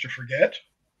managed to forget.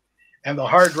 And the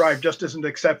hard drive just isn't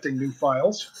accepting new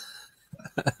files.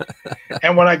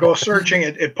 And when I go searching,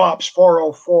 it pops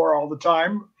 404 all the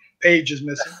time. Page is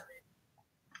missing.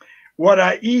 What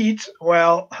I eat,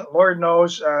 well, Lord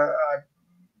knows, I've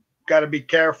got to be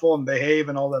careful and behave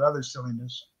and all that other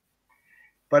silliness.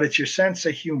 But it's your sense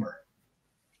of humor.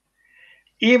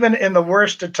 Even in the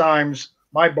worst of times,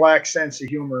 my black sense of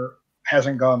humor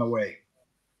hasn't gone away.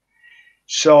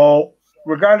 So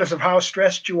regardless of how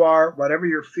stressed you are, whatever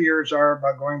your fears are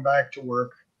about going back to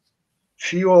work,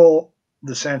 fuel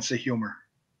the sense of humor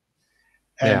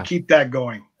and keep that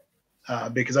going,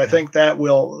 because I think that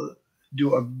will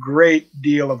do a great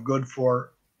deal of good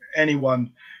for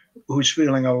anyone who's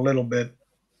feeling a little bit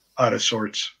out of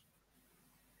sorts.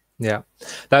 Yeah,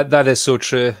 that is so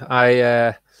true.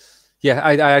 I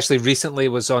actually recently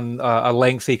was on a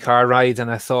lengthy car ride, and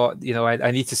I thought,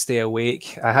 I need to stay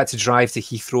awake. I had to drive to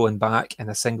Heathrow and back in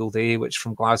a single day, which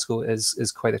from Glasgow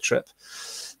is quite a trip.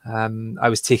 I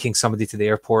was taking somebody to the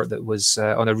airport that was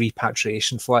on a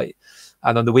repatriation flight.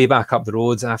 And on the way back up the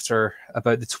road, after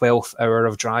about the 12th hour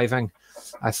of driving,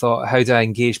 I thought, how do I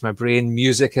engage my brain?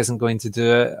 Music isn't going to do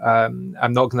it.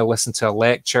 I'm not going to listen to a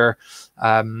lecture.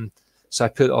 So I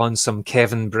put on some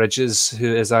Kevin Bridges,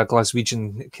 who is a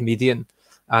Glaswegian comedian,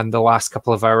 and the last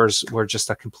couple of hours were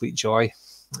just a complete joy.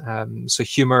 So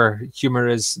humor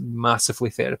is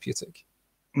massively therapeutic.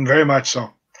 Very much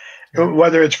so. Yeah.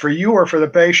 Whether it's for you or for the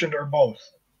patient or both.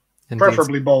 Indeed.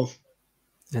 Preferably both.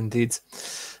 Indeed.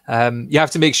 You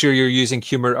have to make sure you're using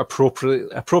humor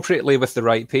appropriately with the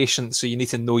right patient. So you need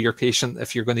to know your patient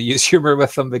if you're going to use humor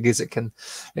with them, because it can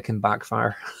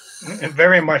backfire.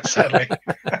 Very much, sadly.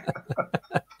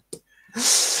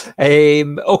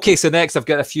 Okay, so next I've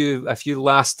got a few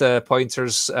last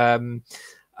pointers.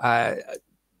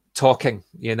 Talking,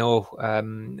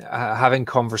 having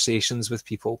conversations with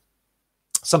people.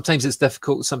 Sometimes it's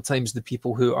difficult. Sometimes the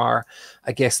people who are,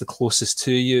 I guess, the closest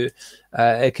to you,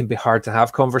 it can be hard to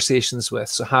have conversations with.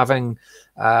 So having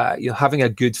a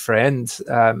good friend,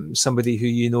 somebody who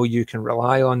you can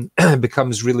rely on,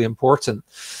 becomes really important.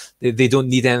 They don't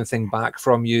need anything back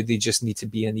from you. They just need to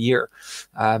be an ear.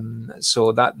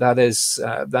 So that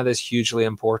is hugely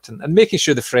important. And making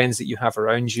sure the friends that you have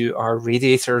around you are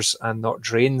radiators and not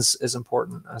drains is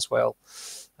important as well.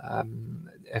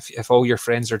 If all your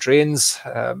friends are drains,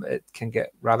 it can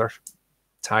get rather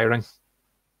tiring.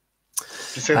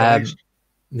 To say the least.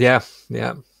 Yeah.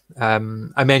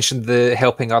 I mentioned the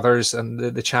helping others and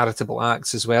the charitable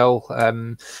acts as well.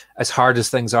 As hard as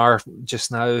things are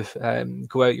just now,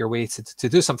 go out your way to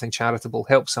do something charitable,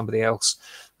 help somebody else,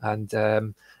 and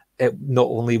it not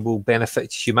only will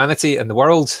benefit humanity and the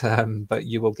world, but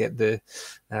you will get the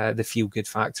feel-good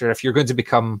factor. If you're going to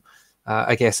become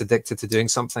I guess addicted to doing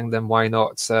something, then why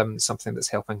not something that's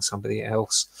helping somebody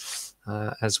else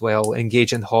as well?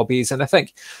 Engage in hobbies. And I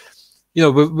think,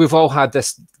 we've all had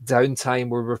this downtime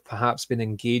where we've perhaps been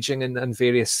engaging in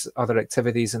various other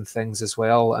activities and things as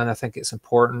well. And I think it's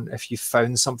important, if you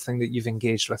found something that you've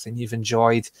engaged with and you've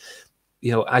enjoyed,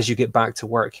 as you get back to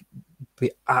work,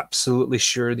 be absolutely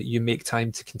sure that you make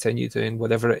time to continue doing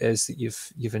whatever it is that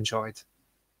you've enjoyed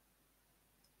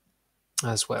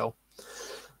as well.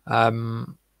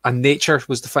 And nature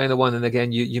was the final one. And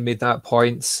again, you made that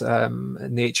point.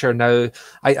 Nature. Now,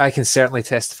 I can certainly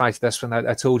testify to this when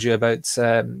I told you about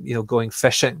going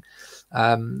fishing.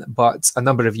 But a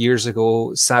number of years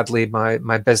ago, sadly,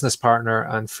 my business partner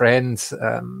and friend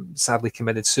sadly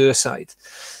committed suicide,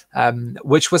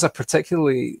 which was a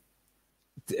particularly,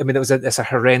 I mean, it's a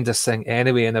horrendous thing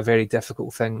anyway, and a very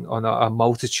difficult thing on a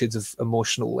multitude of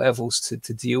emotional levels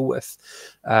to deal with.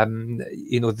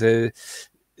 The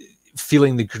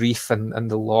feeling the grief and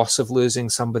the loss of losing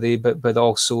somebody, but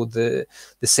also the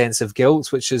sense of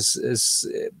guilt, which is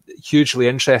hugely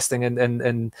interesting,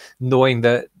 and knowing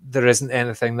that there isn't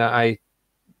anything that I,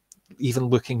 even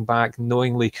looking back,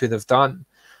 knowingly could have done.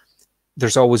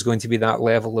 There's always going to be that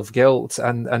level of guilt,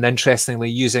 and interestingly,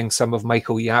 using some of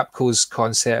Michael Yapko's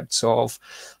concepts of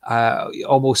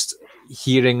almost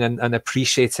hearing and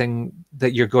appreciating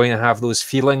that you're going to have those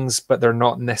feelings, but they're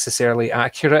not necessarily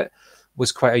accurate,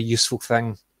 was quite a useful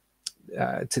thing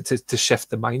to shift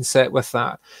the mindset with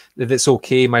that it's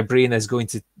okay. My brain is going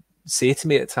to say to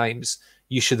me at times,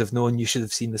 you should have known, you should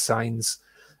have seen the signs.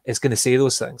 It's going to say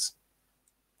those things.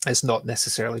 It's not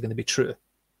necessarily going to be true.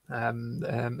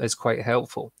 It's quite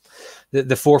helpful. The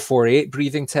 4-4-8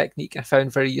 breathing technique I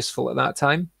found very useful at that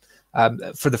time.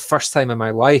 For the first time in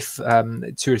my life, 2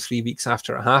 or 3 weeks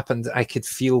after it happened, I could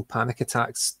feel panic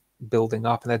attacks building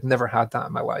up, and I'd never had that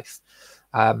in my life.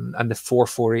 And the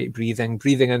 4-4-8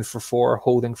 breathing in for 4,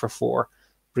 holding for 4,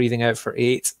 breathing out for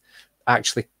 8,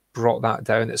 actually brought that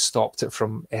down. It stopped it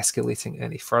from escalating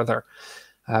any further.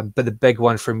 But the big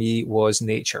one for me was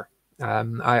nature.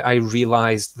 I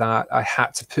realized that I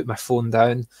had to put my phone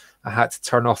down. I had to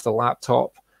turn off the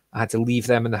laptop. I had to leave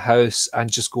them in the house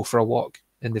and just go for a walk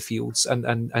in the fields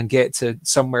and get to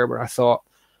somewhere where I thought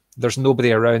there's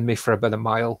nobody around me for about a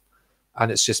mile. And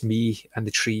it's just me and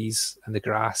the trees and the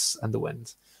grass and the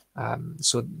wind.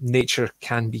 So nature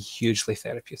can be hugely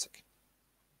therapeutic.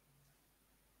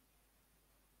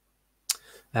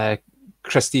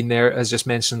 Christine there has just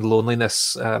mentioned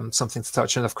loneliness, something to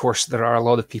touch on. Of course, there are a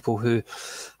lot of people who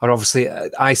are obviously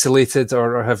isolated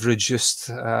or have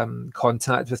reduced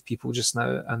contact with people just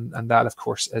now. And that, of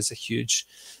course, is a huge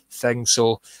thing.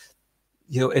 So,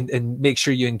 and make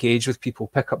sure you engage with people,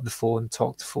 pick up the phone,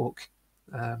 talk to folk.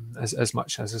 As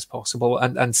much as is possible,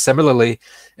 and similarly,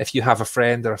 if you have a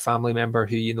friend or a family member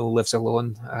who lives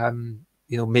alone,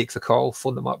 make the call,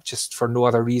 phone them up, just for no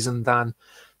other reason than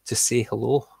to say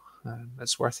hello.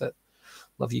 It's worth it.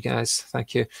 Love you guys.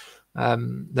 Thank you.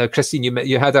 Now, Christine,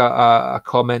 you had a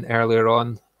comment earlier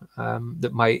on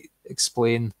that might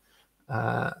explain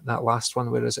that last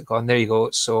one. Where has it gone? There you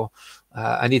go. So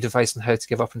I need advice on how to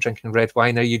give up on drinking red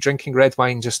wine. Are you drinking red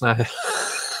wine just now?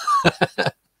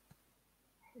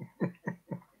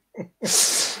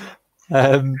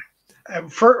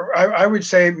 I would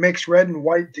say mix red and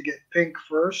white to get pink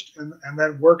first, and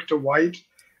then work to white,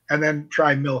 and then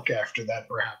try milk after that,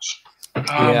 perhaps.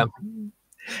 Yeah,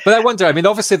 but I wonder. I mean,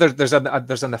 obviously, there's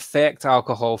an effect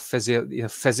alcohol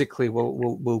physically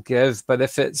will give, but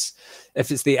if it's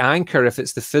the anchor, if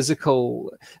it's the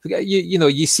physical,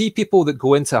 you see people that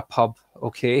go into a pub,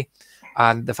 okay,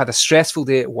 and they've had a stressful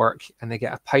day at work, and they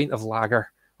get a pint of lager,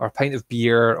 or a pint of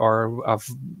beer, or of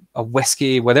a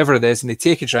whiskey, whatever it is, and they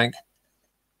take a drink.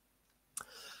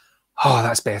 Oh,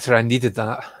 that's better. I needed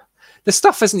that. The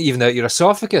stuff isn't even out your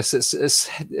esophagus.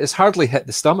 It's hardly hit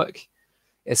the stomach.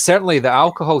 It's certainly, the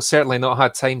alcohol certainly not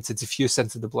had time to diffuse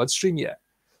into the bloodstream yet.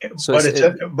 So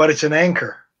but it's an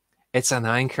anchor. It's an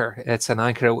anchor. It's an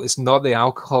anchor. It's not the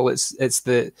alcohol. It's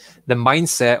the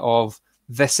mindset of,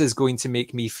 this is going to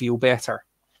make me feel better,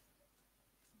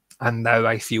 and now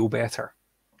I feel better.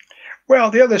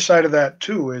 Well, the other side of that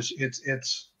too is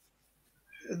it's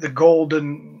the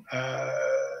golden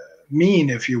mean,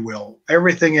 if you will,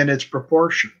 everything in its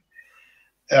proportion.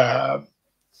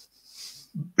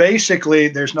 Basically,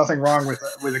 there's nothing wrong with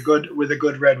a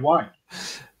good red wine,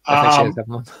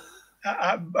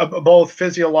 both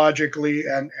physiologically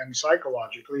and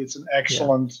psychologically. It's an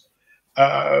excellent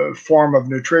form of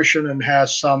nutrition and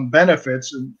has some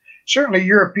benefits, and certainly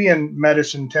European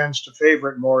medicine tends to favor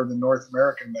it more than North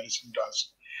American medicine does.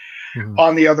 Mm-hmm.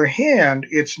 On the other hand,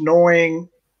 it's knowing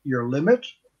your limit.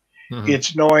 Mm-hmm.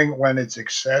 It's knowing when it's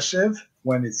excessive,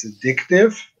 when it's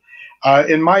addictive.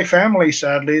 In my family,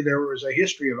 sadly, there was a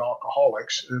history of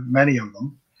alcoholics, many of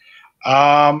them.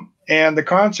 And the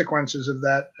consequences of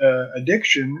that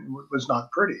addiction was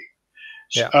not pretty,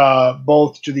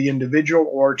 both to the individual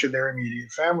or to their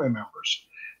immediate family members.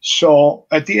 So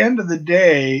at the end of the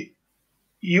day,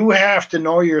 you have to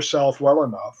know yourself well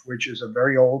enough, which is a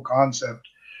very old concept,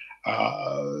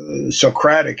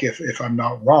 Socratic, if I'm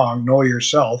not wrong, know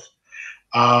yourself,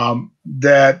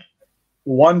 that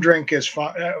one drink is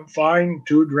fine,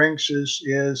 two drinks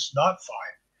is not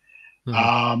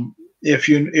fine. If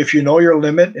you know your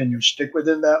limit and you stick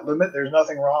within that limit, there's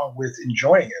nothing wrong with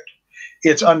enjoying it.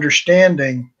 It's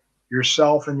understanding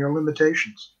yourself and your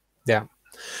limitations. Yeah.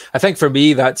 I think for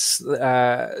me, that's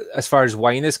as far as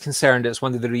wine is concerned, it's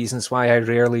one of the reasons why I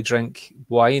rarely drink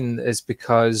wine is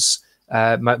because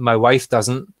my wife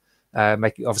doesn't.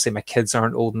 Obviously, my kids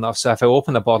aren't old enough. So if I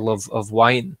open a bottle of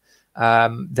wine,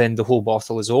 then the whole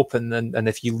bottle is open. And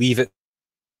if you leave it,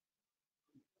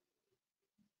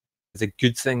 the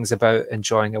good things about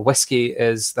enjoying a whiskey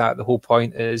is that the whole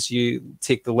point is you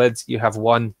take the lid, you have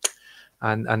one,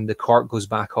 and the cork goes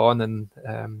back on, and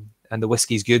the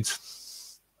whiskey's good.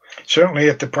 Certainly,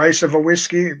 at the price of a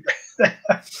whiskey,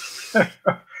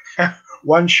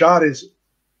 one shot is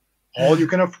all you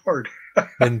can afford.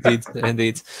 Indeed,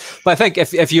 indeed. But I think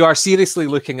if you are seriously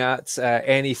looking at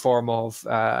any form of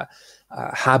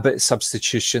habit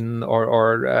substitution,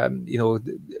 or you know,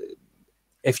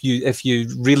 if you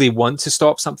really want to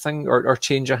stop something or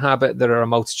change a habit, there are a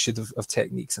multitude of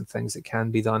techniques and things that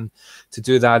can be done to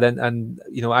do that. And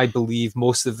you know, I believe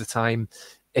most of the time,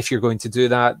 if you're going to do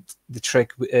that, the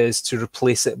trick is to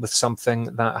replace it with something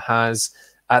that has,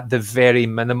 at the very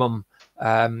minimum,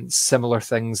 similar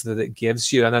things that it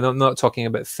gives you. And I'm not talking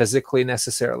about physically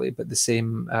necessarily, but the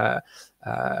same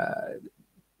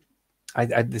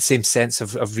the same sense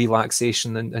of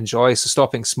relaxation and joy. So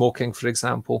stopping smoking, for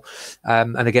example,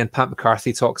 and again, Pat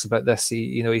McCarthy talks about this.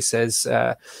 He says,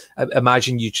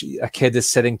 imagine a kid is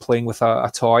sitting playing with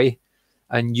a toy,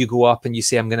 and you go up and you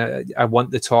say, I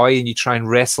want the toy, and you try and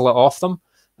wrestle it off them.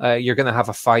 You're going to have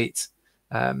a fight.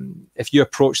 If you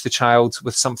approach the child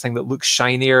with something that looks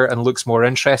shinier and looks more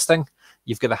interesting,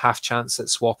 you've got a half chance at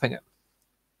swapping it.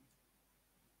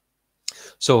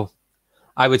 So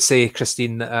I would say,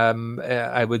 Christine,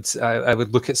 I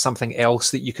would look at something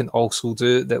else that you can also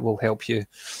do that will help you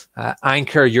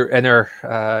anchor your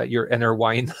inner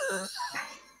wine.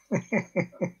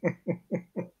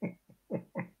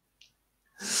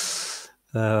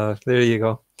 There you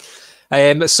go.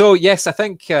 So yes, I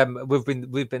think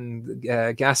we've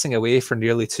been gassing away for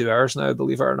nearly 2 hours now,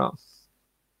 believe it or not.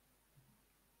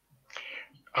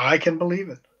 I can believe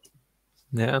it.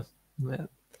 Yeah.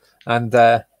 And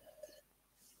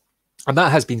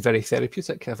that has been very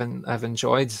therapeutic. I've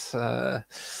enjoyed.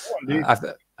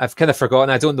 I've kind of forgotten.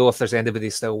 I don't know if there's anybody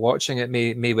still watching. It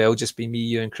may well just be me,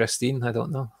 you, and Christine. I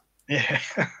don't know. Yeah,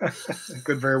 it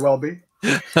could very well be.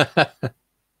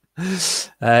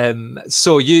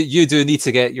 So you do need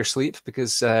to get your sleep,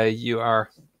 because you are.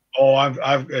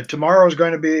 Oh, tomorrow's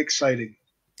going to be exciting.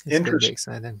 It's going to be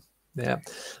exciting. Yeah,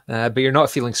 but you're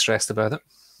not feeling stressed about it.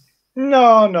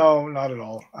 No, not at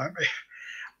all.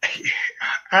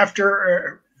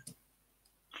 After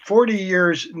 40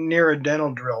 years near a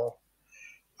dental drill,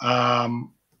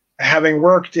 having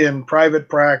worked in private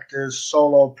practice,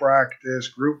 solo practice,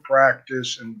 group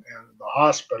practice, and the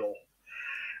hospital,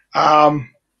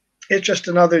 it's just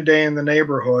another day in the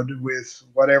neighborhood with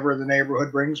whatever the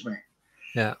neighborhood brings me.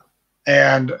 Yeah.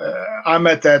 And I'm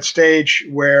at that stage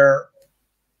where,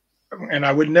 and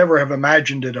I would never have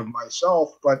imagined it of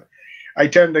myself, but I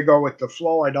tend to go with the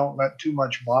flow. I don't let too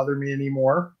much bother me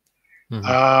anymore.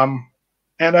 Mm-hmm.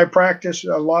 And I practice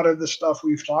a lot of the stuff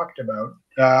we've talked about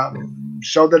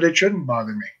so that it shouldn't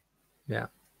bother me. Yeah.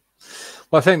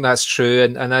 Well, I think that's true.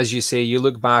 And as you say, you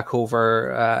look back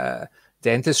over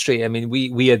dentistry. I mean,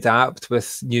 we adapt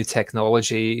with new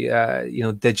technology,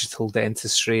 digital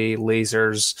dentistry,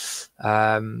 lasers,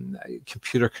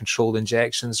 computer controlled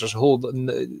injections. There's a whole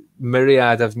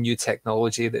myriad of new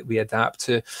technology that we adapt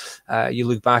to. You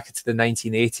look back into the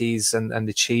 1980s and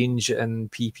the change in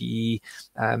PPE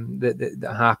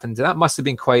that happened. That must have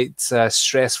been quite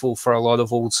stressful for a lot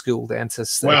of old school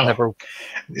dentists. Well,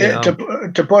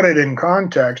 to put it in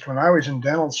context, when I was in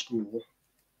dental school,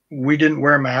 we didn't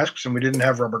wear masks and we didn't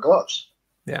have rubber gloves.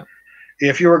 Yeah.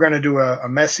 If you were going to do a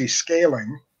messy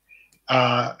scaling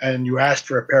and you asked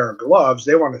for a pair of gloves,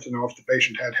 they wanted to know if the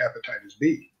patient had hepatitis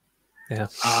B. Yeah.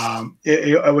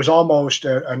 It was almost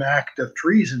an act of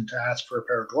treason to ask for a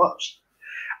pair of gloves,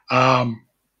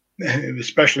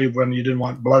 especially when you didn't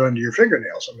want blood under your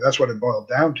fingernails. I mean, that's what it boiled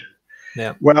down to.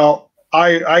 Yeah. Well,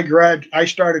 I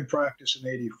started practice in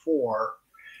 '84.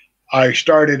 I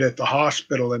started at the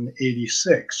hospital in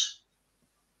 '86.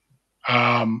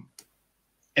 And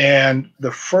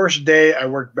the first day I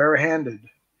worked barehanded.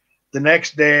 The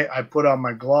next day I put on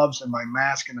my gloves and my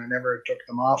mask, and I never took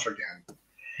them off again.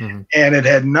 Mm-hmm. And it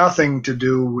had nothing to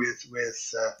do with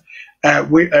that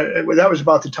was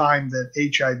about the time that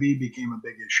HIV became a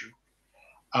big issue.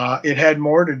 It had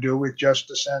more to do with just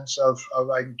a sense of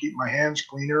I can keep my hands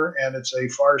cleaner, and it's a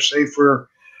far safer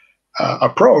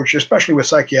approach, especially with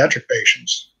psychiatric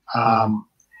patients,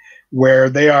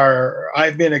 where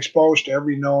I've been exposed to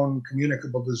every known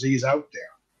communicable disease out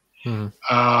there,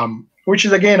 which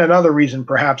is, again, another reason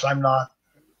perhaps I'm not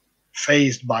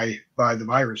fazed by the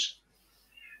virus.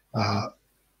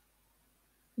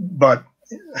 But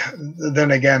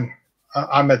then again,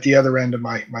 I'm at the other end of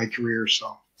my career,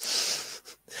 so.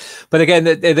 But again,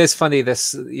 it is funny,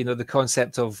 this, the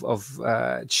concept of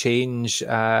change,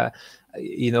 to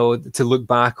look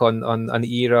back on an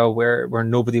era where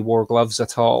nobody wore gloves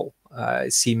at all.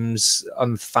 It seems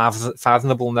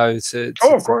unfathomable now to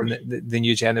the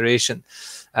new generation.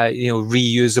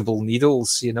 Reusable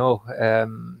needles,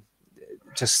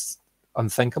 just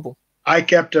unthinkable. I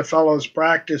kept a fellow's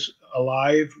practice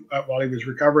alive while he was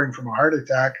recovering from a heart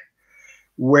attack,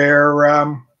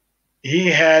 where he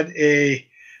had a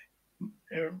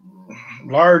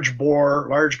large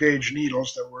gauge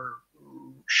needles that were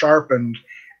sharpened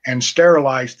and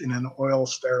sterilized in an oil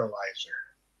sterilizer,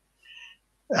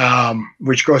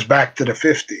 which goes back to the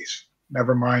 50s.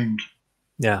 Never mind.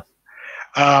 Yeah.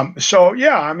 So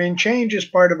yeah, I mean, change is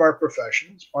part of our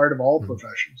profession. It's part of all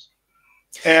professions.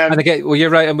 And again, well, you're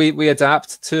right, and we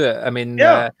adapt to it. I mean,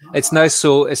 it's now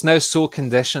so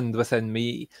conditioned within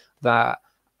me that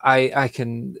I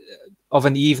can, of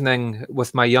an evening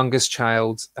with my youngest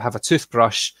child, have a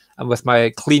toothbrush and with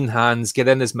my clean hands get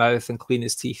in his mouth and clean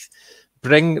his teeth.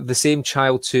 Bring the same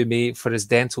child to me for his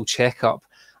dental checkup.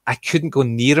 I couldn't go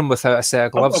near him without a set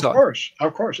of gloves on.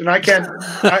 Of course. And I can't,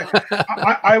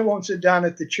 I won't sit down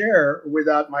at the chair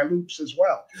without my loops as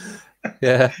well.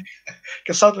 Yeah.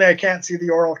 Because suddenly I can't see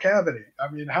the oral cavity. I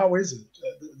mean, how is it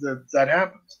that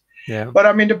happens? Yeah. But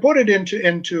I mean, to put it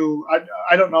into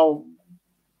I don't know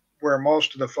where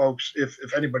most of the folks, if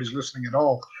anybody's listening at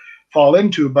all, fall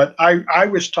into, but I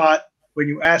was taught when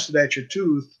you acid at your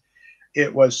tooth,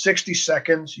 it was 60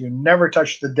 seconds. You never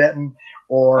touch the dentin,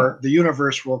 or the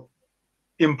universe will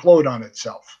implode on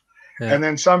itself. Yeah. And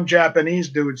then some Japanese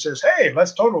dude says, hey,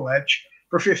 let's total etch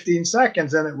for 15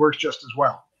 seconds, and it works just as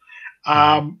well.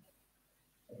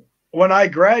 When I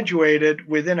graduated,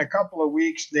 within a couple of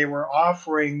weeks, they were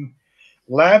offering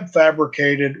lab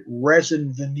fabricated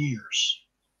resin veneers.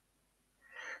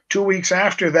 2 weeks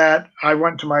after that, I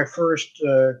went to my first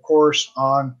course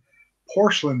on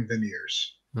porcelain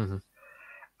veneers.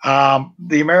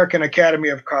 The American Academy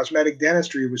of Cosmetic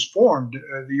Dentistry was formed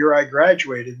the year I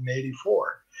graduated in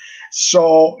 '84.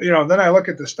 So, then I look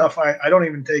at the stuff I don't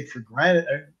even take for granted.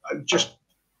 I just,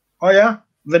 oh yeah,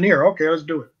 veneer. Okay, let's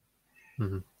do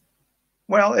it.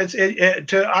 Well,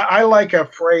 I like a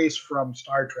phrase from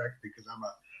Star Trek, because I'm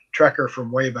a Trekker from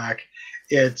way back.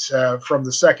 It's from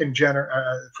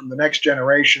the next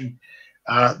generation.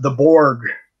 The Borg,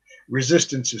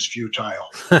 resistance is futile.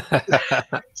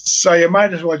 So you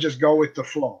might as well just go with the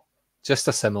flow. Just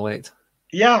assimilate.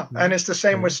 Yeah, and it's the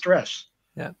same with stress.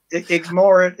 Yeah,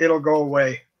 ignore it; it'll go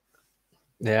away.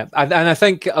 Yeah, and I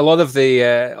think a lot of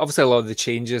the obviously a lot of the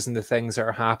changes and the things that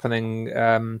are happening,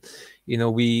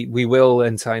 we will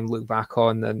in time look back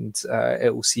on, and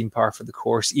it will seem par for the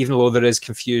course, even though there is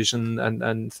confusion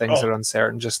and things are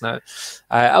uncertain just now.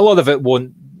 A lot of it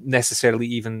won't necessarily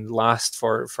even last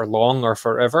for long or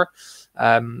forever.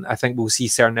 I think we'll see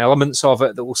certain elements of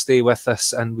it that will stay with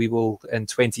us, and we will, in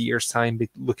 20 years' time, be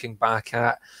looking back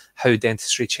at how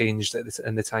dentistry changed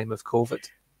in the time of COVID.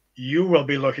 You will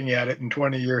be looking at it in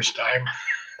 20 years' time.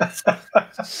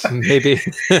 Maybe.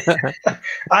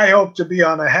 I hope to be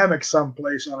on a hammock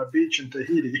someplace on a beach in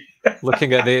Tahiti.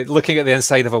 looking at the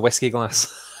inside of a whiskey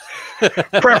glass.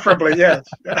 Preferably, yes.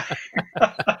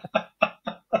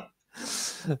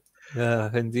 Yeah,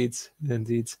 indeed.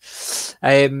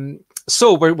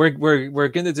 So we're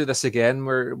going to do this again.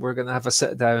 We're going to have a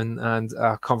sit down and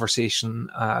a conversation.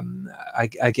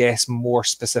 I guess more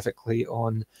specifically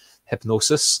on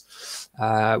hypnosis.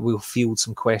 We'll field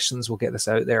some questions. We'll get this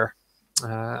out there,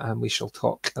 and we shall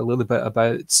talk a little bit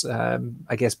about,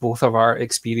 I guess, both of our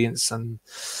experience and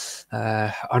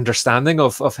understanding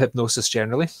of hypnosis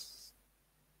generally.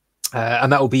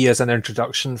 And that will be as an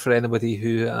introduction for anybody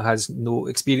who has no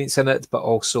experience in it, but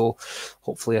also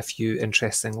hopefully a few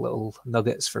interesting little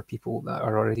nuggets for people that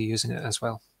are already using it as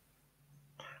well.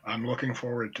 I'm looking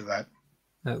forward to that.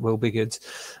 It will be good.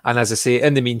 And as I say,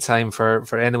 in the meantime,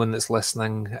 for anyone that's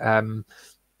listening,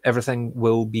 everything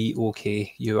will be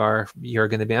okay. You're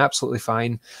going to be absolutely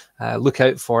fine. Look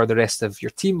out for the rest of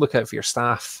your team. Look out for your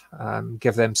staff.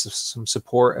 Give them some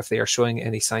support if they are showing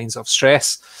any signs of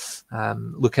stress.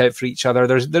 Look out for each other.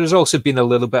 There's also been a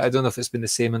little bit, I don't know if it's been the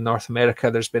same in North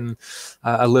America, there's been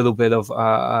a little bit of,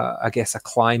 I guess, a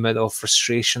climate of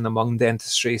frustration among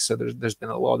dentistry. So there's been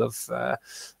a lot of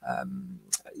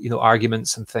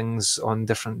arguments and things on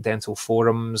different dental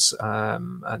forums,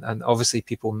 and obviously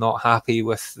people not happy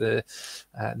with the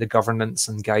governance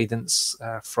and guidance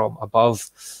from above.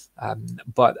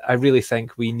 But I really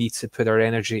think we need to put our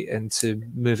energy into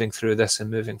moving through this and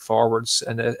moving forwards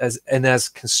in as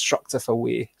constructive a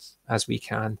way as we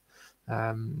can,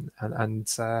 and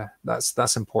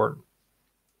that's important.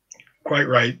 Quite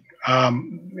right.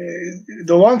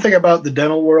 The one thing about the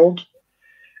dental world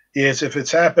is if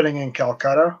it's happening in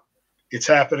Calcutta, it's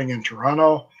happening in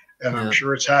Toronto, and I'm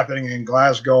sure it's happening in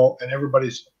Glasgow, and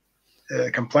everybody's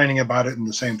complaining about it in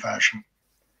the same fashion.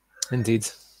 Indeed.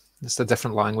 It's a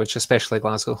different language, especially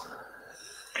Glasgow.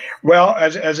 Well,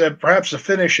 as perhaps a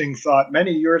finishing thought,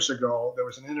 many years ago, there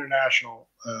was an International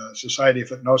Society of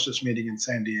Hypnosis meeting in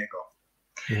San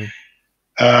Diego.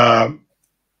 Mm-hmm.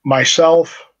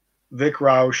 Myself, Vic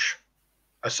Roush,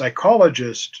 a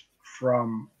psychologist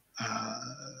from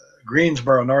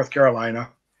Greensboro, North Carolina,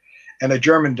 and a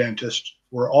German dentist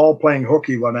were all playing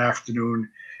hooky one afternoon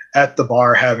at the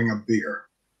bar having a beer.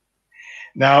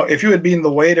 Now, if you had been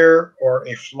the waiter or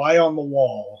a fly on the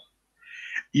wall,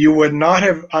 you would not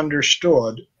have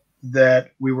understood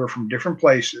that we were from different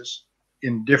places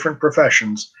in different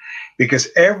professions, because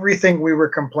everything we were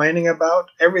complaining about,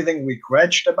 everything we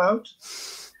grudged about,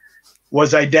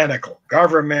 was identical.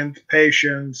 Government,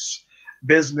 patients,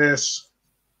 business,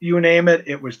 you name it,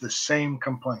 it was the same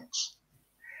complaints.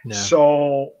 Yeah.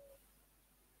 So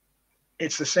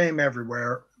it's the same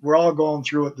everywhere. We're all going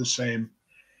through it the same.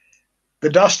 The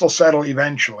dust will settle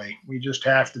eventually. We just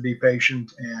have to be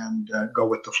patient and go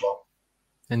with the flow.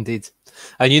 Indeed.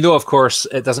 And of course,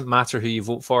 it doesn't matter who you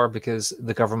vote for, because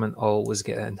the government always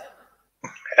get in.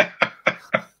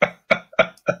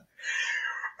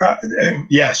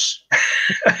 Yes.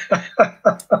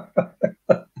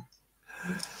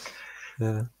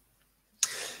 Yeah.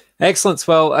 Excellent.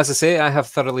 Well, as I say, I have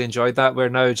thoroughly enjoyed that. We're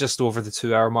now just over the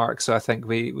 2-hour mark, so I think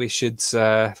we should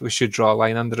draw a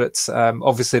line under it.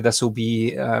 Obviously, this will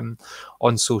be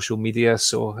on social media,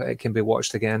 so it can be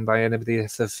watched again by anybody.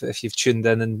 If you've tuned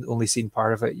in and only seen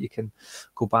part of it, you can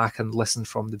go back and listen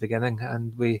from the beginning.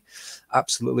 And we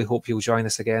absolutely hope you'll join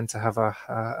us again to have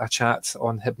a chat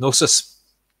on hypnosis.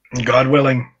 God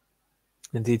willing.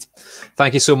 Indeed.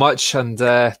 Thank you so much, and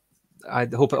I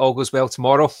hope it all goes well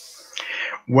tomorrow.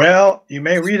 Well, you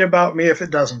may read about me if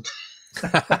it doesn't.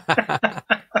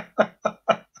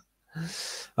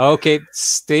 Okay,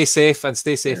 stay safe,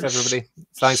 everybody.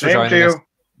 Thanks for joining us.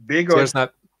 Be good. Cheers now.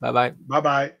 Bye-bye.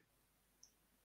 Bye-bye.